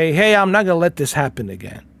to say, hey, I'm not going to let this happen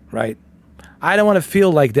again, right? I don't want to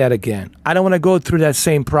feel like that again. I don't want to go through that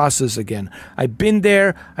same process again. I've been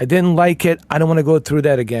there. I didn't like it. I don't want to go through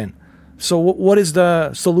that again. So what is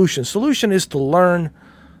the solution? Solution is to learn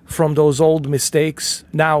from those old mistakes.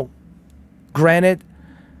 Now, granted,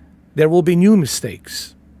 there will be new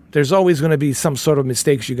mistakes. There's always going to be some sort of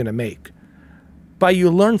mistakes you're going to make. But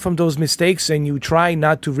you learn from those mistakes and you try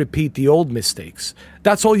not to repeat the old mistakes.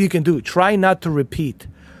 That's all you can do. Try not to repeat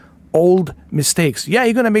old mistakes. Yeah,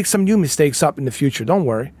 you're going to make some new mistakes up in the future. Don't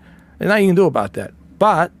worry. There's nothing you can do about that.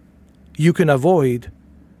 But you can avoid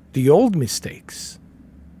the old mistakes.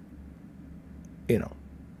 You know,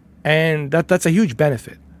 and that's a huge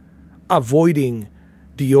benefit. Avoiding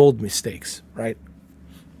the old mistakes, right?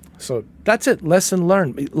 So that's it. Lesson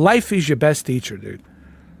learned. Life is your best teacher, dude.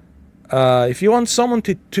 If you want someone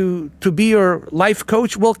to be your life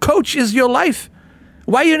coach, well, coach is your life.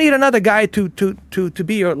 Why you need another guy to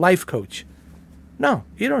be your life coach? No,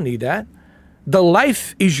 you don't need that. The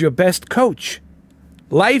life is your best coach.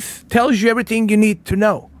 Life tells you everything you need to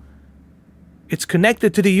know. It's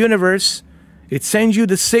connected to the universe. It sends you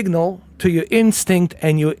the signal to your instinct,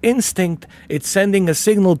 and your instinct, it's sending a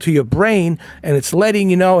signal to your brain, and it's letting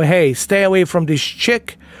you know, hey, stay away from this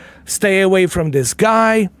chick, stay away from this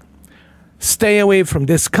guy, stay away from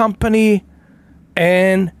this company,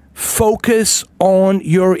 and focus on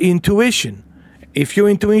your intuition. If your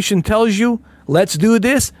intuition tells you, let's do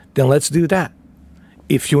this, then let's do that.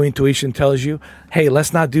 If your intuition tells you, hey,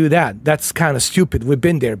 let's not do that. That's kind of stupid. We've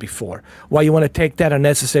been there before. Why you want to take that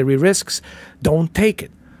unnecessary risks? Don't take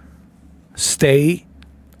it. Stay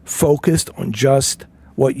focused on just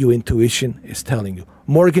what your intuition is telling you.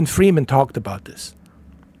 Morgan Freeman talked about this.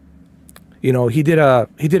 You know, he did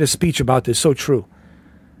a speech about this, so true.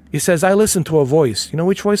 He says, I listen to a voice. You know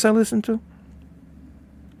which voice I listen to?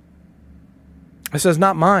 It says,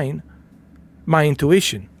 not mine, my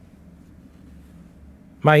intuition,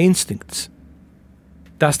 my instincts.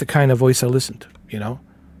 That's the kind of voice I listen to, you know?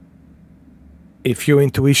 If your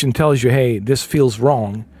intuition tells you, hey, this feels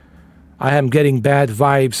wrong, I am getting bad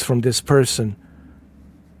vibes from this person,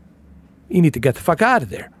 you need to get the fuck out of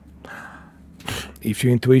there. If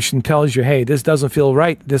your intuition tells you, hey, this doesn't feel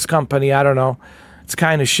right, this company, I don't know, it's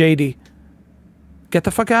kind of shady, get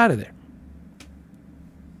the fuck out of there.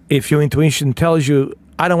 If your intuition tells you,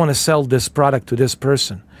 I don't want to sell this product to this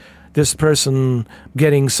person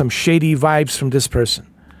getting some shady vibes from this person,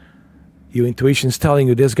 your intuition's telling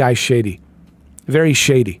you this guy's shady, very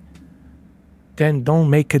shady, then don't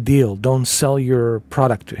make a deal. Don't sell your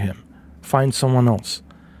product to him. Find someone else.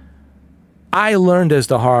 I learned this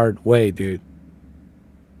the hard way, dude.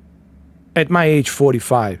 At my age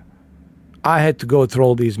 45, I had to go through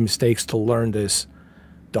all these mistakes to learn this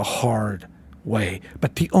the hard way.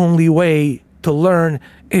 But the only way to learn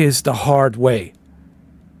is the hard way.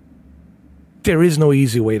 There is no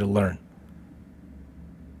easy way to learn.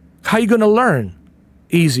 How are you going to learn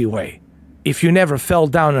easy way? If you never fell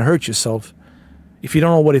down and hurt yourself, if you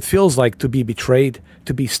don't know what it feels like to be betrayed,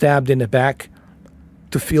 to be stabbed in the back,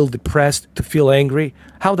 to feel depressed, to feel angry,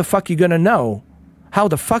 how the fuck you going to know? How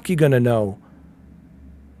the fuck you going to know?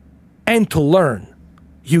 And to learn.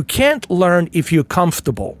 You can't learn if you're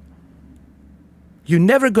comfortable. You're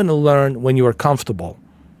never going to learn when you are comfortable.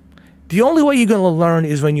 The only way you're going to learn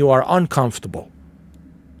is when you are uncomfortable.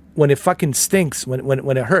 When it fucking stinks,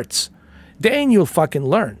 when it hurts. Then you'll fucking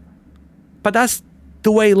learn. But that's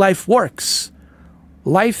the way life works.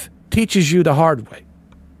 Life teaches you the hard way,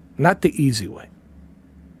 not the easy way.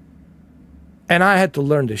 And I had to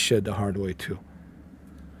learn this shit the hard way too.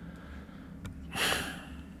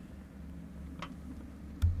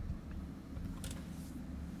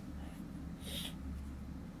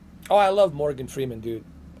 Oh, I love Morgan Freeman, dude.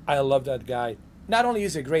 I love that guy. Not only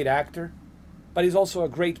is he a great actor, but he's also a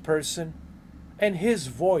great person. And his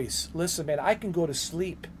voice, listen, man, I can go to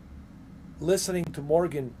sleep listening to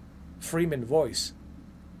Morgan Freeman voice.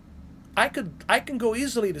 I can go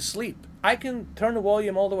easily to sleep. I can turn the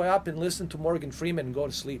volume all the way up and listen to Morgan Freeman and go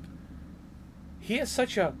to sleep. He has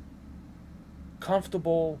such a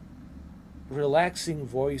comfortable, relaxing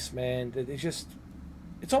voice, man, that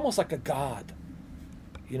it's almost like a god.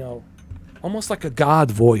 You know, almost like a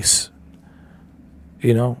god voice.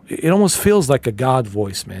 You know, it almost feels like a god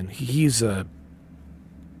voice, man. He's a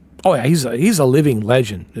living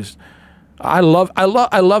legend. I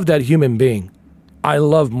love that human being. I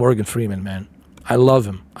love Morgan Freeman, man. I love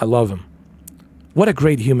him. I love him. What a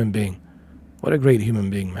great human being. What a great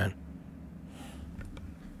human being, man.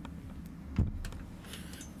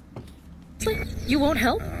 You won't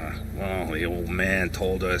help? Well, the old man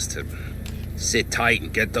told us to sit tight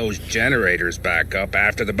and get those generators back up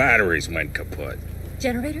after the batteries went kaput.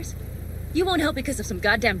 Generators? You won't help because of some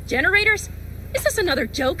goddamn generators? Is this another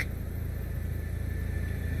joke?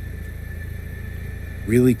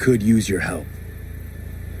 Really could use your help.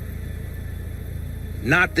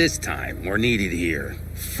 Not this time. We're needed here.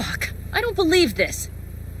 Fuck. I don't believe this.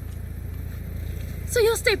 So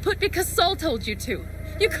you'll stay put because Saul told you to.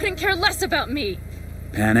 You couldn't care less about me.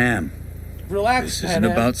 Pan Am. Relax, This Pan isn't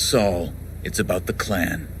Am. about Saul. It's about the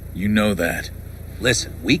clan. You know that.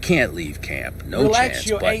 Listen, we can't leave camp. No Relax chance.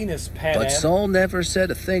 your anus, Pan but Am. Saul never said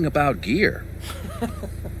a thing about gear.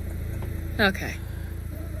 Okay.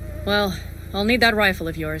 Well, I'll need that rifle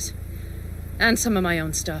of yours. And some of my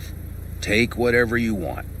own stuff. Take whatever you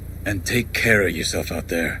want. And take care of yourself out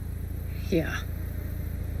there. Yeah.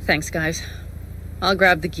 Thanks, guys. I'll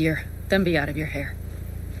grab the gear, then be out of your hair.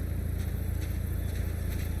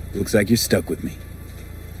 Looks like you're stuck with me.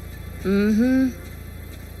 Mm-hmm.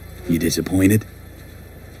 You disappointed?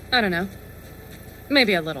 I don't know.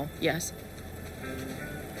 Maybe a little, yes.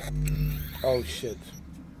 Oh, shit.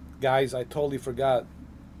 Guys, I totally forgot.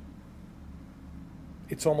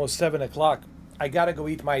 It's almost 7 o'clock. I gotta go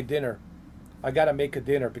eat my dinner. I gotta make a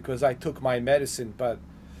dinner because I took my medicine, but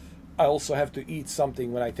I also have to eat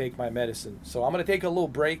something when I take my medicine. So I'm gonna take a little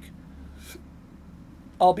break.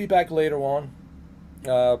 I'll be back later on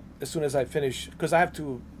as soon as I finish, because I have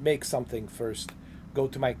to make something first. Go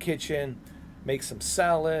to my kitchen, make some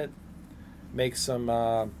salad, make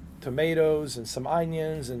some tomatoes and some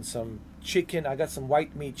onions and some chicken. I got some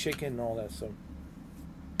white meat chicken and all that. So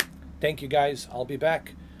thank you guys. I'll be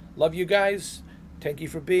back. Love you guys. Thank you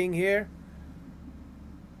for being here.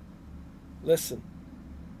 Listen.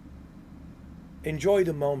 Enjoy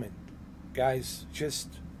the moment, guys.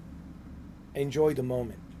 Just enjoy the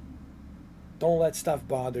moment. Don't let stuff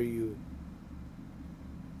bother you.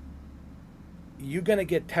 You're gonna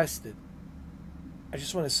get tested. I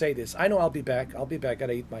just want to say this. I know I'll be back. I'll be back. I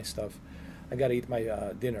gotta eat my stuff. I gotta eat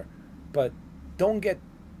my dinner. But don't get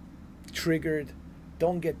triggered.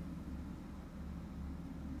 Don't get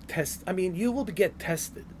tested. I mean, you will get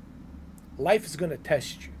tested. Life is gonna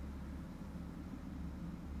test you.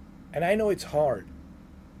 And I know it's hard.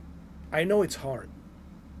 I know it's hard.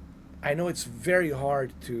 I know it's very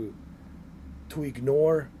hard to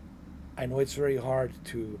ignore. I know it's very hard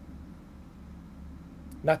to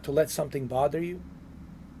not to let something bother you.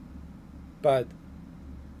 But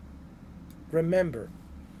remember,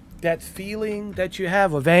 that feeling that you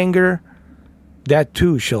have of anger, that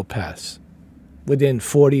too shall pass within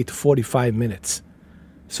 40 to 45 minutes.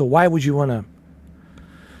 So why would you want to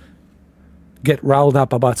get riled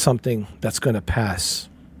up about something that's going to pass?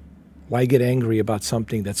 Why get angry about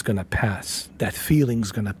something that's going to pass? That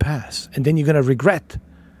feeling's going to pass. And then you're going to regret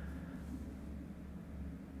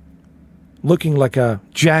looking like a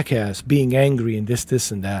jackass, being angry and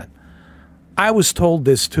this and that. I was told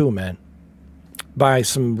this too, man, by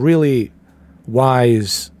some really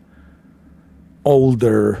wise,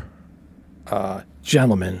 older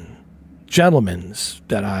gentlemen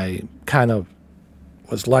that I kind of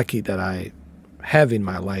was lucky that I have in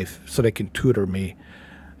my life so they can tutor me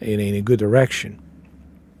in a good direction.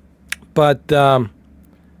 But, so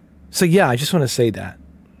yeah, I just want to say that.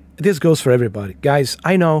 This goes for everybody. Guys,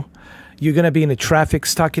 I know you're going to be in the traffic,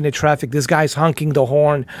 stuck in the traffic. This guy's honking the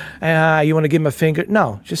horn. You want to give him a finger?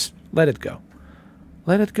 No, just let it go.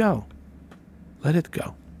 Let it go. Let it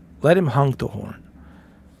go. Let him honk the horn.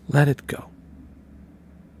 Let it go.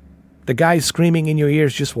 The guy's screaming in your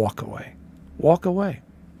ears, just walk away. Walk away.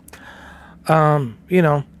 You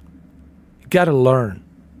know, you got to learn.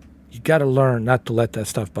 You got to learn not to let that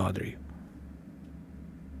stuff bother you.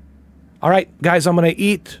 All right, guys, I'm going to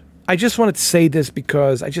eat. I just wanted to say this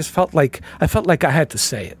because I felt like I had to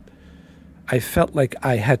say it. I felt like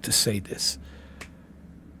I had to say this.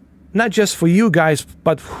 Not just for you guys,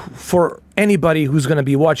 but for anybody who's going to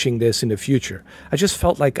be watching this in the future. I just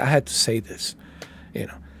felt like I had to say this, you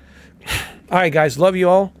know. All right, guys, love you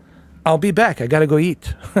all. I'll be back. I got to go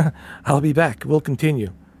eat. I'll be back. We'll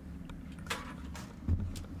continue.